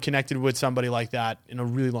haven't connected with somebody like that in a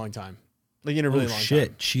really long time. Like in a really Oh long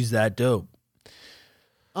shit, she's that dope.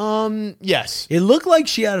 time. Yes, It looked like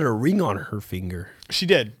she had a ring on her finger. she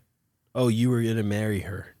did. Oh, you were gonna marry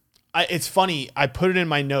her. It's funny. I put it in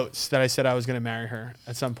my notes that I said I was going to marry her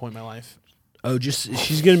at some point in my life. Oh, just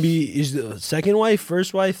she's gonna be is the second wife,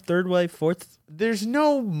 first wife, third wife, fourth. There's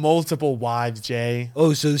no multiple wives, Jay.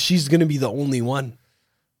 Oh, so she's gonna be the only one.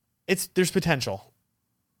 There's potential.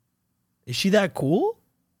 Is she that cool?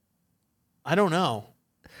 I don't know.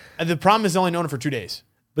 And the problem is I only known her for 2 days.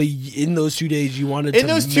 But in those 2 days, you wanted In to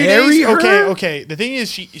those 2 marry days, her? okay. The thing is,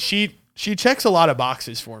 she checks a lot of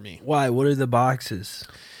boxes for me. Why? What are the boxes?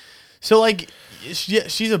 So like,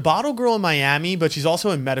 she's a bottle girl in Miami, but she's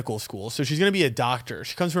also in medical school. So she's gonna be a doctor.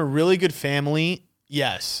 She comes from a really good family.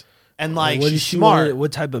 Yes, and like what she's does she smart. want?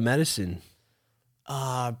 What type of medicine?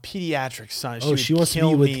 Pediatrics, son. Oh, she wants to be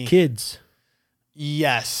kill with me. kids.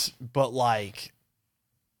 Yes, but like,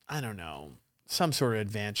 I don't know, some sort of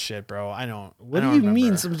advanced shit, bro. I don't. What I do don't you mean,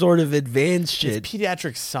 remember. some sort of advanced shit? It's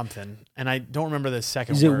pediatrics something, and I don't remember the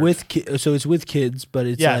second. Is it word. with kids? So it's with kids, but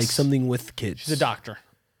it's Yes. like something with kids. She's a doctor.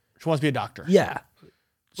 She wants to be a doctor. Yeah,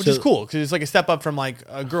 Which So- is cool because it's like a step up from like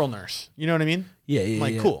a girl nurse. You know what I mean? Yeah, I'm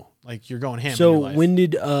like, cool. Like you're going ham. in So your life. when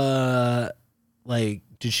did like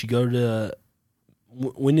did she go to?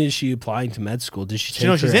 When is she applying to med school? Did she? Take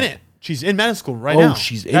No, she's her- in it. She's in medical school right Oh, now.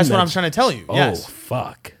 she's in That's what med I'm trying to tell you. Oh Yes.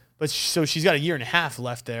 fuck! But so she's got a year and a half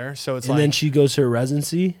left there. So it's And like, then she goes to her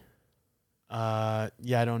residency. yeah,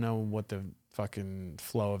 I don't know what the fucking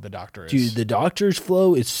flow of the doctor is. Dude, the doctor's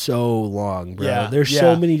flow is so long, bro. Yeah, There's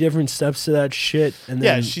so yeah. many different steps to that shit. And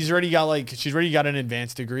Yeah, then, she's already got an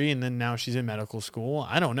advanced degree, and then now she's in medical school.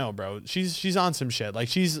 I don't know, bro. She's on some shit. Like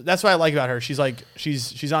that's what I like about her. She's like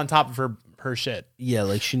she's on top of her shit, yeah,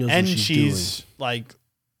 like she knows and what she's like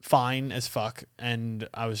fine as fuck. And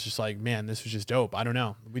I was just like, man, this was just dope. I don't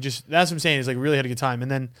know. That's what I'm saying. Is like really had a good time. And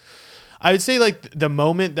then I would say like the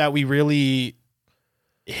moment that we really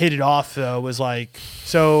hit it off though was like,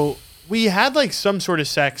 so we had like some sort of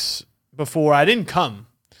sex before I didn't come,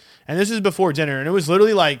 and this was before dinner, and it was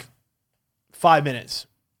literally like 5 minutes.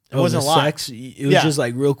 It doing. wasn't the a lot. sex. It was Yeah. just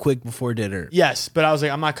like real quick before dinner Yes, but I was like,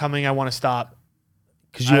 I'm not coming. I want to stop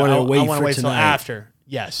because you want to wait I wanna for wait till tonight. after.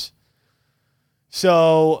 Yes.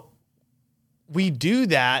 So we do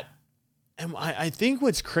that, and I think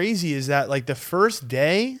what's crazy is that like the first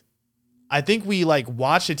day, I think we like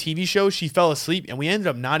watched a TV show. She fell asleep, and we ended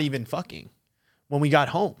up not even fucking when we got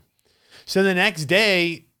home. So the next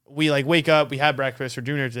day, we like wake up, we had breakfast, we're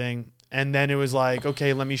doing our thing, and then it was like,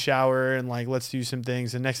 okay, let me shower and like let's do some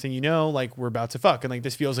things. And next thing you know, like we're about to fuck, and like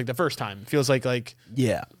this feels like the first time. It feels like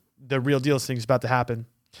Yeah, the real deal thing's about to happen.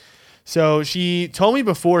 So she told me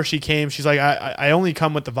before she came, she's like, I only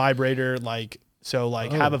come with the vibrator, like, so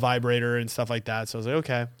like have a vibrator and stuff like that. So I was like,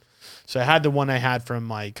 okay. So I had the one I had from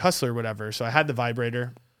like Hustler or whatever. So I had the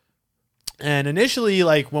vibrator. And initially,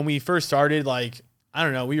 like when we first started, like, I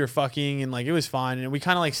don't know, we were fucking and like it was fine. And we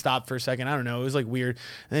kind of like stopped for a second. I don't know. It was like weird.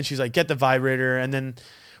 And then she's like, get the vibrator. And then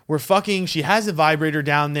we're fucking. She has the vibrator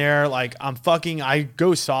down there. Like I'm fucking. I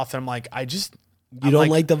go soft. And I'm like, I don't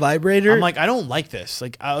like the vibrator. I'm like, I don't like this.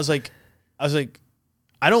 Like, I was like,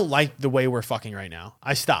 I don't like the way we're fucking right now.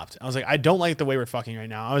 I stopped. I was like, I don't like the way we're fucking right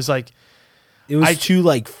now. I was like, It was too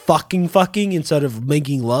like fucking instead of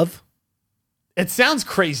making love. It sounds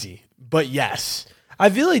crazy, but yes. I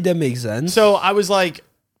feel like that makes sense. So I was like,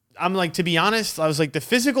 to be honest, I was like, the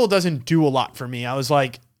physical doesn't do a lot for me. I was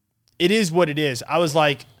like, it is what it is. I was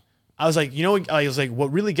like, you know, I was like,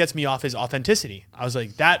 what really gets me off is authenticity. I was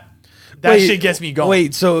like, that shit gets me going.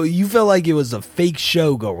 Wait, so you felt like it was a fake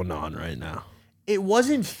show going on right now? It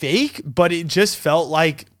wasn't fake, but it just felt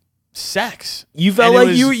like sex. You felt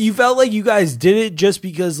like you felt like you guys did it just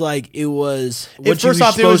because like it was what first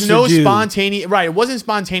off, there was no spontaneous. Right, it wasn't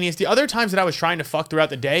spontaneous. The other times that I was trying to fuck throughout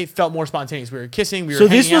the day felt more spontaneous. We were kissing, we were. So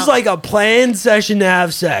this was like a planned session to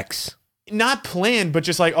have sex. Not planned, but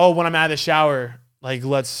just like, oh, when I'm out of the shower, like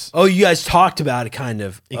let's. Oh, you guys talked about it, kind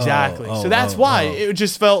of. Exactly. So that's why it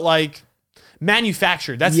just felt like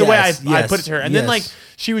manufactured. That's the way I put it to her. And then like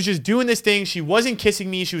she was just doing this thing. She wasn't kissing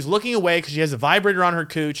me. She was looking away because she has a vibrator on her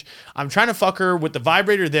cooch. I'm trying to fuck her with the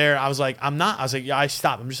vibrator there. I was like, yeah, I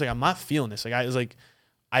stopped. I'm just like, I'm not feeling this. Like I was like,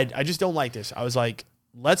 I just don't like this. I was like,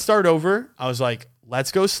 let's start over. I was like,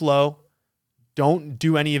 let's go slow. Don't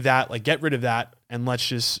do any of that. Like get rid of that. And let's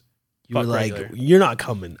just. You were like, you're not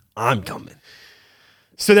coming. I'm coming.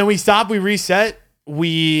 So then we stopped. We reset.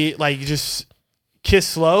 We like just kiss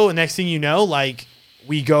slow. And next thing you know, like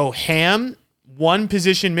we go ham, one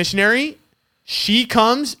position missionary. She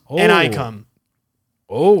comes and I come.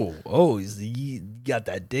 You got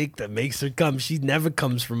that dick that makes her come. She never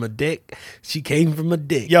comes from a dick. She came from a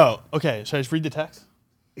dick. Yo, okay. Should I just read the text?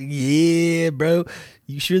 Yeah, bro.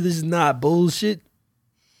 You sure this is not bullshit?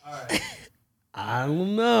 All right. I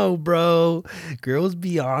don't know, bro. Girls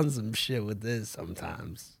be on some shit with this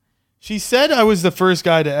sometimes. She said I was the first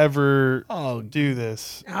guy to ever do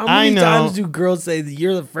this. How many times do girls say that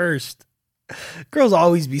you're the first? Girls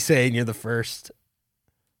always be saying you're the first.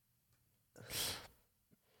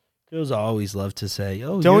 Girls always love to say,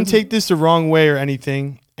 oh, don't take this the wrong way or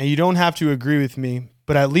anything, and you don't have to agree with me,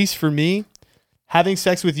 but at least for me, having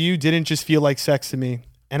sex with you didn't just feel like sex to me,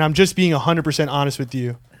 and I'm just being 100% honest with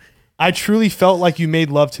you. I truly felt like you made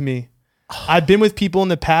love to me. I've been with people in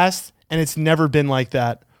the past, and it's never been like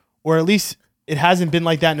that. Or at least it hasn't been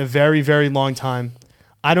like that in a very, very long time.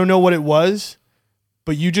 I don't know what it was,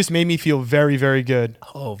 but you just made me feel very, very good.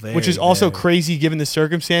 Which is also crazy given the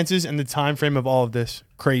circumstances and the time frame of all of this.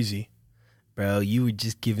 Crazy. Bro, you were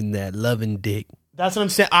just giving that loving dick. That's what I'm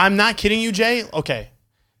saying. I'm not kidding you, Jay. Okay.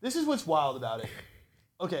 This is what's wild about it.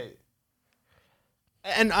 Okay.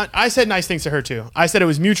 And I said nice things to her too. I said it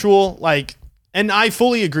was mutual, like, and I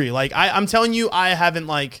fully agree. Like, I'm telling you, I haven't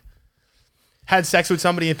like had sex with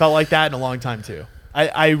somebody and felt like that in a long time too.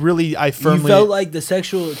 I firmly you felt like the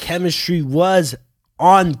sexual chemistry was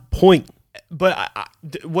on point. But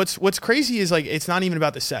what's crazy is like it's not even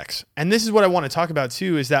about the sex, and this is what I want to talk about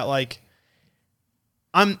too. Is that like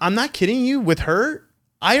I'm not kidding you with her.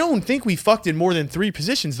 I don't think we fucked in more than 3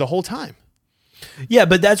 positions the whole time. Yeah,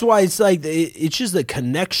 but that's why it's like it's just a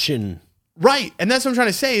connection, right? And that's what I'm trying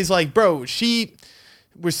to say is like, bro, she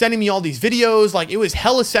was sending me all these videos, like it was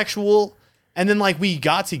hella sexual, and then like we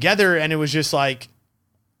got together, and it was just like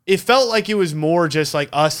it felt like it was more just like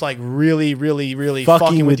us, like really, really, really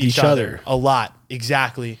fucking with each other a lot,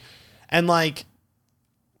 exactly, and like.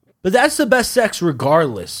 But that's the best sex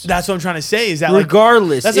regardless. That's what I'm trying to say is that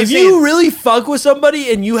regardless. Like, if you really fuck with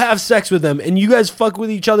somebody and you have sex with them and you guys fuck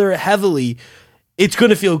with each other heavily, it's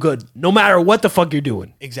going to feel good no matter what the fuck you're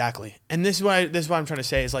doing. Exactly. And this is what I'm trying to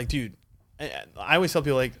say is like, dude, I always tell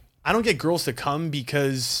people like, I don't get girls to come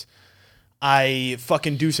because I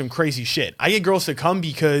fucking do some crazy shit. I get girls to come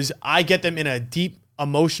because I get them in a deep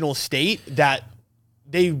emotional state that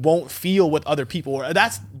they won't feel with other people. Or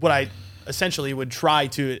that's what I essentially would try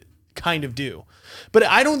to kind of do. But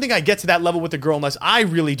I don't think I get to that level with a girl unless I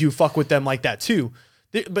really do fuck with them like that too.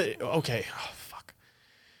 But okay. Oh, fuck.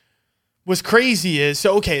 What's crazy is,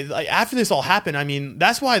 so okay, like after this all happened, I mean,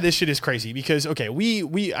 that's why this shit is crazy because okay,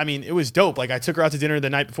 I mean, it was dope. Like I took her out to dinner the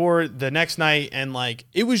night before, the next night, and like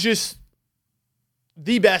it was just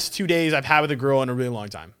the best 2 days I've had with a girl in a really long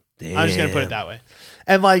time. Damn. I'm just gonna put it that way.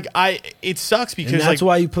 And like it sucks because and that's like,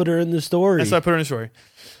 why you put her in the story. That's why I put her in the story.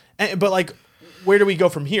 But like, where do we go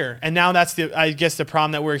from here? And now that's I guess the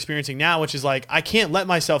problem that we're experiencing now, which is like, I can't let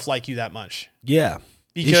myself like you that much. Yeah.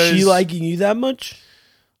 Because is she liking you that much?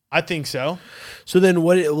 I think so. So then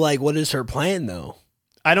what is her plan though?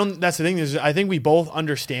 That's the thing is I think we both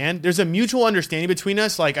understand. There's a mutual understanding between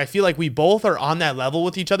us. Like, I feel like we both are on that level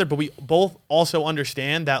with each other, but we both also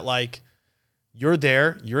understand that like, you're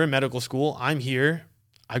there, you're in medical school, I'm here,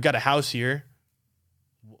 I've got a house here.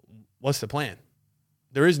 What's the plan?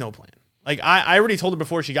 There is no plan. Like I already told her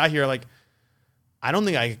before she got here, like, I don't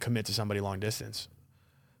think I could commit to somebody long distance.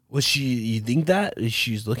 Was she? You think that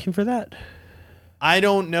she's looking for that? I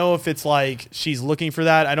don't know if it's like she's looking for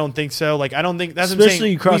that. I don't think so. Like, I don't think that's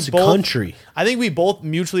especially across the country. I think we both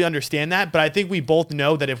mutually understand that, but I think we both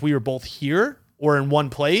know that if we were both here or in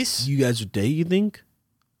one place, you guys would date. You think?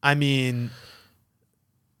 I mean,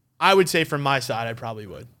 I would say from my side, I probably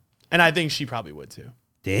would, and I think she probably would too.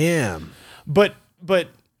 Damn. But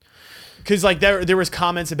because like there was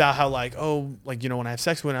comments about how like, oh, like, you know, when I have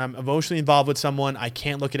sex, when I'm emotionally involved with someone, I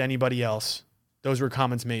can't look at anybody else. Those were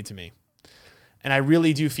comments made to me. And I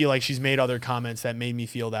really do feel like she's made other comments that made me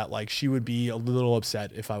feel that like she would be a little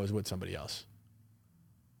upset if I was with somebody else.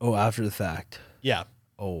 Oh, after the fact. Yeah.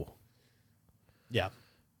 Oh. Yeah.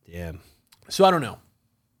 Damn. So I don't know.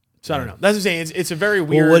 I don't know. That's what I'm saying. It's a very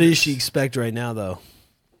weird. Well, what does she expect right now, though?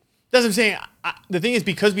 That's what I'm saying. The thing is,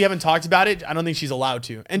 because we haven't talked about it, I don't think she's allowed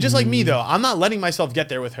to. And just like me, though, I'm not letting myself get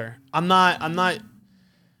there with her. I'm not.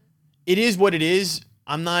 It is what it is.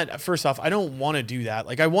 I'm not, first off, I don't want to do that.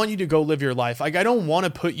 Like, I want you to go live your life. Like, I don't want to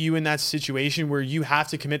put you in that situation where you have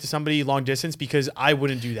to commit to somebody long distance because I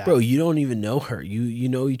wouldn't do that. Bro, you don't even know her. You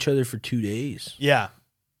know each other for 2 days. Yeah.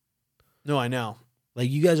 No, I know. Like,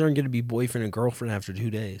 you guys aren't going to be boyfriend and girlfriend after 2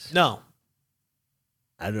 days. No.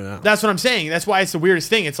 I don't know. That's what I'm saying. That's why it's the weirdest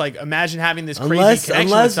thing. It's like, imagine having this crazy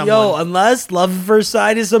connection with someone. Unless love at first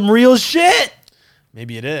sight is some real shit.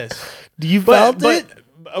 Maybe it is. Do you felt it?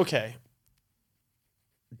 Okay.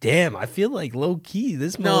 Damn, I feel like low key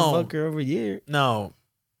this motherfucker over here. No.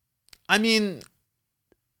 I mean,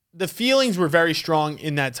 the feelings were very strong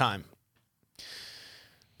in that time.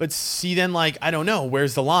 But see, then, like, I don't know.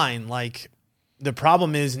 Where's the line? Like, the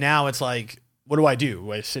problem is now it's like, what do?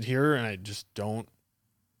 Do I sit here and I just don't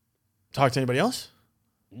talk to anybody else?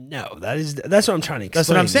 No, that's what I'm trying to explain. That's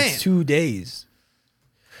what I'm saying. It's 2 days.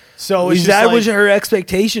 So is that what her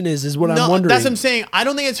expectation is what I'm wondering. That's what I'm saying. I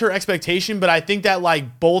don't think it's her expectation, but I think that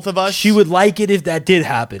like both of us. She would like it if that did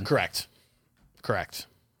happen. Correct.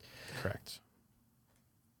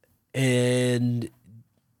 And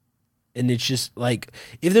it's just like,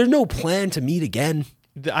 if there's no plan to meet again.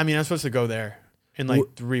 I mean, I'm supposed to go there in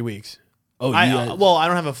like 3 weeks. Oh, I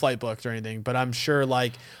don't have a flight booked or anything, but I'm sure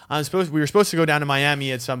like we were supposed to go down to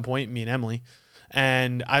Miami at some point, me and Emily.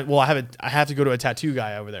 And I have to go to a tattoo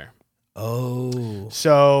guy over there. Oh.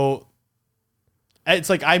 So it's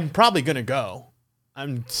like, I'm probably going to go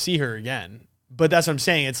and see her again. But that's what I'm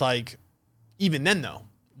saying. It's like, even then though,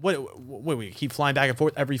 what we keep flying back and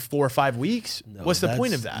forth every 4 or 5 weeks? No, what's the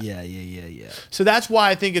point of that? Yeah. So that's why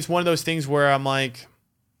I think it's one of those things where I'm like,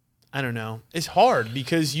 I don't know. It's hard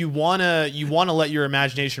because you want to let your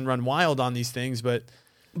imagination run wild on these things, but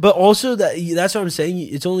also that's what I'm saying.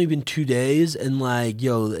 It's only been 2 days, and like,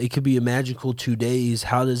 yo, it could be a magical 2 days.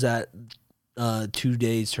 How does that 2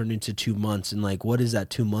 days turn into 2 months? And like, what does that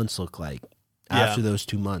 2 months look like after those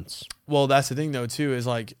 2 months? Well, that's the thing though too, is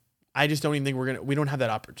like, I just don't even think we don't have that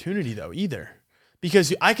opportunity though either,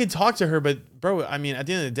 because I could talk to her, but bro, I mean, at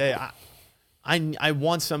the end of the day, I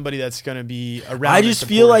want somebody that's going to be around. I just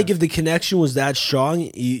feel like if the connection was that strong,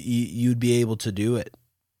 you'd be able to do it.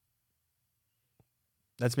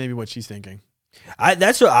 That's maybe what she's thinking.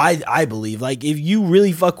 That's what I believe. Like, if you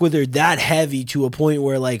really fuck with her that heavy to a point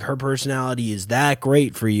where like her personality is that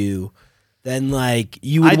great for you, then like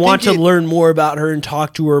you would want to learn more about her and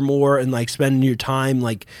talk to her more and like spend your time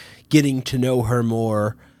like getting to know her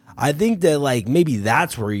more. I think that like maybe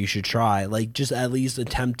that's where you should try. Like, just at least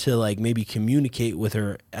attempt to like maybe communicate with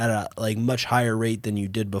her at a like much higher rate than you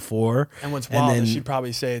did before. And what's wild is she'd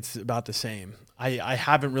probably say it's about the same. I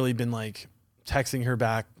haven't really been like texting her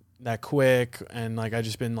back that quick, and like I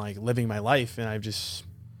just been like living my life, and I've just.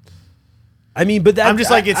 I mean, but I'm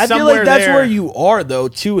just like, it's I feel somewhere like that's there. Where you are though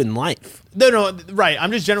too in life. No, right.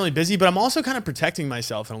 I'm just generally busy, but I'm also kind of protecting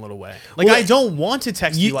myself in a little way. Like, I don't want to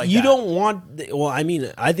text you like that. You don't want. Well, I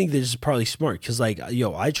mean, I think this is probably smart because like,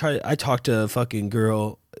 yo, I talked to a fucking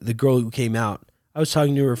girl, the girl who came out. I was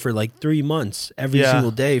talking to her for like 3 months every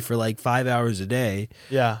single day for like 5 hours a day.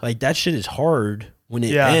 Yeah, like that shit is hard when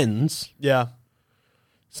it ends. Yeah.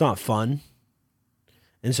 It's not fun.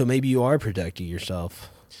 And so maybe you are protecting yourself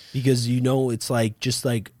because you know it's like, just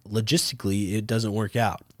like logistically it doesn't work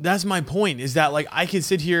out. That's my point, is that like I could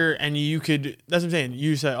sit here and you could, that's what I'm saying.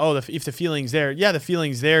 You say, oh, if the feeling's there. Yeah, the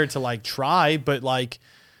feeling's there to like try, but like,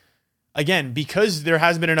 again, because there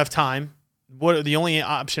hasn't been enough time, the only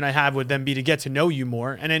option I have would then be to get to know you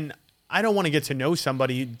more. And then I don't want to get to know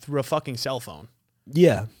somebody through a fucking cell phone.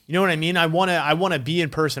 Yeah. You know what I mean? I want to be in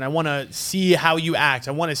person. I want to see how you act.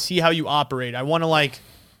 I want to see how you operate. I want to like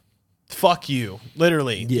fuck you,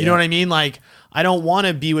 literally. Yeah. You know what I mean? Like, I don't want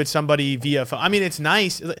to be with somebody via phone. I mean, it's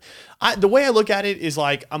nice. The way I look at it is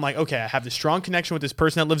like, I'm like, okay, I have this strong connection with this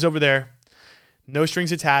person that lives over there. No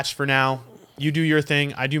strings attached for now. You do your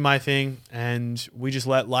thing, I do my thing, and we just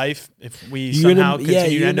let life, if we somehow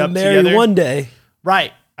continue to end up together. one day.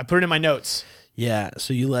 Right. I put it in my notes. Yeah,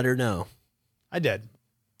 so you let her know. I did.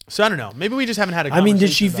 So I don't know. Maybe we just haven't had a conversation. I mean,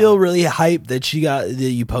 did she feel really hyped that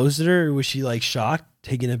you posted her? Or was she like shocked,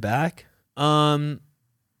 taken aback? I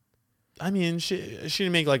mean, she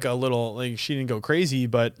didn't make like a little, like she didn't go crazy,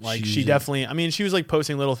 but like she definitely, I mean, she was like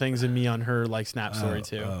posting little things of me on her like Snap story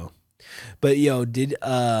too. Oh. But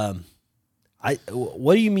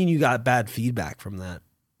what do you mean you got bad feedback from that?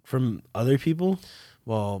 From other people?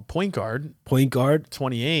 Well, point guard,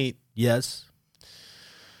 28. Yes.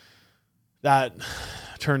 That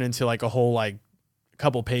turned into like a whole like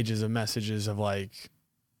couple pages of messages of like,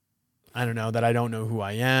 I don't know, that I don't know who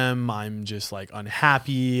I am. I'm just like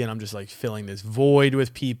unhappy and I'm just like filling this void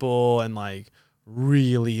with people and like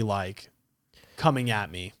really like coming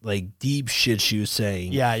at me. Like deep shit she was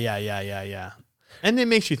saying. Yeah. And it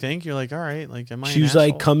makes you think, you're like, all right, like, am I She was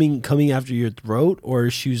like coming after your throat,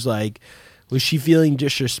 or she was like, was she feeling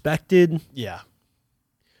disrespected? Yeah.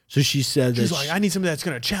 So she said she's like, I need somebody that's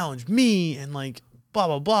going to challenge me and like blah,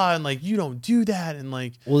 blah, blah. And like, you don't do that. And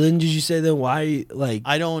like, well, then did you say then why? Like,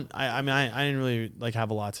 I mean, I didn't really like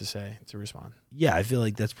have a lot to say to respond. Yeah. I feel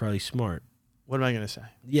like that's probably smart. What am I going to say?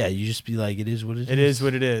 Yeah. You just be like, it is what it is. It is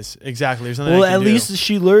what it is. Exactly. There's nothing well, I can at do. least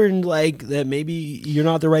she learned like that maybe you're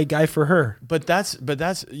not the right guy for her. But that's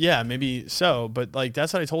yeah, maybe so. But like,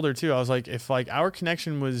 that's what I told her too. I was like, if like our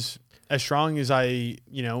connection was as strong as it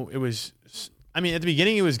was, I mean, at the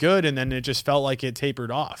beginning it was good, and then it just felt like it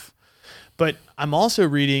tapered off. But I'm also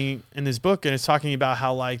reading in this book, and it's talking about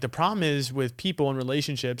how like the problem is with people and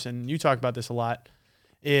relationships, and you talk about this a lot,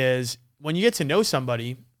 is when you get to know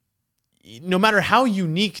somebody, no matter how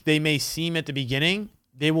unique they may seem at the beginning,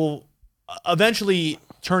 they will eventually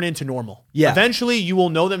turn into normal. Yeah. Eventually you will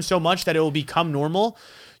know them so much that it will become normal.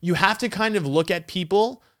 You have to kind of look at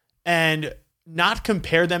people and not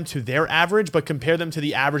compare them to their average, but compare them to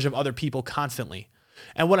the average of other people constantly.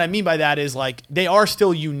 And what I mean by that is like, they are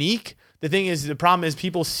still unique. The thing is, the problem is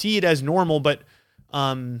people see it as normal, but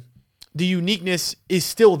the uniqueness is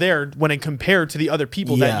still there when it compared to the other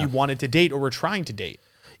people that you wanted to date or were trying to date.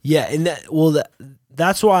 Yeah. And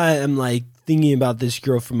that's why I'm like thinking about this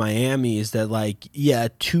girl from Miami is that like,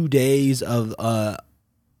 2 days of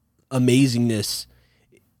amazingness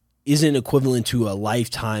isn't equivalent to a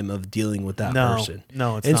lifetime of dealing with that person.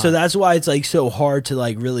 No, it's not. And so that's why it's like so hard to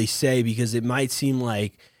like really say, because it might seem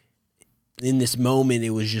like in this moment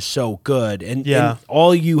it was just so good, and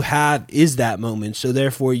all you have is that moment, so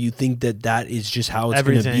therefore you think that is just how it's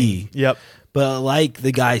going to be. Yep. But like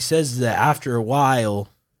the guy says, that after a while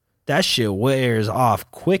that shit wears off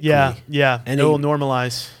quickly. Yeah, and it will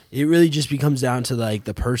normalize. It really just becomes down to like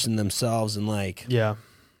the person themselves and like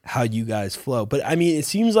how you guys flow. But I mean, it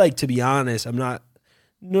seems like, to be honest, I'm not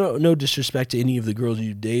no disrespect to any of the girls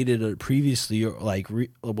you dated or previously or like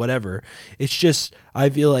whatever. It's just I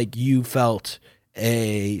feel like you felt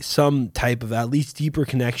some type of at least deeper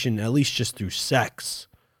connection, at least just through sex,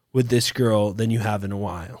 with this girl than you have in a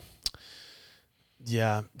while.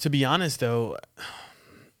 Yeah. To be honest, though,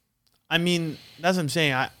 I mean, that's what I'm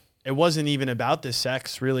saying. It wasn't even about the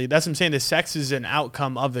sex, really. That's what I'm saying. The sex is an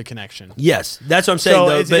outcome of the connection. Yes, that's what I'm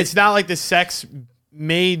saying. So it's not like the sex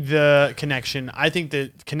made the connection. I think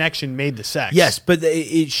the connection made the sex. Yes, but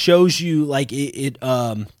it shows you like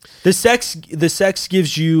the sex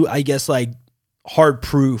gives you, I guess, like hard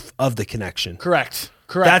proof of the connection. Correct.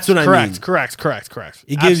 That's what I mean. Correct.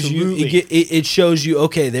 It gives you. It shows you.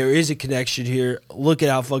 Okay, there is a connection here. Look at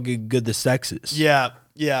how fucking good the sex is.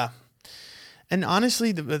 Yeah. And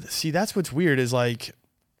honestly, see, that's what's weird is like,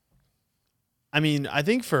 I mean, I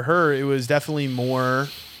think for her, it was definitely more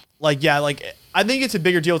like, I think it's a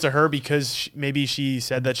bigger deal to her because maybe she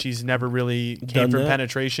said that she's never really came from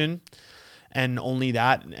penetration and only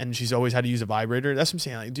that. And she's always had to use a vibrator. That's what I'm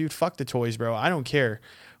saying. Like, dude, fuck the toys, bro. I don't care.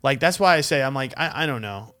 Like, that's why I say, I'm like, I don't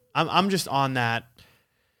know. I'm just on that.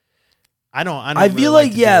 I feel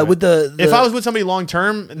like with the if I was with somebody long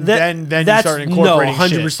term, then you start incorporating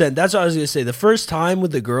 100%. Shit. That's what I was gonna say. The first time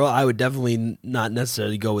with the girl, I would definitely not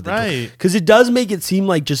necessarily go with right, because it does make it seem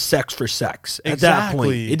like just sex for sex. At that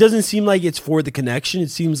point, it doesn't seem like it's for the connection.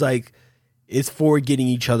 It seems like it's for getting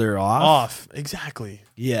each other off. Exactly.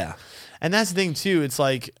 Yeah, and that's the thing too. It's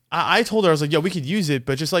like I told her, I was like, "Yo, we could use it,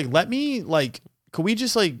 but just like let me like, could we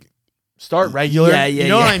just like." Start regular. Yeah, you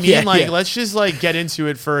know what I mean? Yeah, like, let's just like get into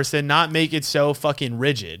it first and not make it so fucking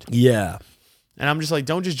rigid. Yeah. And I'm just like,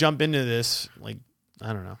 don't just jump into this. Like,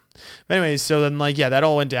 I don't know. But anyways, so then like, yeah, that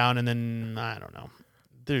all went down. And then I don't know.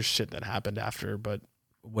 There's shit that happened after, but.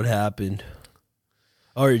 What happened?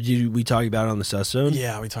 Or did we talk about it on the Sus Zone?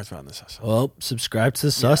 Yeah, we talked about it on the Sus Zone. Well, subscribe to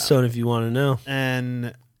the Sus Zone if you want to know.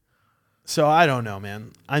 And so I don't know,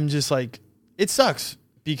 man. I'm just like, it sucks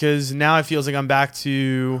because now it feels like I'm back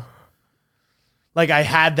to, like I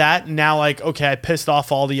had that. And now like, okay, I pissed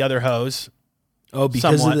off all the other hoes. Oh,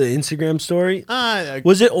 because somewhat. of the Instagram story?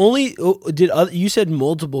 Was it only, you said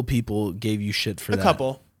multiple people gave you shit for that? A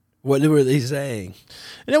couple. What were they saying?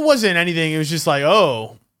 And it wasn't anything. It was just like,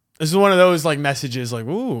 oh, this is one of those like messages like,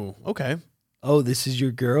 ooh, okay. Oh, this is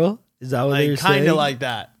your girl? Is that what they were saying? Kind of like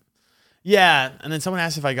that. Yeah. And then someone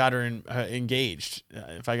asked if I got her engaged,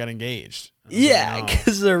 if I got engaged. Yeah,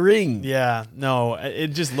 because the ring. Yeah. No, it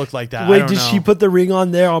just looked like that. Wait, did she put the ring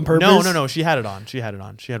on there on purpose? No. She had it on. She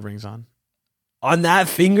had rings on. On that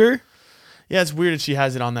finger? Yeah, it's weird that she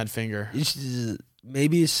has it on that finger.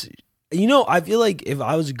 Maybe it's... You know, I feel like if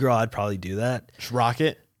I was a girl, I'd probably do that. Just rock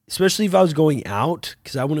it. Especially if I was going out,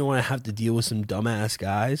 because I wouldn't want to have to deal with some dumbass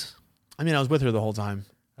guys. I mean, I was with her the whole time.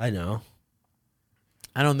 I know.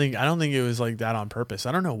 I don't think it was like that on purpose.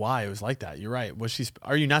 I don't know why it was like that. You're right.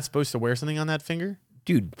 Are you not supposed to wear something on that finger?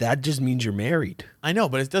 Dude, that just means you're married. I know,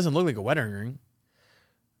 but it doesn't look like a wedding ring.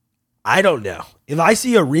 I don't know. If I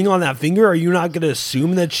see a ring on that finger, are you not going to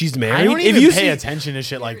assume that she's married? I don't even pay attention to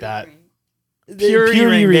shit like that. Purity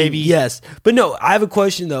ring, baby. Yes. But no, I have a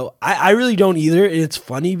question though. I really don't either. And it's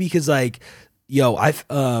funny because like, I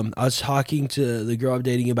was talking to the girl I'm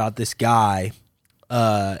dating about this guy,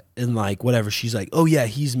 and like whatever. She's like, oh yeah,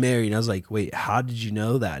 he's married. And I was like, wait, how did you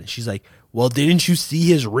know that? And she's like, well, didn't you see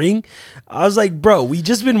his ring? I was like, bro, we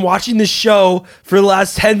just been watching this show for the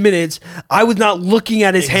last 10 minutes. I was not looking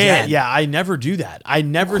at his hand. Yeah, I never do that. I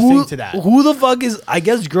never think to that. Who the fuck is, I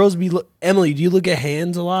guess girls Emily, do you look at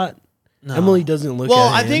hands a lot? No. Emily doesn't look at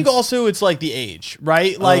hands. I think also it's like the age,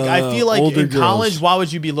 right? Like I feel like in college, why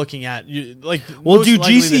would you be looking at like? Well, dude,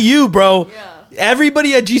 GCU, bro. Yeah.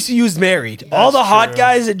 Everybody at GCU is married. That's all the hot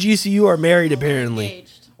guys at GCU are married, apparently,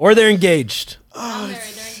 or they're engaged. Oh, they're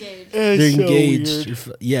engaged. They're engaged.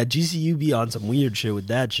 So yeah, GCU be on some weird shit with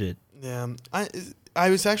that shit. Yeah,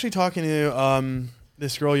 I was actually talking to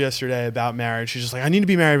this girl yesterday about marriage. She's just like, I need to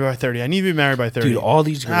be married by 30. I need to be married by 30. Dude, all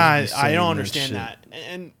these girls. I don't understand that.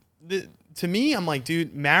 And to me, I'm like,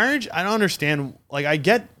 dude, marriage, I don't understand. Like, I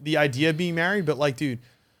get the idea of being married, but like, dude,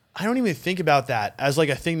 I don't even think about that as like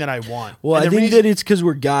a thing that I want. Well, I think that it's because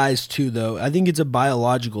we're guys too, though. I think it's a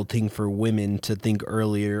biological thing for women to think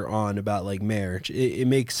earlier on about like marriage. It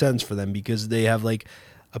makes sense for them because they have like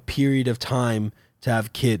a period of time to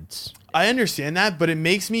have kids. I understand that, but it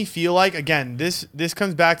makes me feel like, again, this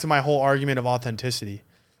comes back to my whole argument of authenticity,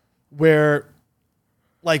 where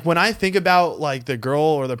like when I think about like the girl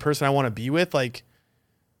or the person I want to be with, like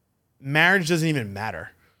marriage doesn't even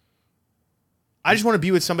matter. I just want to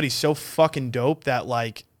be with somebody so fucking dope that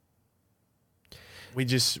like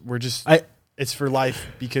it's for life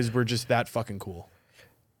because we're just that fucking cool.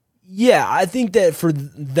 Yeah, I think that for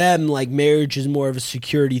them, like marriage is more of a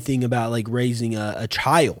security thing about like raising a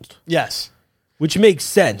child. Yes. Which makes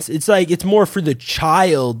sense. It's like it's more for the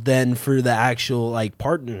child than for the actual like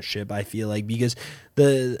partnership, I feel like, because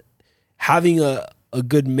having a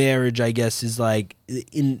good marriage, I guess, is like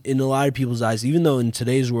in a lot of people's eyes, even though in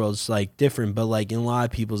today's world it's like different, but like in a lot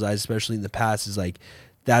of people's eyes, especially in the past, is like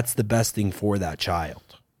that's the best thing for that child.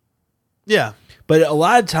 Yeah. But a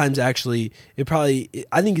lot of times, actually,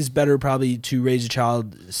 I think it's better probably to raise a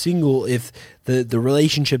child single if the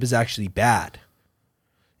relationship is actually bad.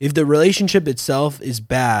 If the relationship itself is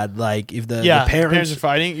bad, like if the parents are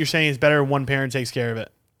fighting, you're saying it's better one parent takes care of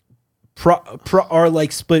it. Or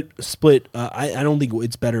like split. I don't think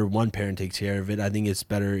it's better one parent takes care of it. I think it's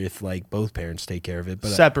better if like both parents take care of it. But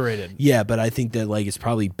separated. But I think that like it's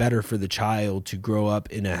probably better for the child to grow up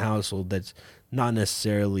in a household that's not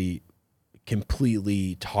necessarily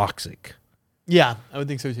completely toxic. Yeah, I would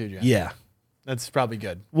think so too, John. Yeah. That's probably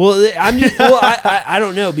good. Well, I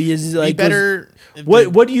don't know because like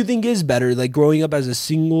what do you think is better, like growing up as a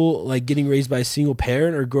single, like getting raised by a single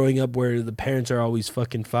parent, or growing up where the parents are always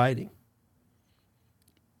fucking fighting?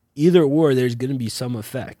 Either or, there's going to be some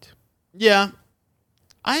effect. Yeah,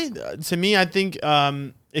 to me, I think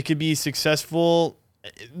it could be successful.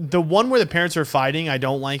 The one where the parents are fighting, I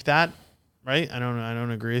don't like that. Right? I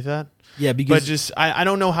don't agree with that. Yeah, because but just I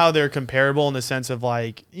don't know how they're comparable in the sense of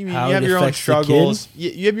like you have your own struggles.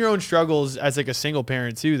 You have your own struggles as like a single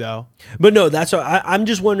parent too, though. But no, that's what I'm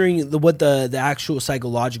just wondering what the actual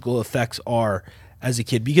psychological effects are as a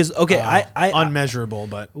kid, because I unmeasurable,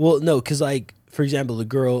 but well, no, because like for example, the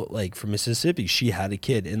girl like from Mississippi, she had a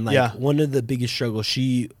kid, and like one of the biggest struggles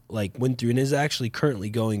she like went through and is actually currently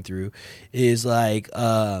going through is like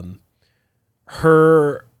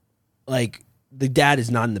her like the dad is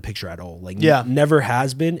not in the picture at all, like never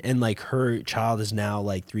has been, and like her child is now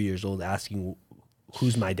like 3 years old asking,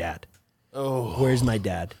 "Who's my dad? Where's my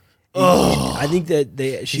dad?" I think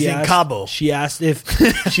that she's in Cabo. She asked if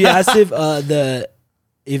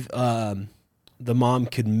the mom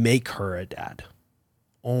could make her a dad.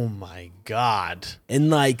 Oh my God.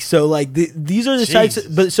 And like, so like these are the types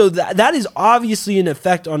of, but so that is obviously an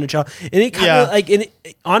effect on the child. And it kind of like, and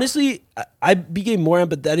honestly, I became more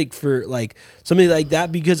empathetic for like somebody like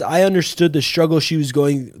that because I understood the struggle she was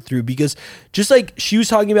going through, because just like she was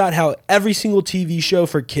talking about how every single TV show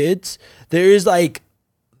for kids, there is like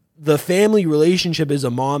the family relationship is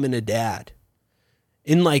a mom and a dad.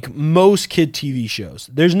 In like most kid TV shows,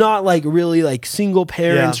 there's not like really like single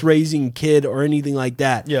parents raising a kid or anything like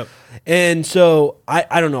that. Yep. And so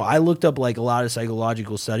I don't know. I looked up like a lot of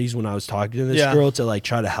psychological studies when I was talking to this girl to like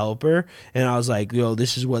try to help her. And I was like, yo,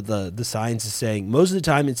 this is what the science is saying. Most of the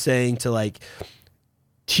time it's saying to like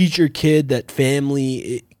teach your kid that family,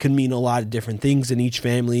 it could mean a lot of different things in each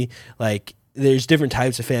family. Like there's different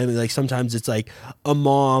types of family. Like sometimes it's like a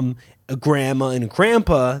mom, a grandma, and a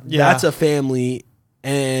grandpa. That's a family.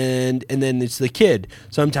 And then it's the kid.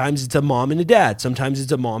 Sometimes it's a mom and a dad. Sometimes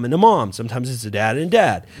it's a mom and a mom. Sometimes it's a dad and a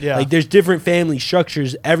dad. Yeah. Like there's different family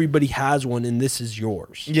structures. Everybody has one, and this is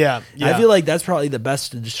yours. Yeah. I feel like that's probably the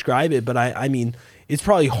best to describe it. But I mean, it's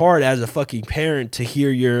probably hard as a fucking parent to hear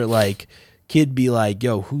your like kid be like,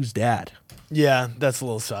 "Yo, who's dad?" Yeah, that's a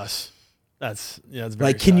little sus. It's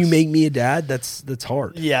very like, can you make me a dad? That's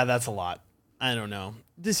hard. Yeah, that's a lot. I don't know.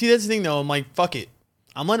 See, that's the thing though. I'm like, fuck it.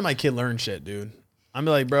 I'm letting my kid learn shit, dude. I'm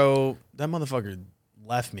like, bro, that motherfucker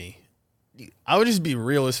left me. I would just be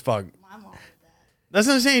real as fuck. My mom did that. That's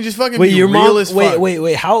what I'm saying. Just fucking be real as fuck.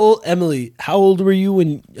 Wait. How old, Emily? How old were you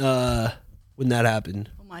when that happened?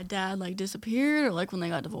 When my dad like disappeared, or like when they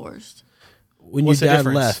got divorced? When your dad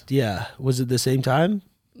left, yeah. Was it the same time?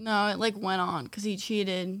 No, it like went on because he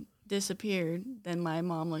cheated, disappeared. Then my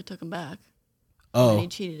mom like took him back. Oh, and then he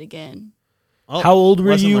cheated again. Oh, how old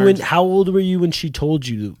were you when she told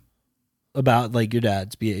you about like your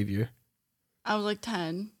dad's behavior? I was like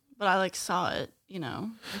 10, but I like saw it,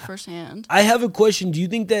 like, firsthand. I have a question. Do you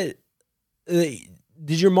think that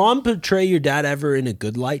did your mom portray your dad ever in a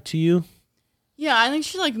good light to you? Yeah, I think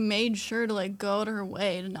she like made sure to like go to her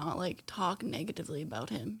way to not like talk negatively about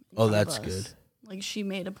him. Oh, that's good. Like she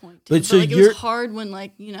made a point to. But so like, it was hard when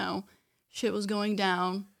like, shit was going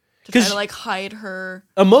down. To try to like hide her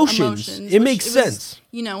emotions. It makes sense.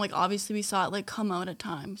 Like obviously we saw it like come out at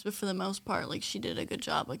times, but for the most part, like she did a good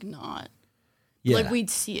job, like not. Yeah. Like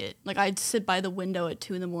we'd see it. Like I'd sit by the window at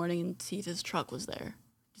 2 a.m. and see if his truck was there,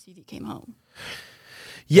 to see if he came home.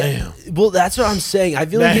 Yeah. Damn. Well, that's what I'm saying. I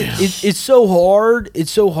feel like it's so hard.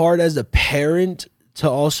 It's so hard as a parent to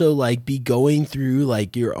also like be going through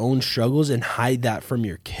like your own struggles and hide that from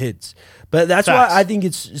your kids. But that's why I think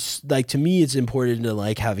it's like, to me, it's important to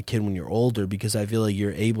like have a kid when you're older, because I feel like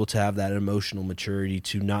you're able to have that emotional maturity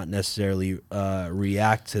to not necessarily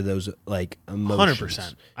react to those like emotions.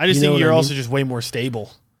 100%. I just think you're also just way more stable.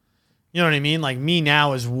 You know what I mean? Like me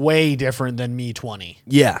now is way different than me 20.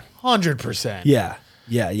 Yeah. 100%. Yeah.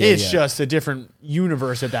 It's just a different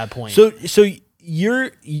universe at that point. So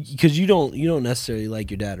you're, because you don't necessarily like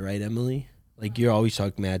your dad, right, Emily? Like you're always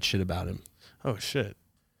talking mad shit about him. Oh shit.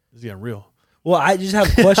 This is getting real. Well, I just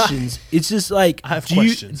have questions. It's just like, I have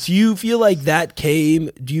questions. Do you feel like that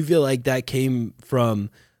came from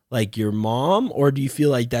like your mom, or do you feel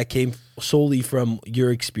like that came solely from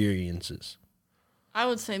your experiences? I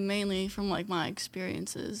would say mainly from like my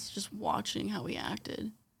experiences, just watching how he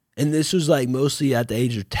acted. And this was like mostly at the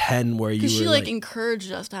age of 10, where you were she like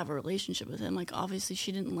encouraged us to have a relationship with him. Like obviously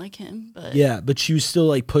she didn't like him, but yeah, but she was still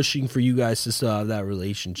like pushing for you guys to still have that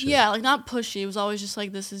relationship. Yeah, like not pushy. It was always just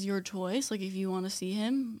like, this is your choice. Like if you want to see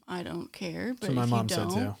him, I don't care. But my if mom you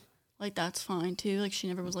don't, said too. Like that's fine too. Like she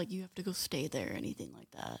never was like, you have to go stay there or anything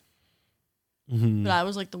like that. Mm-hmm. But I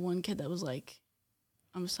was like the one kid that was like,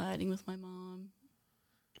 I'm siding with my mom.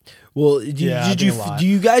 Well, do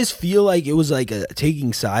you guys feel like it was like a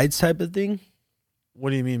taking sides type of thing? What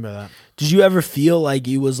do you mean by that? Did you ever feel like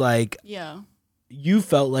it was like, yeah, you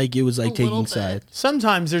felt like it was like taking sides?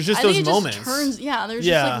 Sometimes there's just those moments. Just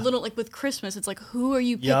like little, like with Christmas, it's like, who are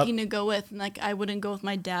you picking to go with? And like, I wouldn't go with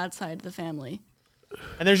my dad's side of the family.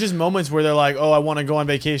 And there's just moments where they're like, oh, I want to go on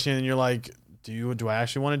vacation. And you're like, do I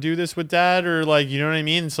actually want to do this with dad? Or like, you know what I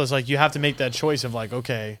mean? So it's like, you have to make that choice of like,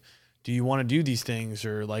 okay, do you want to do these things?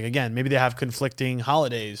 Or like, again, maybe they have conflicting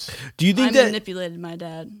holidays. Do you think I that manipulated my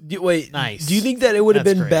dad? Nice. Do you think that it would have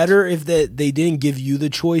That's been great. better if they didn't give you the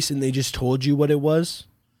choice and they just told you what it was?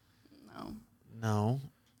 No.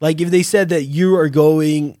 Like if they said that you are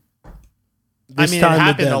going. I mean, it time with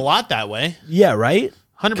happened them. a lot that way. Yeah, right.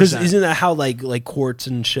 100%. Because isn't that how like courts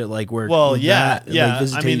and shit like work? Well, with yeah, that, yeah.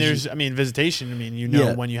 like, I mean, visitation. I mean, you know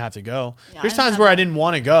Yeah. when you have to go. Yeah, There's I times have where I that. didn't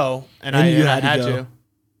want to go, and And I you had had to to. go.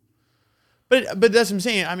 But that's what I'm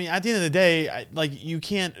saying. I mean, at the end of the day, like you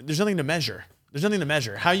can't. There's nothing to measure. There's nothing to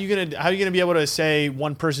measure. How are you gonna be able to say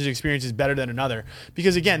one person's experience is better than another?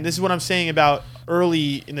 Because again, this is what I'm saying about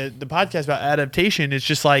early in the podcast about adaptation. It's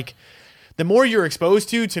just like the more you're exposed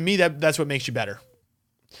to me, that's what makes you better.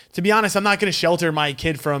 To be honest, I'm not going to shelter my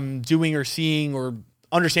kid from doing or seeing or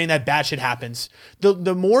understanding that bad shit happens.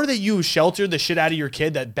 The more that you shelter the shit out of your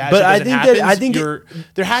kid that bad shit doesn't happen,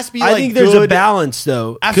 there has to be I like think there's a balance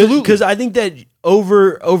though. Absolutely. Because I think that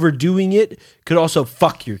overdoing it could also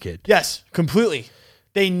fuck your kid. Yes, completely.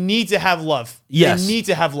 They need to have love. Yes. They need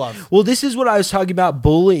to have love. Well, this is what I was talking about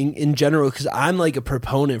bullying in general because I'm like a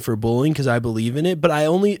proponent for bullying because I believe in it, but I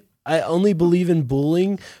only believe in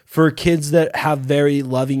bullying for kids that have very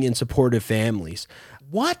loving and supportive families.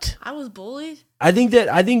 What? I was bullied. I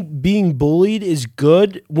think being bullied is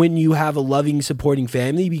good when you have a loving, supporting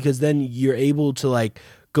family because then you're able to like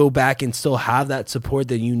go back and still have that support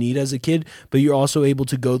that you need as a kid, but you're also able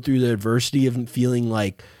to go through the adversity of feeling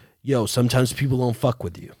like, yo, sometimes people don't fuck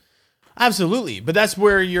with you. Absolutely. But that's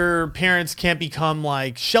where your parents can't become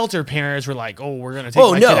like shelter parents. We're like, oh, we're going to take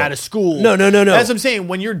my kid out of school. No. That's what I'm saying.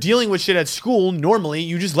 When you're dealing with shit at school, normally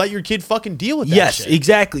you just let your kid fucking deal with that Yes, shit.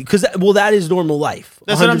 exactly. Because that is normal life.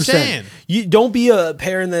 That's what I'm 100%. saying. You don't be a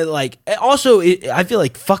parent that like. Also, I feel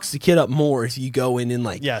like fucks the kid up more if you go in and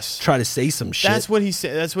like try to say some shit. That's what he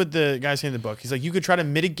said. That's what the guy saying in the book. He's like, you could try to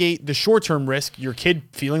mitigate the short term risk, your kid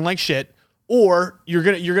feeling like shit, or you're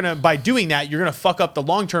gonna by doing that, you're gonna fuck up the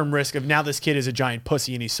long term risk of now this kid is a giant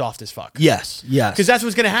pussy and he's soft as fuck. Yes. Because that's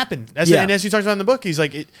what's gonna happen. And as he talks about in the book, he's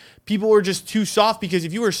like, people are just too soft because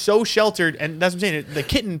if you were so sheltered, and that's what I'm saying, the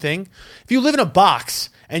kitten thing. If you live in a box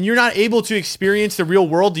and you're not able to experience the real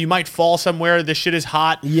world, you might fall somewhere. This shit is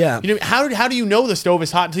hot. Yeah. You know, how do you know the stove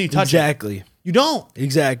is hot until you touch it? Exactly. You don't.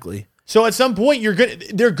 Exactly. So at some point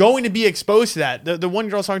they're going to be exposed to that. The one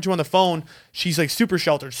girl I was talking to on the phone, she's like super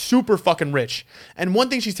sheltered, super fucking rich. And one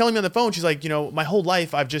thing she's telling me on the phone, she's like, you know, my whole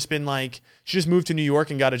life I've just been like, she just moved to New York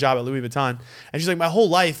and got a job at Louis Vuitton. And she's like, my whole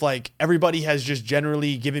life, like everybody has just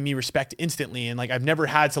generally given me respect instantly. And like, I've never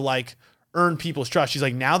had to like earn people's trust. She's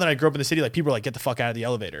like, now that I grew up in the city, like people are like, get the fuck out of the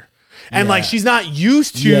elevator. And like, she's not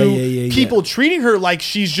used to people treating her like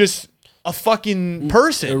she's just a fucking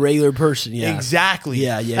person. A regular person, yeah. Exactly.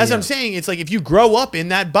 Yeah. That's what I'm saying. It's like if you grow up in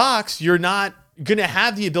that box, you're not going to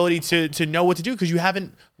have the ability to know what to do because you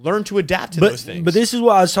haven't learned to adapt to those things. But this is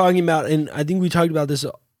what I was talking about, and I think we talked about this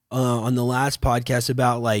on the last podcast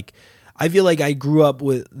about like, I feel like I grew up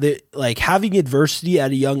with like having adversity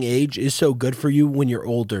at a young age is so good for you when you're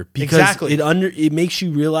older because it makes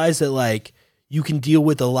you realize that like you can deal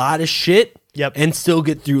with a lot of shit. Yep. And still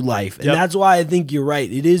get through life. And that's why I think you're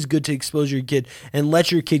right. It is good to expose your kid and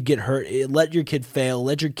let your kid get hurt. Let your kid fail.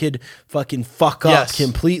 Let your kid fucking fuck up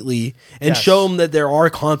completely and show them that there are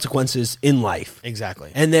consequences in life.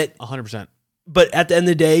 Exactly. And that 100%. But at the end of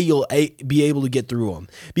the day, you'll be able to get through them.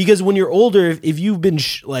 Because when you're older, if you've been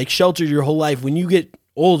like sheltered your whole life, when you get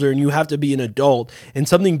older and you have to be an adult and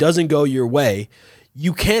something doesn't go your way,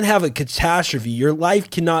 you can't have a catastrophe. Your life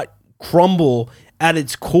cannot crumble at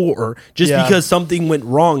its core just because something went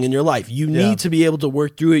wrong in your life. You need to be able to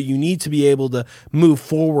work through it. You need to be able to move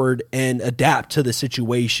forward and adapt to the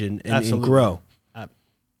situation and grow.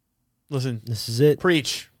 Listen, this is it.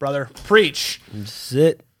 Preach, brother. Preach. This is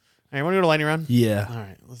it. All right, want to go to lightning round? Yeah. All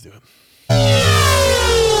right, let's do it.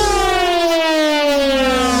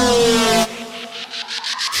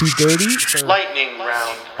 2:30. Lightning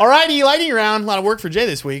round. All righty, lightning round. A lot of work for Jay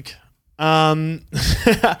this week.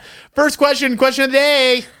 First question of the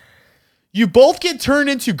day. You both get turned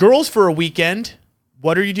into girls for a weekend.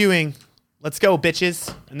 What are you doing? Let's go,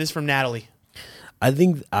 bitches. And this is from Natalie. I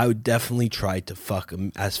think I would definitely try to fuck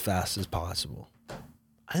him as fast as possible.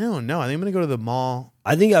 I don't know. I think I'm going to go to the mall.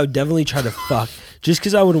 I think I would definitely try to fuck just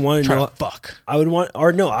because I would want to know. Fuck. I would want,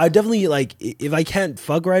 or no, I definitely like, if I can't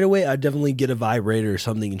fuck right away, I'd definitely get a vibrator or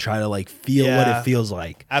something and try to like feel what it feels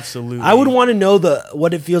like. Absolutely. I would want to know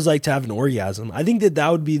what it feels like to have an orgasm. I think that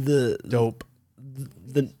would be the dope.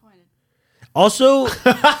 Also,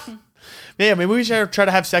 yeah, maybe we should try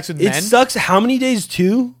to have sex with men. It sucks. How many days?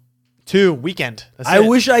 2 weekend. That's I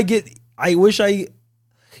wish I,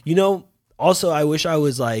 Also, I wish I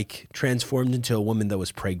was like transformed into a woman that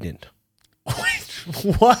was pregnant.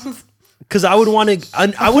 What? Because I would want to.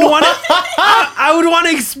 I would want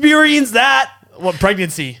to experience that. What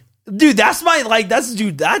pregnancy? Dude,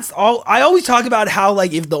 that's all. I always talk about how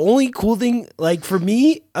like if the only cool thing like for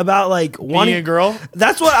me about like wanting a girl,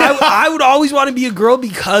 that's what I would always want to be a girl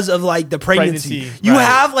because of like the pregnancy. You right.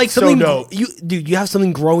 have like something, so you have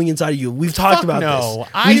something growing inside of you. We've talked about this.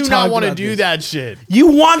 I do not want to do that shit. You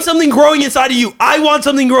want something growing inside of you. I want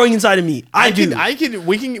something growing inside of me.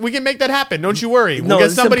 We can make that happen. Don't you worry. No, we'll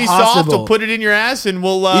get somebody impossible. soft. We'll put it in your ass, and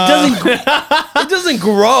we'll. It doesn't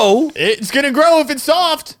grow. It's gonna grow if it's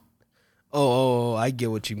soft. Oh, I get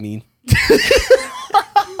what you mean.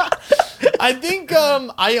 I think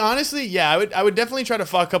I honestly, I would definitely try to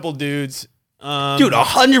fuck a couple dudes. Dude,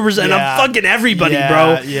 100%. Yeah. I'm fucking everybody, Yeah,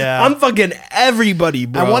 bro. yeah. I'm fucking everybody,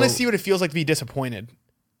 bro. I want to see what it feels like to be disappointed.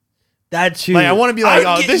 that too. Like I want to be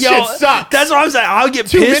like, this shit sucks. That's what I'm saying. I'll get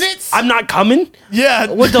 2 pissed. minutes? I'm not coming. Yeah.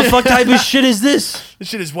 What the fuck type of shit is this? This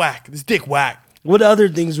shit is whack. This dick whack. What other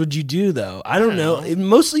things would you do though? I don't know.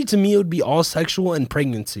 Mostly to me, it would be all sexual and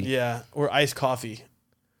pregnancy. Yeah, or iced coffee.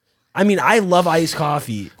 I mean, I love iced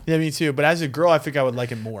coffee. Yeah, me too. But as a girl, I think I would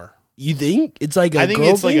like it more. You think it's like a I think girl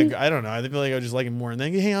it's thing? like I don't know. I feel like I would just like it more. And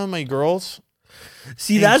then hang out with my girls.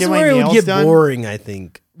 See, and that's get my where it would nails get done. boring. I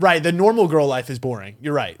think Right, the normal girl life is boring.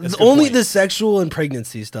 You're right. That's a good only point. the sexual and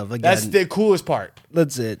pregnancy stuff. Again, That's the coolest part.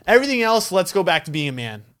 that's it. Everything else, let's go back to being a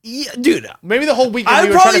man. Yeah, dude, Maybe the whole weekend I'd we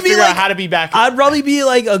were trying to probably be figure out like- how to be back. I'd probably be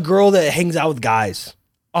like a girl that hangs out with guys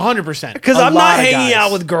 100%. because A I'm lot not of hanging guys.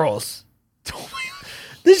 out with girls.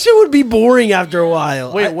 This shit would be boring after a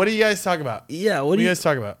while. Wait, what do you guys talk about? Yeah, What do you guys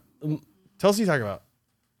talk about? Tell us what you talk about.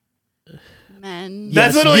 Men. Yeah.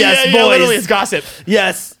 That's literally, yes, yeah, boys. literally, it's gossip.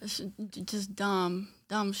 Yes. Just dumb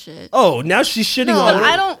shit. Oh, now she's shitting No, on it.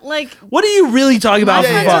 I don't like. What are you really talking about My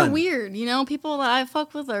for friends fun? are weird. You know, people that I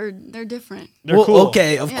fuck with they're different. They're Well, cool.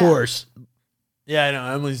 okay, of Yeah. course. Yeah, I know.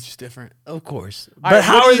 Emily's just different. Of course. All But right,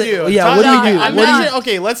 how what are do they? you do? Yeah, what do No, we do? I'm What do not- you,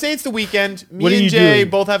 Okay, let's say it's the weekend. Me What are and you Jay doing?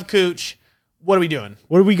 both have cooch. What are we doing?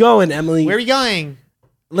 where are we going, Emily? Where are we going?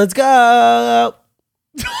 Let's go.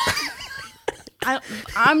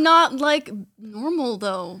 I'm not like normal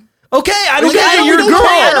though. Okay, I don't Okay, care. I You're a don't girl.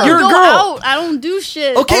 care. You're a go girl. out. I don't do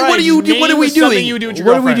shit. Okay, All what right, do you do? What name are we something doing? you do with your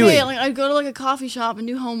What are we girlfriend. doing? Yeah, like I go to like a coffee shop and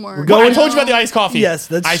do homework. We're going- I told you about the iced coffee. Yes,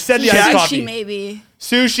 that's- I said the Check. iced Sushi coffee. maybe.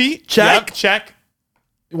 Sushi. Check. Yep, check.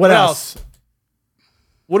 What else?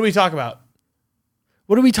 What do we talk about?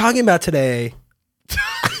 What are we talking about today?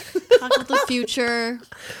 Talk about the future.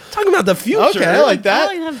 Talking about the future. Okay, I like I that.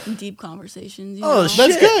 like to have deep conversations. You Oh know? shit!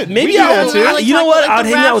 That's good. Maybe We do that I'll. too. We were, like, You know talking what? about, like, I'd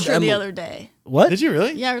the hang out with rapture Emily. the other day. What? Did you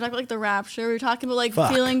really? Yeah, we were talking about like the rapture. We were talking about like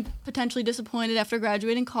Fuck. feeling potentially disappointed after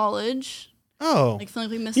graduating college, Oh. like feeling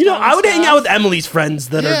like we missed. You know, out on I would hang stuff. out with Emily's friends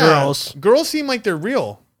that are girls. Girls seem like they're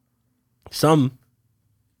real. Some.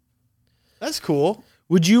 That's cool.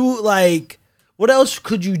 Would you like? What else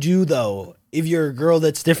could you do though if you're a girl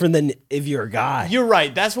that's different than if you're a guy? You're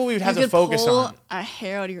right. That's what we would have You to could fose pull on. a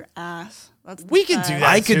hair out of your ass. That's the We could best. do that.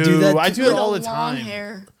 I could do too. that I too. do it Like all a the long time.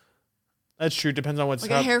 hair, That's true. Depends on what's like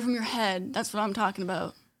up. a hair from your head. That's what I'm talking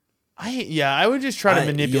about. I would just try to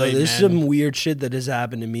manipulate There's men. some weird shit that has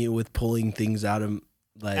happened to me with pulling things out of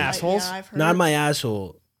like Assholes? Yeah, I've heard. not my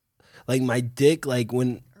asshole, like my dick. Like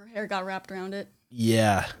when Her hair got wrapped around it.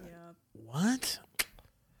 yeah, What?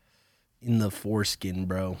 in the foreskin,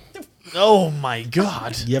 bro. Oh my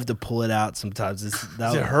god. You have to pull it out sometimes.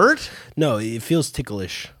 Does it hurt? No, it feels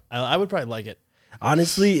ticklish. I would probably like it.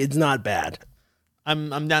 Honestly, it's not bad.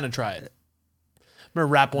 I'm down to try it. I'm gonna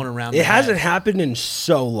wrap one around. It the hasn't head. happened in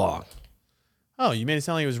so long. Oh, you made it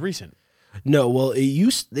sound like it was recent. No, well, it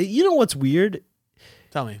used. You know what's weird?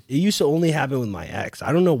 Tell me. It used to only happen with my ex.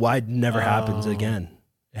 I don't know why it never happens again.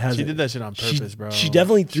 It hasn't. She did that shit on purpose, bro. She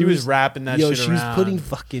definitely threw. She was wrapping that shit she around. was putting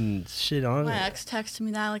fucking shit on My it. ex texted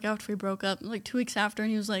me that like after we broke up, like 2 weeks after, and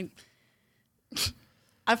he was like,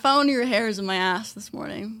 "I found your hairs in my ass this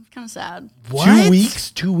morning." Kind of sad. What? 2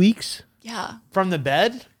 weeks. 2 weeks. Yeah, From the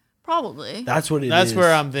bed? probably. That's what it is. That's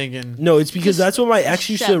where I'm thinking. No, it's because Just that's what my ex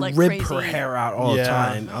used shed to like rip crazy. her hair out all the Yeah.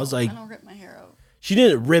 time. I was like, I don't rip my hair out. she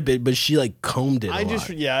didn't rip it, but she like combed it. I a just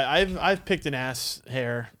lot. I've picked an ass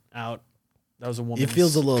hair out. That was a woman. It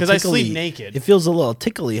feels a little because I sleep tickly. naked. It feels a little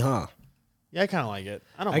tickly, huh? Yeah, I kind of like it.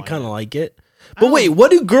 I don't. I mind kind it. of like it. But wait,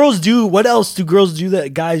 what do girls do? What else do girls do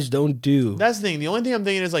that guys don't do? That's the thing. The only thing I'm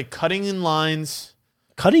thinking is like cutting in lines.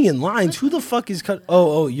 Cutting in lines. Who the fuck is cut?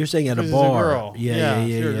 Oh, you're saying at a 'Cause it's bar. girl. Yeah. If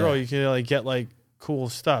you're a girl, you can like get like cool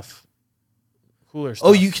stuff, cooler stuff.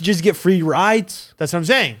 Oh, you could just get free rides. That's what I'm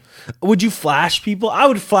saying. Would you flash people? I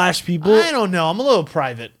would flash people. I don't know. I'm a little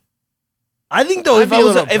private. I think though, if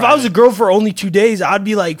I was a girl for only 2 days, I'd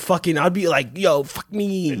be like, yo, fuck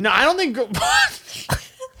me. No, I don't think.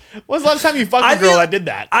 When's the last time you fucked a girl that did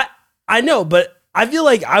that? I know, but I feel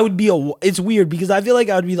like I would be it's weird because I feel like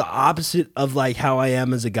I would be the opposite of like how I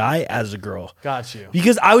am as a guy as a girl. Got you.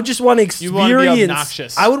 Because I would just want to experience. You want to be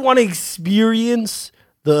obnoxious. I would want to experience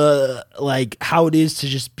the like how it is to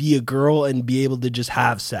just be a girl and be able to just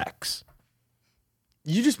have sex.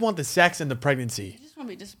 You just want the sex and the pregnancy. You just want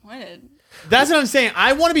to be disappointed. That's what I'm saying.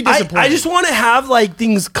 I want to be disappointed. I just want to have like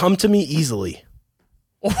things come to me easily.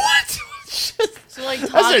 What? So like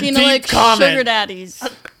talking to like sugar daddies.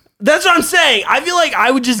 That's what I'm saying. I feel like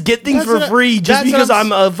I would just get things for free just because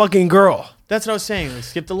I'm a fucking girl. That's what I was saying. Like,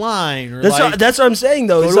 skip the line. Or that's what I'm saying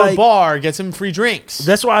though. Go to a bar, get some free drinks.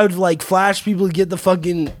 That's why I would like flash people to get the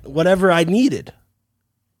fucking whatever I needed.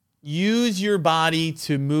 Use your body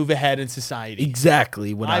to move ahead in society.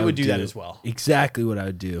 Exactly what I would do that as well. Exactly what I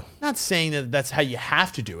would do. Not saying that that's how you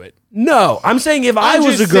have to do it. No, I'm saying if I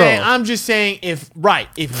was a girl. I'm just saying if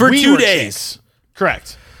for we 2 were days. Chicks,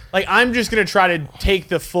 correct. Like I'm just gonna try to take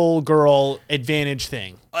the full girl advantage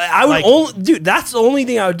thing. I would dude. That's the only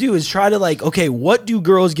thing I would do is try to like, okay, what do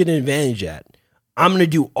girls get an advantage at? I'm gonna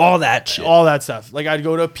do all that shit, all that stuff. Like I'd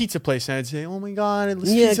go to a pizza place and I'd say, "Oh my god,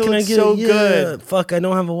 this pizza looks so good." Fuck, I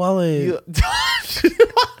don't have a wallet.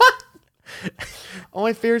 Oh,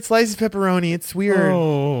 my favorite slice is pepperoni. It's weird.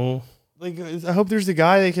 Oh. Like I hope there's a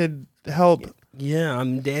guy that could help. Yeah,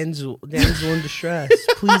 I'm damsel in distress.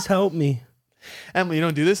 Please help me. Emily, you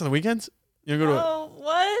don't do this on the weekends? You don't go to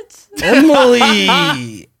what?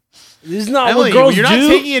 Emily! This is not Emily, what girls you're do. not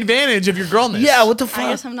taking advantage of your girlness. Yeah, what the fuck? I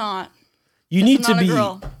guess I'm not. You need to be. A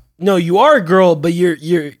girl. No, you are a girl, but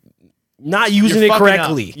you're not using it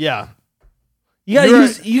correctly. Up. Yeah.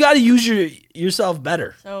 You gotta use yourself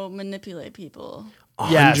better. So manipulate people.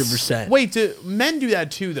 100%. Wait, do men do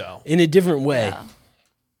that too though? In a different way. Yeah.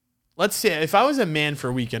 Let's see. If I was a man for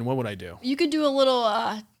a weekend, what would I do? You could do a little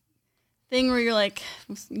thing where you're like,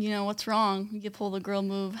 what's wrong? You could pull the girl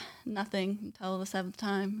move, nothing until the 7th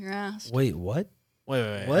time you're asked. Wait, what?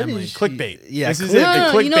 Wait. What Emily, is clickbait. Yeah, this is it. The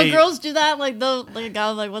clickbait. Girls do that. Like a guy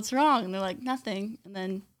was like, "What's wrong?" And they're like, "Nothing." And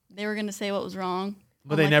then they were gonna say what was wrong,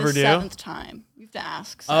 but they never do. 7th time, you have to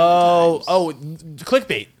ask. Times.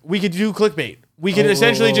 Clickbait. We could do clickbait. We could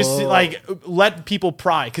essentially just like let people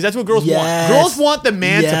pry because that's what girls want. Girls want the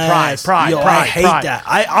man to pry. Yo, I hate that.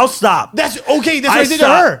 I'll stop. That's okay. That's what I did to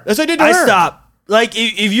her. That's what I did to her. I stop. Like,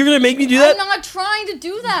 if you're going to make me do that. I'm not trying to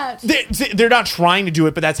do that. They're not trying to do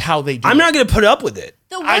it, but that's how they do it. I'm not going to put up with it.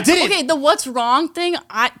 The what's wrong thing,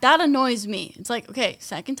 that annoys me. It's like, okay,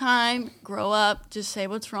 2nd time, grow up, just say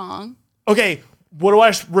what's wrong. Okay, what do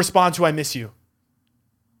I respond to? I miss you.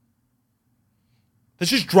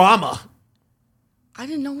 That's just drama. I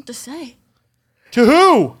didn't know what to say. To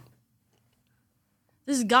who?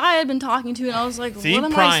 This guy I'd been talking to, and I was like, See, what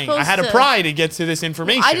am prying. I supposed to... I had to pry to get to this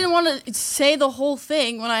information. I didn't want to say the whole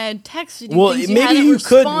thing when I had texted you. Well, maybe you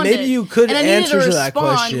could answer to that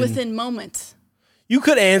question within moments. You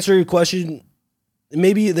could answer your question.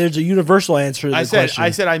 Maybe there's a universal answer to the question. I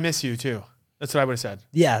said I miss you too. That's what I would have said.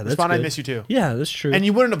 Yeah, that's Respond, good. I miss you too. Yeah, that's true. And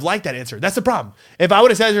you wouldn't have liked that answer. That's the problem. If I would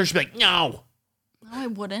have said her, she'd be like, no. No, I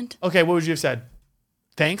wouldn't. Okay, what would you have said?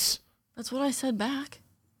 Thanks? That's what I said back.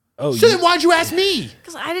 Oh, so then why'd you ask me?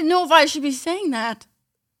 Because I didn't know if I should be saying that.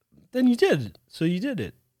 Then you did. So you did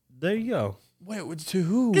it. There you go. Wait, to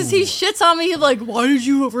who? Because he shits on me. He's like, why did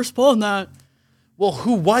you respond that? Well,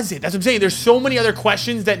 who was it? That's what I'm saying. There's so many other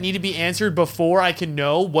questions that need to be answered before I can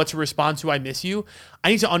know what to respond to. I miss you.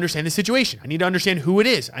 I need to understand the situation. I need to understand who it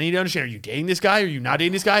is. I need to understand, are you dating this guy? Are you not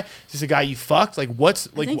dating this guy? Is this a guy you fucked? Like,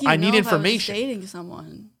 what's, like, I need information. If I was dating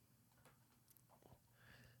someone.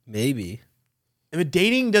 Maybe. But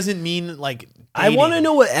dating doesn't mean, like, dating. I want to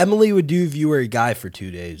know what Emily would do if you were a guy for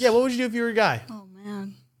 2 days. Yeah, what would you do if you were a guy? Oh,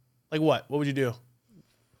 man. Like what? What would you do?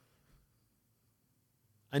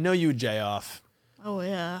 I know you would jay off. Oh,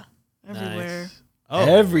 yeah. Everywhere. Nice.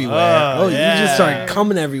 Everywhere. Oh, yeah. You just start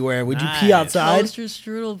coming everywhere. Would you pee outside? Toaster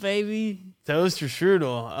strudel, baby. Toaster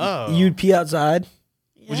strudel. Oh. You'd pee outside?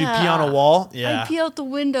 Would you pee on a wall? Yeah. I'd pee out the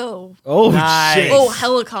window. Oh, nice. shit. Oh,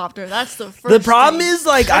 helicopter. That's the first The problem thing. is,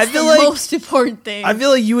 like, That's I feel the like... most important thing. I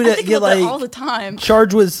feel like you would get, about like... that all the time.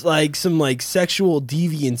 Charged with, like, some, like, sexual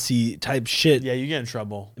deviancy type shit. Yeah, you get in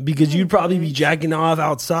trouble. Because you'd probably be jacking off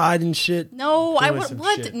outside and shit. No, I would...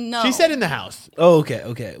 What? Shit. No. She said in the house. Oh,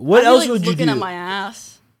 okay. What else would you do? Looking at my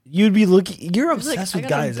ass. You'd be looking... You're Like, obsessed with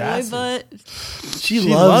guys' asses. Butt. She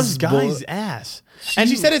loves guys' ass. And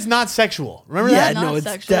she said it's not sexual. Remember that? Yeah, no, it's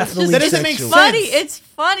sexual. definitely That sexual. doesn't make sense. Funny. It's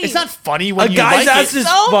funny. It's not funny when A you guy's like ass it. is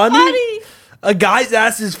so funny? funny. A guy's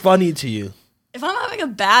ass is funny to you. If I'm having a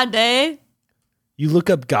bad day You look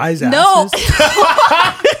up guys' No. asses?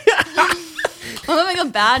 I'm having a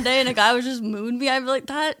bad day and a guy was just mooning me. I'd be like,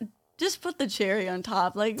 that, just put the cherry on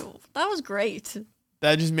top. Like, that was great.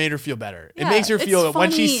 That just made her feel better. Yeah, it makes her feel it's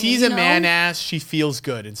when she funny, sees you a man know? ass, she feels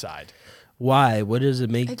good inside. Why? What does it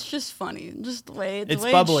make? It's just funny. Just the way It's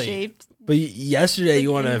it's bubbly. shaped. But yesterday like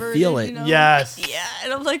you want to inverted, feel it. you know? Yes. Yeah.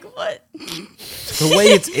 And I'm like, what? The way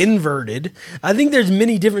it's inverted. I think there's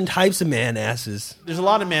many different types of man asses. There's a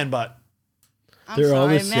lot of man butt. I'm They're all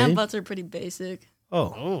sorry. the Man same? butts are pretty basic. Oh,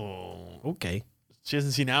 Oh. okay. She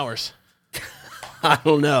hasn't seen ours. I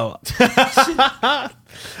don't know.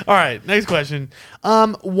 All right, next question.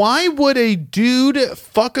 Why would a dude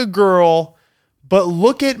fuck a girl but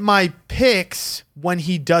look at my pics when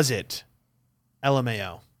he does it?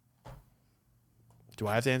 LMAO. Do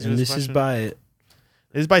I have to answer And this this is question? by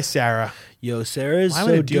This is by Sarah. Yo, Sarah is Why would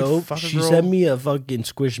so a dude dope. fuck a She girl? sent me a fucking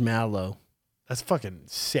squishmallow. That's fucking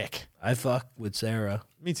sick. I fuck with Sarah.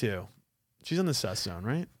 Me too. She's on the sus zone,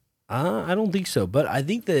 right? I don't think so, but I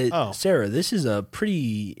think that Oh. Sarah, this is a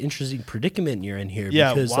pretty interesting predicament you're in here.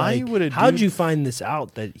 Yeah, because why like, would a how'd dude- you find this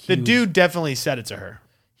out? That he The was- dude definitely said it to her.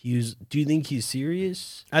 he was. Do you think he's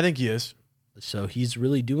serious? I think he is. So he's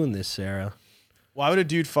really doing this, Sarah. Why would a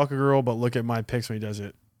dude fuck a girl but look at my pics when he does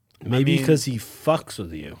it? Maybe mean- because he fucks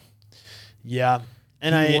with you. Yeah.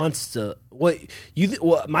 And He I wants to. What you?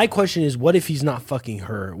 Well, my question is, what if he's not fucking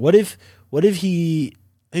her? What if he?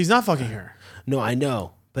 he's not fucking her. No, I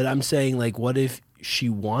know, but I'm saying like, what if she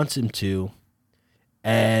wants him to,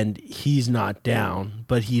 and he's not down,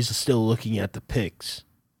 but he's still looking at the pics?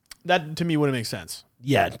 That to me wouldn't make sense.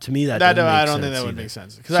 Yeah, to me that That doesn't I make don't think sense that would either. make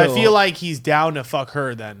sense because I So- feel like he's down to fuck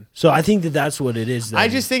her. Then So I think that that's what it is. Then. I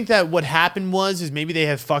just think that what happened was maybe they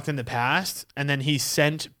have fucked in the past, and then he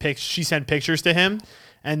sent she sent pictures to him,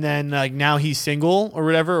 and then like now he's single or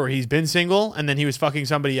whatever, or he's been single, and then he was fucking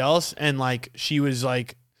somebody else, and like she was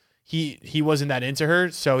like he wasn't that into her,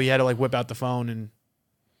 so he had to like whip out the phone and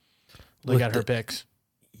look Look at her the- pics.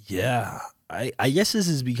 yeah. I guess this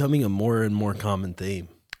is becoming a more and more common theme.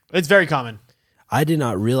 It's very common. I did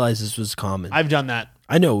not realize this was common. I've done that.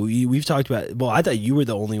 I know we've talked about. Well, I thought you were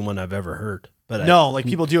the only one I've ever heard. But No, like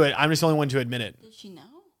people do it. I'm just the only one to admit it. Did she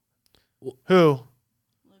know? Who?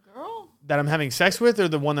 The girl? That I'm having sex with, or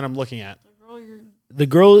the one that I'm looking at? The girl you're. the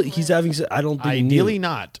girl he's having, I don't think Ideally,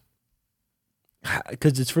 not.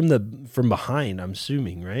 because it's from behind. I'm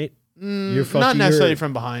assuming, right? You're Not fucking necessarily her-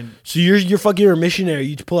 from behind. So you're fucking her missionary.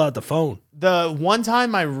 You pull out the phone. The one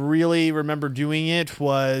time I really remember doing it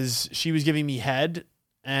was she was giving me head,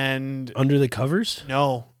 and Under the covers?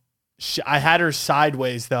 no, I had her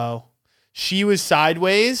sideways though. She was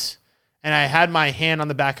sideways, and I had my hand on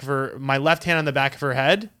the back of my left hand on the back of her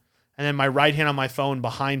head, and then my right hand on my phone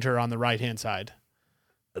behind her on the right hand side.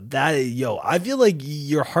 I feel like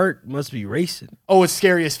your heart must be racing. Oh, it's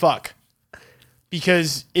scary as fuck.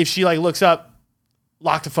 Because if she like looks up,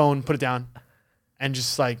 lock the phone, put it down, and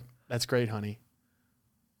just like, that's great, honey.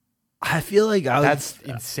 I feel like That's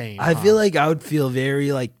insane. I huh? feel like I would feel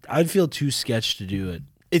I'd feel too sketched to do it.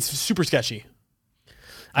 It's super sketchy.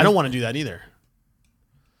 I don't want to do that either.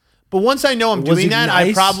 But once I know I'm Was doing it that,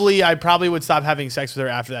 nice? I probably would stop having sex with her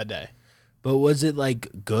after that day. But was it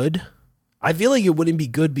like good? I feel like it wouldn't be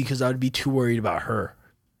good because I would be too worried about her.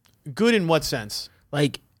 Good in what sense?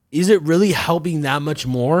 Like, is it really helping that much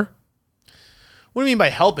more? What do you mean by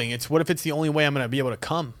helping? It's what if it's the only way I'm going to be able to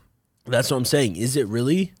come? That's what I'm saying. Is it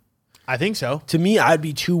really? I think so. To me, I'd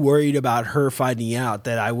be too worried about her finding out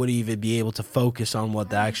that I wouldn't even be able to focus on what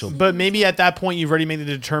the actual. But maybe at that point you've already made the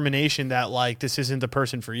determination that like this isn't the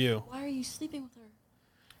person for you. Why are you sleeping with her?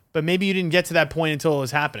 But maybe you didn't get to that point until it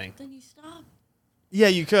was happening. Then you stop. Yeah,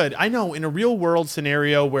 you could. I know in a real world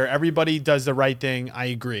scenario where everybody does the right thing, I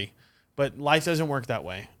agree. But life doesn't work that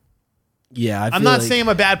way. Yeah, I'm not saying I'm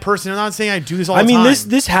a bad person. I'm not saying I do this all I the mean, time.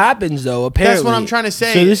 this happens though. Apparently, That's what I'm trying to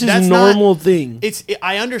say. So this is That's a not- normal thing.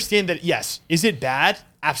 I understand that. Yes, is it bad?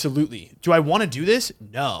 Absolutely. Do I want to do this?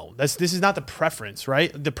 No. This is not the preference, right?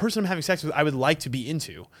 The person I'm having sex with, I would like to be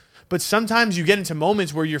into. But sometimes you get into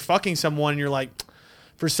moments where you're fucking someone and you're like,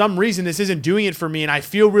 for some reason this isn't doing it for me, and I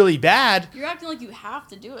feel really bad. You're acting like you have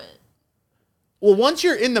to do it. Well, once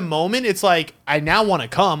you're in the moment, it's like I now want to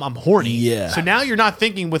come. I'm horny. Yeah. So now you're not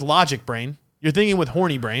thinking with logic brain. You're thinking with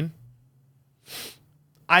horny brain.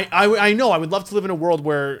 I know I would love to live in a world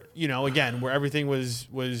where, you know, again, where everything was,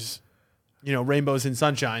 you know, rainbows and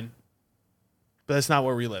sunshine. But that's not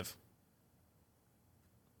where we live.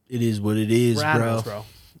 It is what it is, We're bro. animals, bro.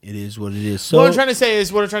 It is what it is. So What I'm trying to say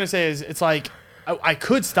is it's like I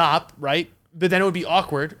could stop, right? But then it would be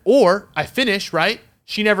awkward. Or I finish, right?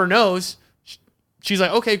 She never knows. She's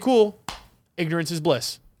like, okay, cool. Ignorance is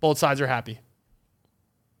bliss. Both sides are happy.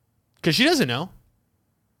 Because she doesn't know.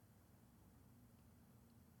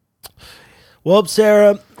 Well,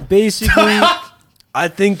 Sarah, basically, I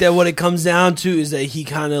think that what it comes down to is that he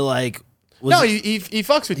kind of like... he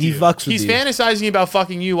fucks with you. He fucks with He's you. fantasizing about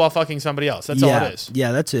fucking you while fucking somebody else. That's all it is.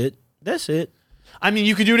 Yeah, that's it. That's it. I mean,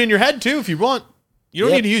 you could do it in your head, too, if you want. You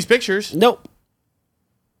don't need to use pictures. Nope.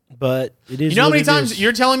 But it is. You know how many times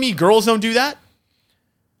you're telling me girls don't do that?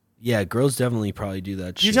 Yeah, girls definitely probably do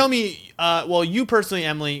that shit. You tell me, well, you personally,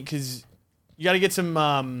 Emily, because you got to get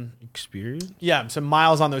some... experience? Yeah, some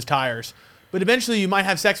miles on those tires. But eventually you might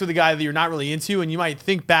have sex with a guy that you're not really into, and you might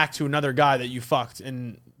think back to another guy that you fucked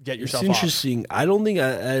and get yourself off. It's interesting. I don't think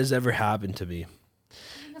that has ever happened to me.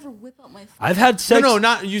 I never whip out my phone. I've had sex. No,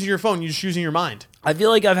 not using your phone. You're just using your mind. I feel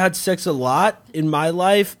like I've had sex a lot in my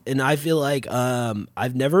life, and I feel like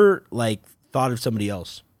I've never like thought of somebody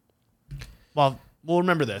else. Well, we'll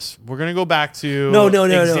remember this. We're gonna go back to No.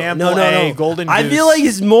 example A, Golden Goose. I feel like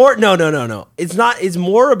it's more. No. It's not. It's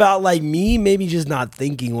more about like me maybe just not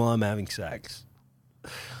thinking while I'm having sex,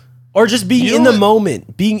 or just being in the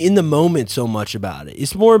moment. Being in the moment so much about it.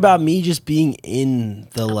 It's more about me just being in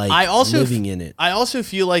the like. Living in it. I also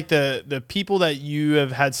feel like the people that you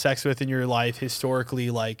have had sex with in your life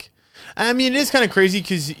historically, like, I mean, it is kind of crazy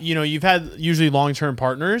because you've had usually long-term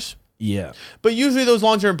partners. Yeah, but usually those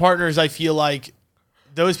long-term partners, I feel like.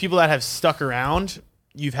 Those people that have stuck around,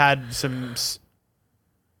 you've had some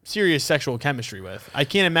serious sexual chemistry with. I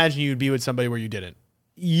can't imagine you'd be with somebody where you didn't.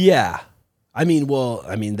 Yeah. I mean,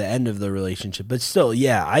 the end of the relationship, but still,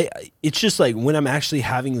 yeah. It's just like when I'm actually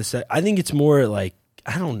having the sex, I think it's more like,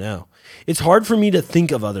 I don't know. It's hard for me to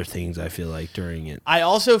think of other things, I feel like, during it. I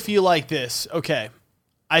also feel like this. Okay.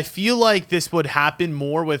 I feel like this would happen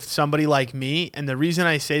more with somebody like me. And the reason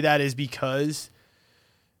I say that is because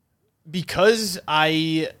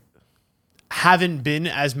I haven't been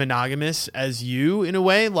as monogamous as you in a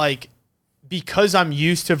way, like because I'm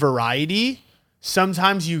used to variety,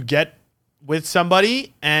 sometimes you get with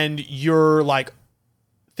somebody and you're like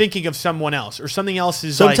thinking of someone else or something else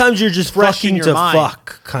is sometimes like you're just fresh in fucking your to mind.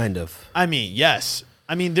 fuck, kind of. I mean, yes.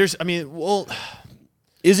 Well,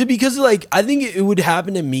 is it because like I think it would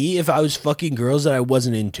happen to me if I was fucking girls that I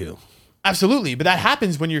wasn't into? Absolutely, but that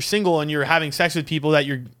happens when you're single and you're having sex with people that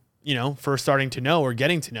you're first starting to know or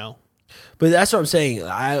getting to know. But that's what I'm saying.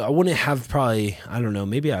 I wouldn't have probably, I don't know,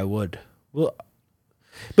 maybe I would. Well,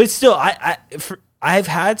 but still, I've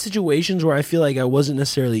had situations where I feel like I wasn't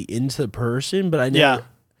necessarily into the person, but I never. Yeah.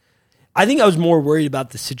 I think I was more worried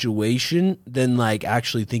about the situation than like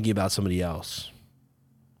actually thinking about somebody else.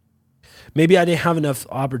 Maybe I didn't have enough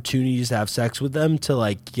opportunities to have sex with them to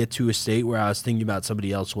like get to a state where I was thinking about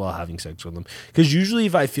somebody else while having sex with them. Because usually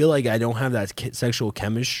if I feel like I don't have that sexual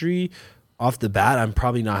chemistry off the bat, I'm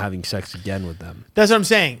probably not having sex again with them. That's what I'm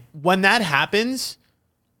saying. When that happens,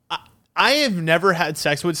 I have never had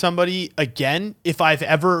sex with somebody again if I've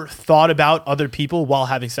ever thought about other people while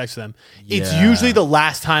having sex with them. Yeah. It's usually the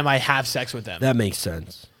last time I have sex with them. That makes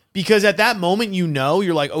sense. Because at that moment,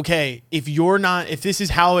 you're like, okay, if this is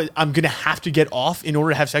how I'm going to have to get off in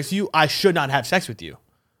order to have sex with you, I should not have sex with you.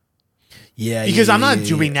 Yeah. Because I'm not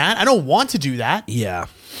doing that. I don't want to do that. Yeah.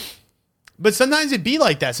 But sometimes it'd be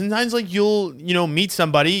like that. Sometimes like you'll, meet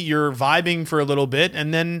somebody, you're vibing for a little bit,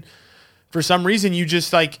 and then for some reason you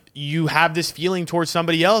just like, you have this feeling towards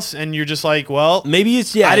somebody else and you're just like, well, maybe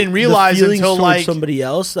it's, I didn't realize until like somebody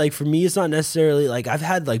else. Like for me, it's not necessarily like I've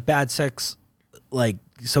had like bad sex, like,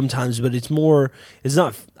 sometimes, but it's never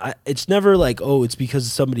like, oh, it's because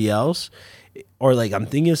of somebody else or like I'm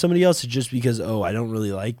thinking of somebody else. It's just because, oh, I don't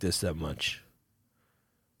really like this that much.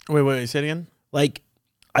 Wait, say it again. Like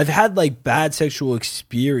I've had like bad sexual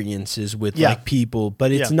experiences with like people,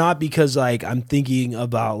 but it's not because like I'm thinking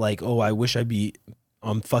about like, oh, I wish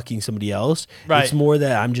I'm fucking somebody else. Right. It's more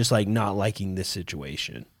that I'm just like not liking this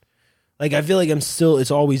situation. Like I feel like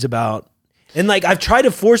it's always about, and like I've tried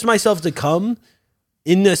to force myself to come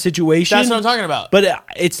in the situation. That's what I'm talking about. But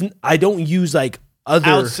I don't use like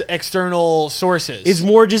other external sources. It's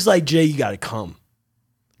more just like, Jay, you gotta come.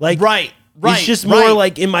 Like right. It's just more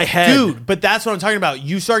like in my head. Dude, but that's what I'm talking about.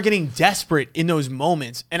 You start getting desperate in those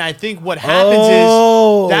moments. And I think what happens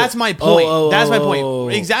is, that's my point. That's my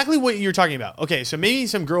point. Exactly what you're talking about. Okay, so maybe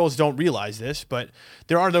some girls don't realize this, but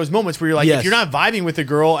there are those moments where you're like, if you're not vibing with a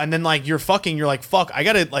girl and then like you're like, fuck, I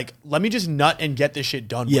gotta like, let me just nut and get this shit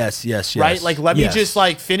done with. Yes. Right? Like, let me just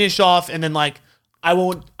like finish off and then like, I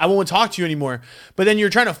won't talk to you anymore. But then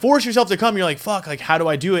you're trying to force yourself to come. You're like, fuck, like, how do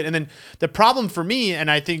I do it? And then the problem for me,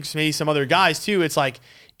 and I think maybe some other guys too, it's like,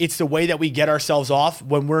 it's the way that we get ourselves off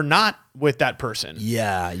when we're not with that person.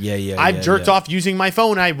 Yeah. I've jerked off using my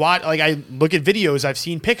phone. I look at videos. I've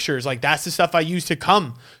seen pictures. Like, that's the stuff I use to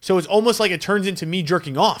come. So it's almost like it turns into me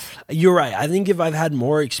jerking off. You're right. I think if I've had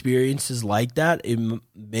more experiences like that,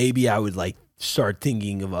 maybe I would like start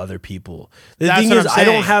thinking of other people. The thing is,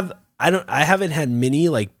 I haven't had many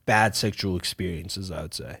like bad sexual experiences, I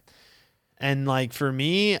would say. And like for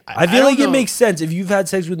me, I feel like it makes sense. If you've had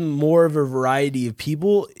sex with more of a variety of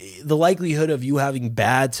people, the likelihood of you having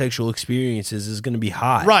bad sexual experiences is going to be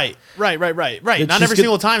high. Right. Not every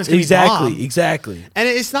single time is going to be bomb. Exactly. And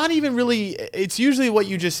it's not even really, it's usually what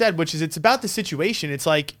you just said, which is it's about the situation. It's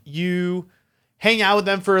like you hang out with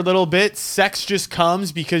them for a little bit. Sex just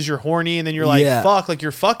comes because you're horny, and then you're like, fuck, like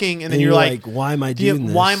you're fucking, and then you're like, why am I doing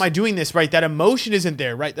this? Why am I doing this? Right? That emotion isn't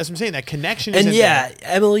there, right? That's what I'm saying. That connection isn't there. And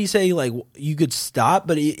Emily saying like you could stop,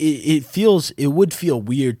 but it would feel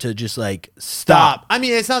weird to just like stop. I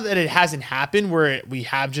mean, it's not that it hasn't happened where we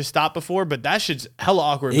have just stopped before, but that shit's hella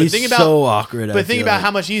awkward. It's so awkward. But think about how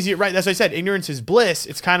much easier, right? That's what I said. Ignorance is bliss.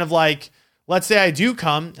 It's kind of like, let's say I do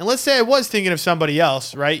come, and let's say I was thinking of somebody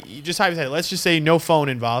else, right? You just hypothetically, let's just say no phone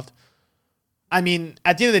involved. I mean,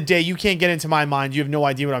 at the end of the day, you can't get into my mind. You have no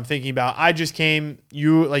idea what I'm thinking about. I just came,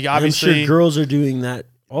 you, like, obviously. I'm sure girls are doing that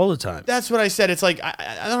all the time. That's what I said. It's like,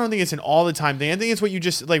 I don't think it's an all the time thing. I think it's what you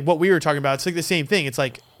just, like what we were talking about. It's like the same thing. It's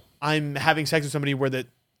like I'm having sex with somebody where the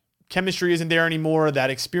chemistry isn't there anymore. That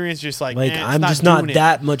experience just like I'm just not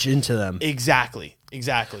that much into them. Exactly.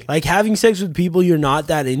 Like having sex with people you're not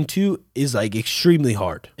that into is like extremely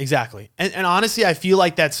hard. Exactly. And honestly, I feel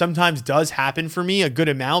like that sometimes does happen for me a good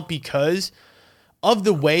amount because of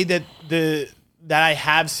the way that I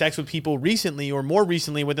have sex with people recently, or more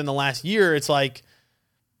recently within the last year. It's like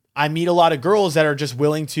I meet a lot of girls that are just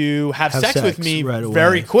willing to have sex with me right away.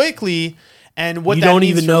 Very quickly. And what you that don't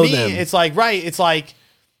means even for know me, them. it's like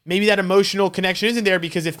maybe that emotional connection isn't there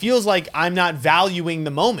because it feels like I'm not valuing the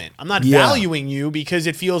moment. I'm not valuing you because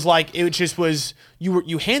it feels like it just was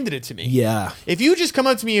you handed it to me. Yeah. If you just come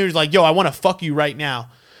up to me and you're like, yo, I want to fuck you right now,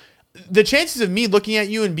 the chances of me looking at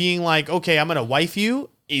you and being like, okay, I'm going to wife you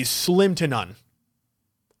is slim to none.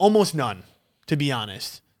 Almost none, to be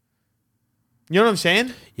honest. You know what I'm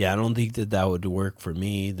saying? Yeah, I don't think that would work for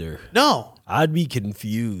me either. No. I'd be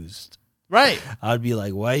confused. Right. I'd be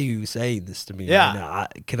like, why are you saying this to me right now?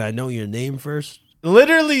 Can I know your name first?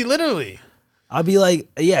 Literally. I'd be like,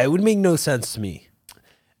 yeah, it would make no sense to me.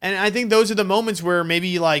 And I think those are the moments where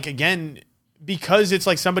maybe like, again, because it's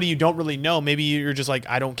like somebody you don't really know, maybe you're just like,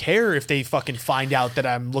 I don't care if they fucking find out that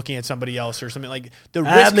I'm looking at somebody else or something. Like the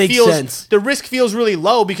risk feels really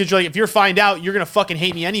low because you're like, if you find out, you're going to fucking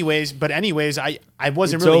hate me anyways. But anyways, I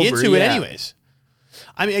wasn't really into it anyways.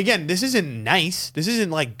 I mean, again, this isn't nice. This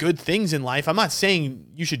isn't like good things in life. I'm not saying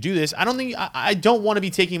you should do this. I don't want to be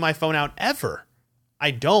taking my phone out ever.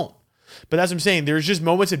 I don't. But as I'm saying, there's just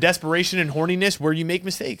moments of desperation and horniness where you make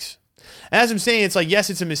mistakes. And as I'm saying, it's like, yes,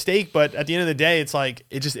 it's a mistake, but at the end of the day, it's like,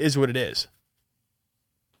 it just is what it is.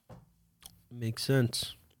 Makes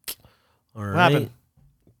sense. All right. What happened?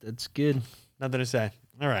 That's good. Nothing to say.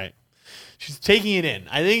 All right. She's taking it in.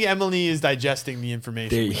 I think Emily is digesting the information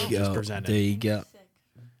There we you just go. presented. There you go.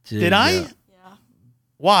 Did I? Yeah.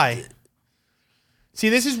 Why? See,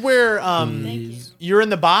 this is where Thank you. you're in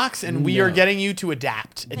the box, and we No. are getting you to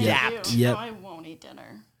adapt. Thank Adapt. you. Yep. No, I won't eat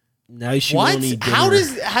dinner. Now she What? won't eat dinner. How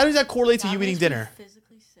does that correlate to That you eating makes me dinner?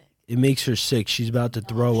 physically sick. It makes her sick. She's about to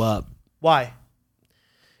throw up. Why?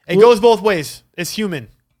 It goes both ways. It's human.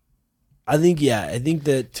 I think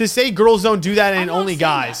that To say girls don't do that I'm and not only saying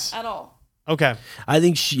guys. that at all. Okay.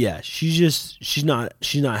 she's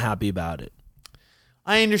not happy about it.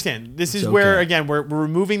 I understand. This is It's where, okay. again, we're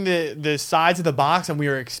removing the sides of the box and we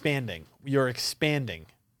are expanding. We are expanding.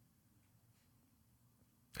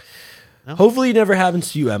 No? Hopefully it never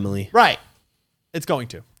happens to you, Emily. Right. It's going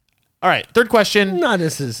to. All right. Third question. Not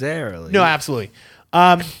necessarily. No, absolutely.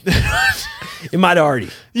 It might already.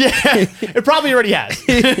 Yeah, it probably already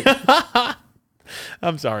has.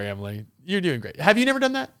 I'm sorry, Emily. You're doing great. Have you never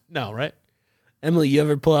done that? No, right? Emily, you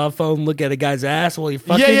ever pull out a phone and look at a guy's ass while you're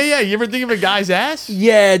fucking? Yeah. You ever think of a guy's ass?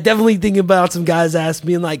 Yeah, definitely thinking about some guy's ass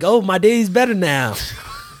being like, oh, my day's better now.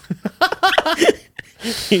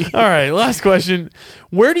 All right, last question.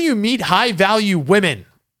 Where do you meet high-value women?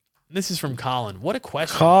 This is from Colin. What a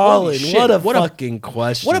question. Colin, Holy shit. what a fucking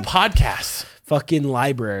question. What a podcast. fucking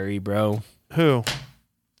library, bro. Who?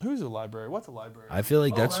 Who's a library? What's a library? I feel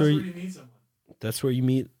like that's where you meet someone. that's where you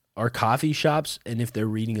meet our coffee shops, and if they're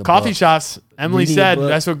reading a Coffee book. shops. Emily Reading a said book.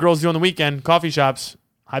 that's what girls do on the weekend. Coffee shops.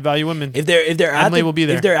 High-value women. If they're at Emily will be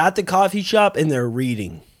there. If they're at the coffee shop and they're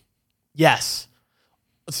reading. Yes.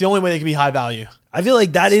 It's the only way they can be high value. I feel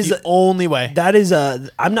like that is the only way. That is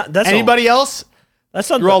I'm not. That's anybody else. That's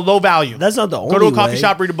not. You're all low value. That's not the only. Go to a coffee way.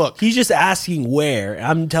 shop, read a book. He's just asking where.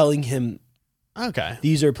 I'm telling him. Okay.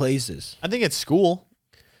 These are places. I think it's school.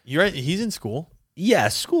 You're right. He's in school. Yeah,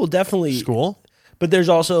 school definitely. School. But there's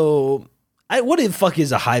also. What the fuck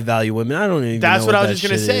is a high value woman? I don't even. That's know what I that was just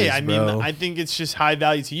gonna shit say. is, I mean, I think it's just high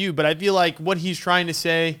value to you, but I feel like what he's trying to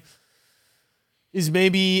say is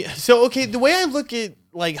maybe so. Okay, the way I look at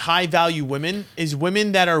like high value women is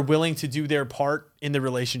women that are willing to do their part in the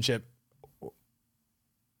relationship,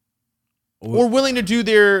 or willing to do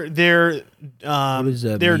their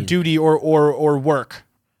mean? duty or work.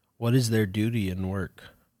 What is their duty and work?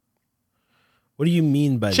 What do you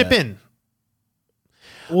mean by chip that? in?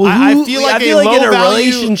 Well, I feel like in a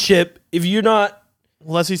relationship, if you're not,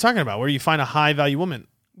 well, that's what he's talking about. Where you find a high value woman.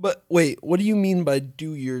 But wait, what do you mean by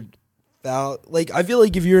do your like? I feel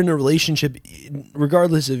like if you're in a relationship,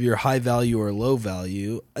 regardless of your high value or low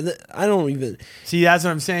value, I don't even see. That's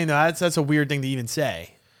what I'm saying. Though that's a weird thing to even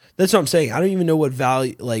say. That's what I'm saying. I don't even know what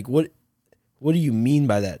value. Like what do you mean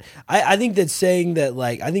by that? I think that's saying that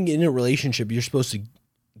like I think in a relationship you're supposed to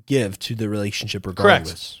give to the relationship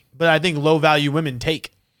regardless. Correct. But I think low value women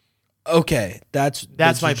take. Okay, that's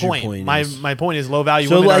my point. My point is low value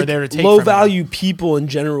so women like, are there to take. Low from value them. people in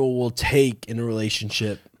general will take in a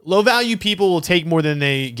relationship. Low value people will take more than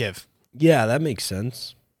they give. Yeah, that makes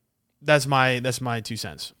sense. That's my 2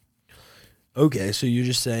 cents. Okay, so you're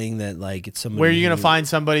just saying that like it's somebody. Where are you going to find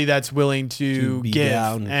somebody that's willing to be give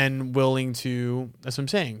down. and willing to? That's what I'm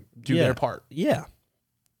saying. Do their part. Yeah.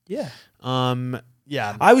 Yeah.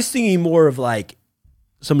 Yeah. I was thinking more of like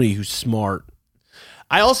somebody who's smart.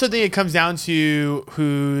 I also think it comes down to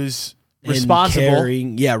who's responsible.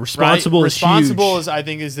 Caring. Yeah, responsible. Right? Is responsible huge. is I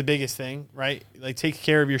think is the biggest thing, right? Like take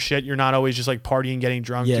care of your shit. You're not always just like partying, getting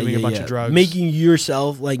drunk, doing a bunch of drugs. Making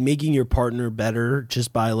yourself like making your partner better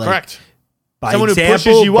just by like correct. By Someone example, who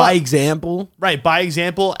pushes you by up. example. Right, by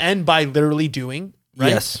example and by literally doing. Right?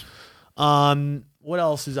 Yes. What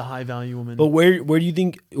else is a high value woman? But where do you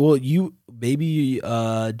think? Well, you maybe.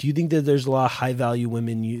 Do you think that there's a lot of high value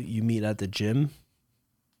women you meet at the gym?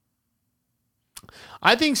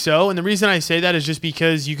 I think so, and the reason I say that is just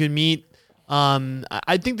because you can meet.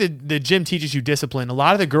 I think that the gym teaches you discipline. A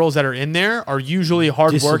lot of the girls that are in there are usually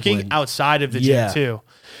hardworking Discipline. outside of the gym too.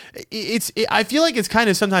 I feel like it's kind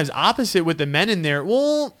of sometimes opposite with the men in there.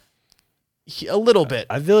 Well, a little bit.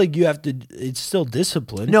 I feel like you have to. It's still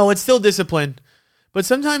discipline. No, it's still discipline, but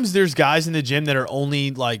sometimes there's guys in the gym that are only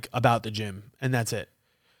like about the gym and that's it.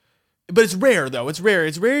 But it's rare though. It's rare.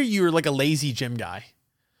 It's rare you're like a lazy gym guy.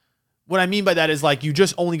 What I mean by that is like you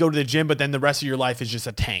just only go to the gym, but then the rest of your life is just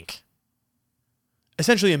a tank.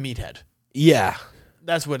 Essentially a meathead. Yeah.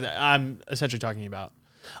 That's what I'm essentially talking about.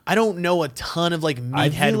 I don't know a ton of like meathead I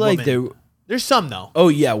feel like women. There's some though. Oh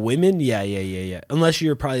yeah, women. Yeah. Unless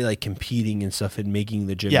you're probably like competing and stuff and making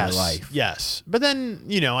the gym your life. Yes. But then,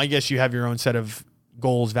 I guess you have your own set of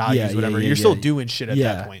goals, values, whatever. You're still doing shit at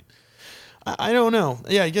that point. I don't know.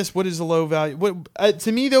 Yeah, I guess what is a low value? What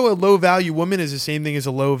to me though, a low value woman is the same thing as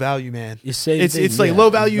a low value man. It's like low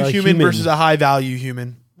value human versus a high value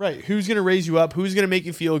human. Right. Who's gonna raise you up? Who's gonna make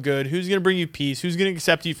you feel good? Who's gonna bring you peace? Who's gonna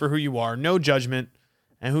accept you for who you are? No judgment.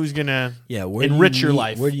 And who's gonna enrich your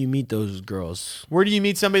life? Where do you meet those girls? Where do you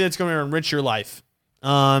meet somebody that's gonna enrich your life?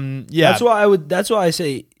 Yeah. That's why I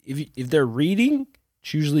say if they're reading,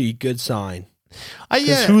 it's usually a good sign.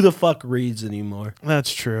 Because who the fuck reads anymore?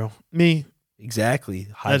 That's true. Me. Exactly.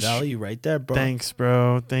 High value right there, bro. Thanks,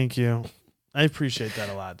 bro. Thank you. I appreciate that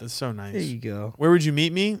a lot. That's so nice. There you go. Where would you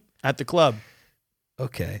meet me? At the club.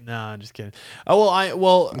 Okay. No, I'm just kidding.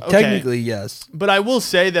 Okay. Technically, yes. But I will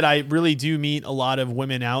say that I really do meet a lot of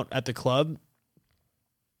women out at the club,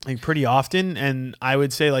 like pretty often. And I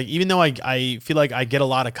would say, like, even though I feel like I get a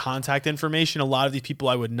lot of contact information, a lot of these people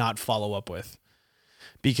I would not follow up with.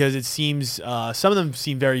 Because it seems some of them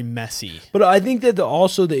seem very messy. But I think that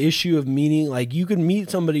also the issue of meeting, like you can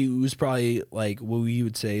meet somebody who's probably like what we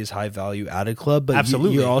would say is high value at a club, but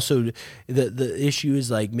absolutely, you're also the issue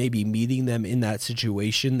is like maybe meeting them in that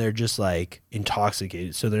situation, they're just like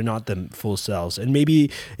intoxicated, so they're not them full selves, and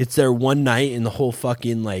maybe it's their one night in the whole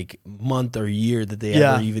fucking like month or year that they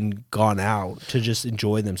ever even gone out to just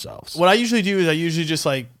enjoy themselves. What I usually do is I usually just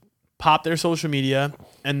like pop their social media,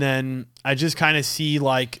 and then I just kind of see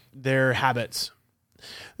like their habits.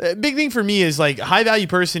 The big thing for me is like a high value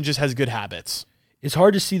person just has good habits. It's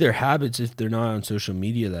hard to see their habits if they're not on social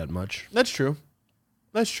media that much. That's true.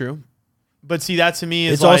 But see, that to me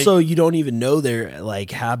is it's also you don't even know their like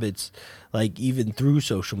habits, like even through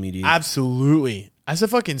social media. Absolutely. That's a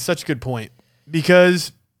fucking such a good point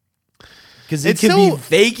because because it can be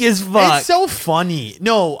fake as fuck. It's so funny.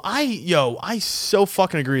 No, I so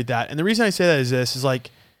fucking agree with that. And the reason I say that is this is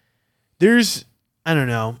like, there's, I don't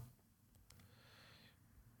know.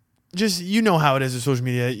 Just, you know how it is with social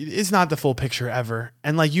media. It's not the full picture ever.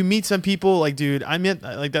 And like, you meet some people, like, dude, I met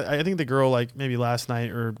like that. I think the girl, like maybe last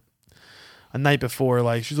night or a night before,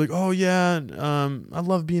 like she's like, oh yeah, I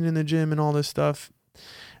love being in the gym and all this stuff.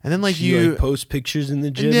 And then like she like post pictures in the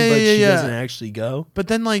gym, but she doesn't actually go. But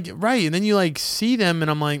then like, right. And then you like see them and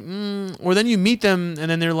I'm like, or then you meet them and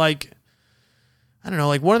then they're like, I don't know,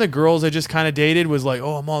 like one of the girls I just kind of dated was like,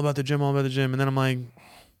 oh, I'm all about the gym. And then I'm like,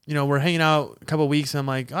 you know, we're hanging out a couple of weeks and I'm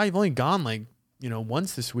like, oh, you've only gone like, you know,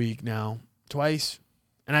 once this week now, twice.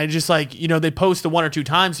 And I just like, you know, they post the 1 or 2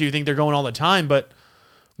 times. So you think they're going all the time, but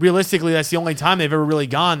realistically, that's the only time they've ever really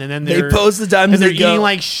gone. And then they post the times they're eating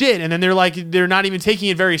like shit. And then they're like, they're not even taking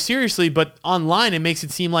it very seriously, but online it makes it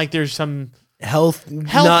seem like there's some health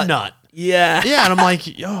nut. Yeah. Yeah. And I'm like,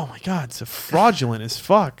 oh my God, it's fraudulent as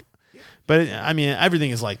fuck. But I mean,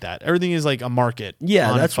 everything is like that. Everything is like a market.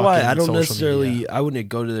 Yeah, that's why I don't necessarily. Media. I wouldn't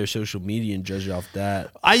go to their social media and judge off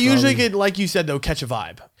that. I usually could, like you said, though, catch a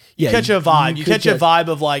vibe. You catch a vibe. You catch a vibe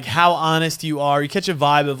of like how honest you are. You catch a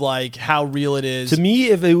vibe of like how real it is. To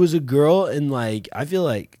me, if it was a girl and like, I feel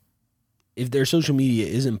like if their social media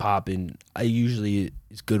isn't popping, I usually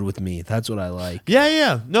it's good with me. That's what I like.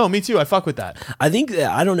 Yeah. No, me too. I fuck with that. I think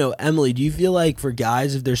that, I don't know, Emily, do you feel like for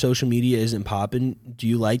guys, if their social media isn't popping, do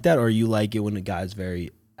you like that, or you like it when a guy's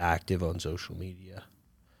very active on social media?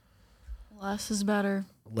 Less is better.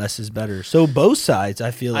 Less is better. So both sides,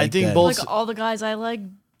 I feel like. I think both. Like all the guys I like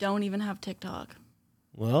don't even have TikTok.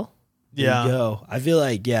 Well, there you go. I feel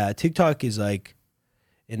like, yeah, TikTok is like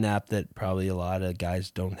an app that probably a lot of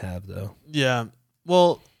guys don't have, though. Yeah.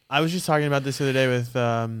 Well, I was just talking about this the other day with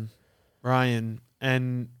Ryan,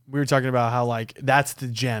 and we were talking about how like that's the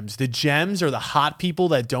gems. The gems are the hot people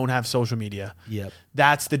that don't have social media. Yep.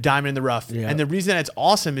 That's the diamond in the rough. Yep. And the reason it's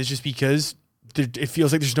awesome is just because it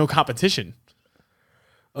feels like there's no competition.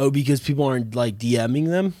 Oh, because people aren't like DMing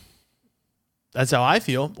them? That's how I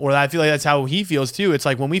feel. Or I feel like that's how he feels too. It's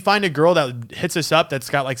like when we find a girl that hits us up that's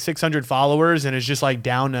got like 600 followers and is just like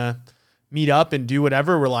down to meet up and do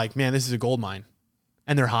whatever, we're like, man, this is a gold mine.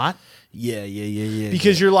 And they're hot. Yeah.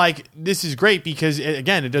 Because you're like, this is great because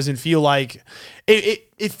again, it doesn't feel like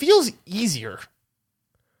it feels easier.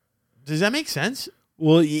 Does that make sense?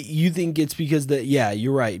 Well, you think it's because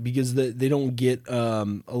you're right, because they don't get a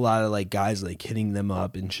lot of like guys like hitting them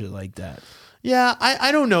up and shit like that. Yeah,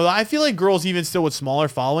 I don't know. I feel like girls, even still with smaller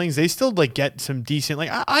followings, they still like get some decent.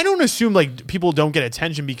 Like I don't assume like people don't get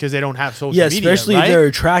attention because they don't have social media. Yeah, especially if they're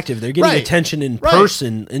attractive. They're getting attention in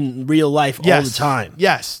person, in real life, all the time.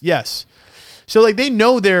 Yes. So like they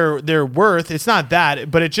know their worth. It's not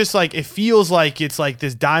that, but it just like it feels like it's like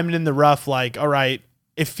this diamond in the rough. Like, all right,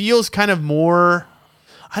 it feels kind of more.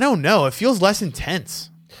 I don't know. It feels less intense.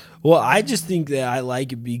 Well, I just think that I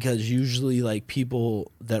like it because usually like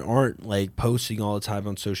people that aren't like posting all the time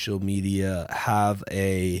on social media have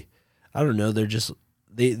I don't know, they're just,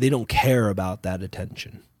 they don't care about that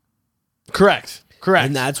attention. Correct.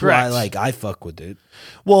 And that's why like I fuck with it.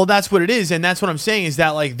 Well, that's what it is. And that's what I'm saying is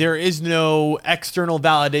that like there is no external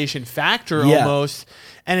validation factor almost.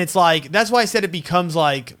 And it's like, that's why I said it becomes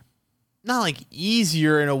like, not like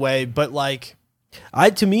easier in a way, but like,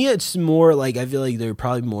 to me, it's more like I feel like they're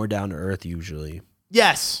probably more down to earth usually.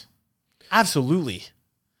 Yes, absolutely.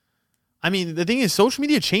 I mean, the thing is, social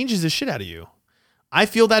media changes the shit out of you. I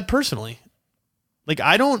feel that personally. Like,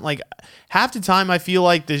 I don't like half the time I feel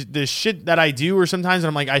like the shit that I do, or sometimes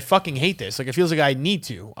I'm like, I fucking hate this. Like, it feels like I need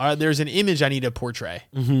to. There's an image I need to portray.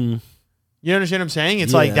 Mm-hmm. You understand what I'm saying?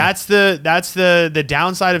 It's like that's the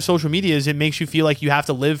downside of social media is it makes you feel like you have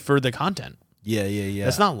to live for the content. Yeah.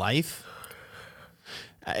 That's not life.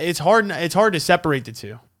 It's hard to separate the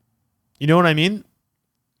two. You know what I mean?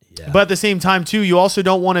 Yeah. But at the same time, too, you also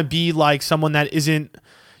don't want to be like someone that isn't.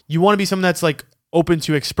 You want to be someone that's like open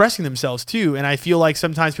to expressing themselves too. And I feel like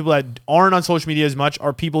sometimes people that aren't on social media as much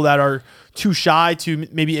are people that are too shy to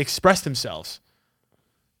maybe express themselves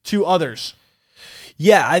to others.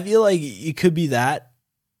 Yeah, I feel like it could be that.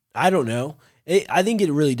 I don't know. I think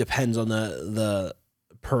it really depends on the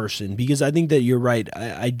person, because I think that you're right.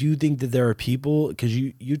 I do think that there are people, because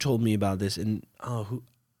you told me about this, and I'm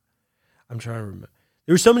trying to remember.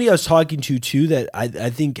 There was somebody I was talking to too that I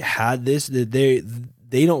think had this, that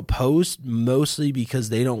they don't post mostly because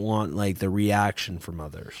they don't want like the reaction from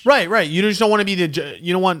others. Right. You just don't want to be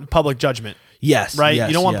you don't want public judgment. Yes. Right. Yes,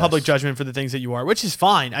 you don't want public judgment for the things that you are, which is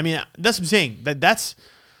fine. I mean, that's what I'm saying. That's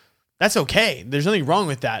okay. There's nothing wrong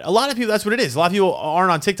with that. A lot of people, that's what it is. A lot of people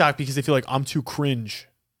aren't on TikTok because they feel like I'm too cringe.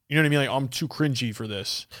 You know what I mean? Like, I'm too cringy for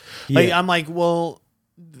this. Like, I'm like, well,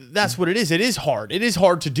 that's what it is. It is hard. It is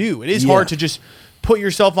hard to do. It is hard to just put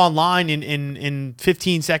yourself online in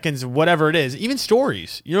 15 seconds, whatever it is. Even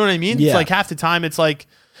stories. You know what I mean? It's like half the time it's like,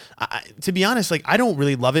 to be honest, like I don't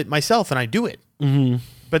really love it myself and I do it. Mm-hmm.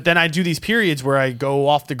 But then I do these periods where I go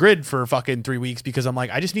off the grid for fucking 3 weeks because I'm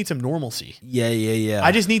like, I just need some normalcy. Yeah.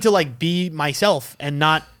 I just need to like be myself and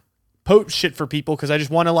not post shit for people because I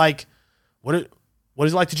just want to like, what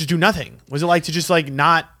is it like to just do nothing? What is it like to just like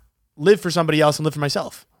not live for somebody else and live for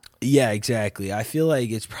myself? Yeah, exactly. I feel like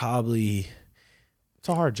it's probably... It's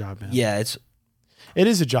a hard job, man. Yeah, it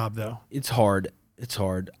is a job though. It's hard. It's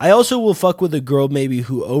hard. I also will fuck with a girl maybe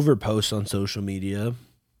who overposts on social media.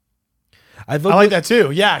 I like that too.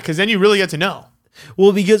 Yeah, because then you really get to know.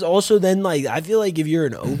 Well, because also then like I feel like if you're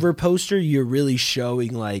an overposter, you're really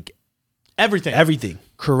showing like everything.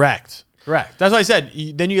 Correct. That's why I said.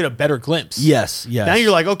 Then you get a better glimpse. Yes. Now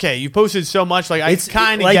you're like, okay, you posted so much. Like I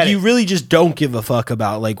kind of like get you it. really just don't give a fuck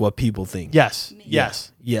about like what people think. Yes.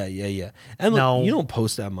 Yeah. And no, you don't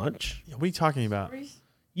post that much. What are you talking about?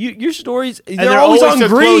 Your stories, they're always on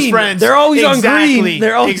green. They're always on green.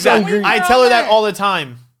 They're always on green. I tell her that all the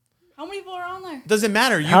time. How many people are on there? Doesn't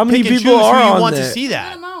matter. You How many pick and people choose are who you on want there? to see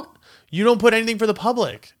that. You don't put anything for the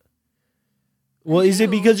public. Well, is it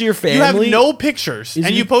because of your family? You have no pictures, and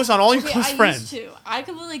you post on all your close friends. I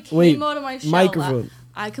completely came out of my shell. Microphone.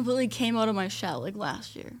 I completely came out of my shell like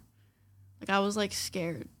last year. Like I was like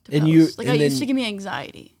scared to and post. Like it used to give me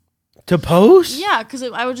anxiety. To post? Yeah, because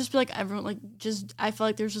I would just be like everyone like just I felt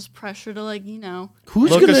like there's just pressure to like who's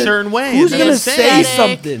look gonna, a certain way. Who's gonna say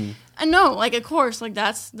something? I know, like of course, like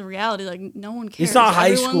that's the reality. Like no one cares. It's not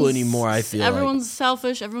high school anymore. I feel everyone's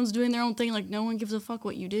selfish. Everyone's doing their own thing. Like no one gives a fuck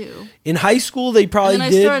what you do. In high school, they probably and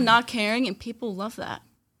then I started not caring, and people love that.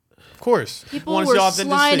 Of course, people were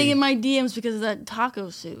sliding in my DMs because of that taco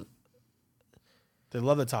suit. They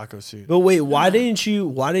love the taco suit. But wait, why didn't you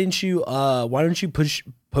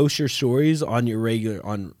post your stories on your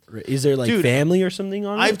regular is there like family or something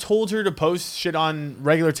on it? I've told her to post shit on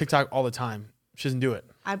regular TikTok all the time. She doesn't do it.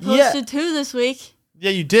 I posted 2 this week.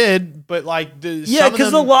 Yeah, you did, but like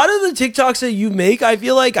because a lot of the TikToks that you make, I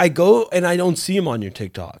feel like I go and I don't see them on your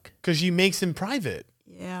TikTok because she makes them private.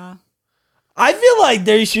 Yeah. I feel like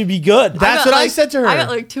they should be good. That's what I said to her. I got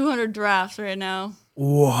like 200 drafts right now.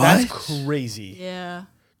 What? That's crazy. Yeah.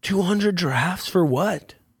 200 drafts for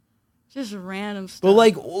what? Just random stuff. But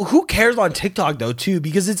like, who cares on TikTok though, too?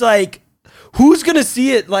 Because it's like, who's gonna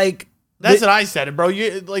see it? Like, that's what I said, bro.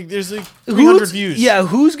 You like, there's like 300 views. Yeah,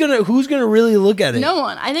 who's gonna really look at it? No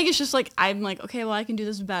one. I think it's just like I'm like, okay, well, I can do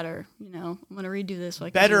this better. You know, I'm gonna redo this. So I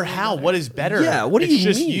can better how? What is better? Yeah, what do you mean?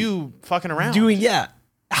 It's just you fucking around.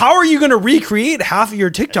 How are you gonna recreate half of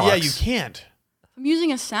your TikToks? Yeah, you can't. I'm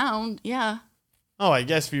using a sound. Yeah. Oh, I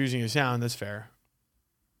guess if you're using a sound, that's fair.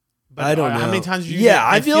 But I don't know how many times you. Yeah,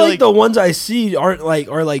 I feel like the ones I see are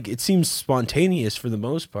like it seems spontaneous for the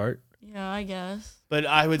most part. Yeah, I guess. But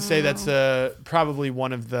I would say that's probably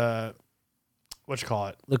one of the what you call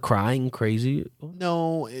it. The crying crazy.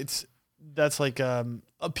 No, that's like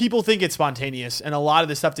people think it's spontaneous, and a lot of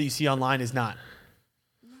the stuff that you see online is not.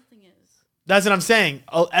 Nothing is. That's what I'm saying.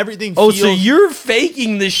 Everything. Oh, so you're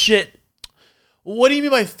faking this shit. What do you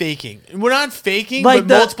mean by faking? We're not faking, like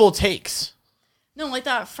but multiple takes. No, like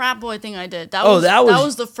that frat boy thing I did. That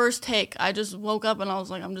was the first take. I just woke up and I was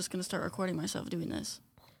like, I'm just gonna start recording myself doing this.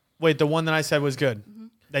 Wait, the one that I said was good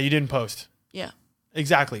that you didn't post. Yeah.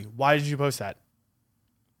 Exactly. Why did you post that?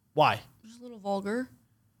 Why? Just a little vulgar.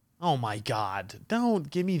 Oh my God! Don't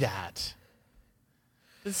give me that.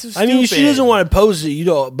 This is. I mean, she doesn't want to post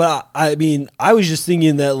it, But I mean, I was just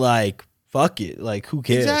thinking that like, fuck it, like, who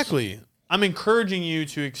cares? Exactly. I'm encouraging you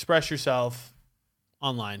to express yourself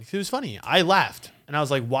online. It was funny. I laughed. And I was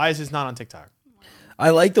like, why is this not on TikTok?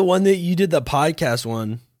 I like the one that you did, the podcast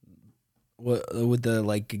one with the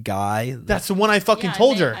like guy. That's the one I fucking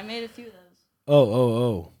told her. I made a few of those.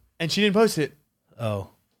 Oh. And she didn't post it.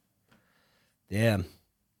 Oh. Damn.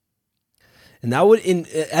 And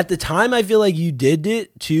that at the time, I feel like you did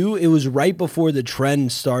it too. It was right before the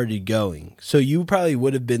trend started going. So you probably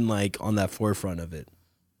would have been like on that forefront of it.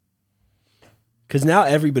 Because now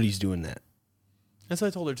everybody's doing that. That's what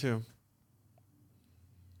I told her too.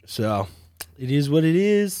 So it is what it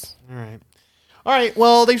is. All right.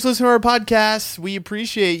 Well, thanks for listening to our podcast. We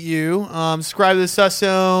appreciate you. Subscribe to the Sus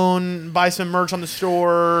Zone. Buy some merch on the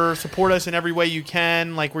store. Support us in every way you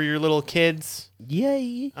can, like we're your little kids.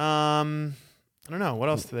 Yay. And don't know. What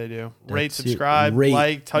else do they do? Rate, subscribe,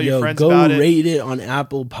 like, tell your friends go about it. Go rate it on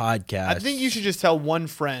Apple Podcasts. I think you should just tell one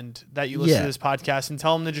friend that you listen to this podcast and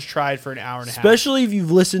tell them to just try it for an hour and a half. Especially if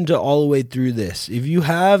you've listened to all the way through this. If you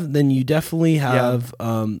have, then you definitely have,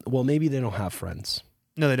 well, maybe they don't have friends.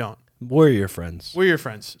 No, they don't. We're your friends. We're your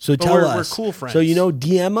friends. So tell us. We're cool friends. So,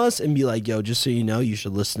 DM us and be like, yo, just so you know, you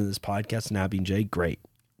should listen to this podcast, Nappy and Jay. Great.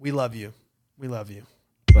 We love you. We love you.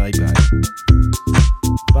 Bye-bye.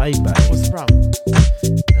 Bye-bye. What's the problem?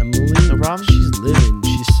 Emily, no problem? She's living.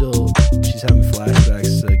 She's having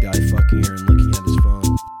flashbacks to a guy fucking her and looking at his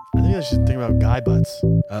phone. I think I should think about guy butts.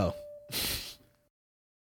 Oh.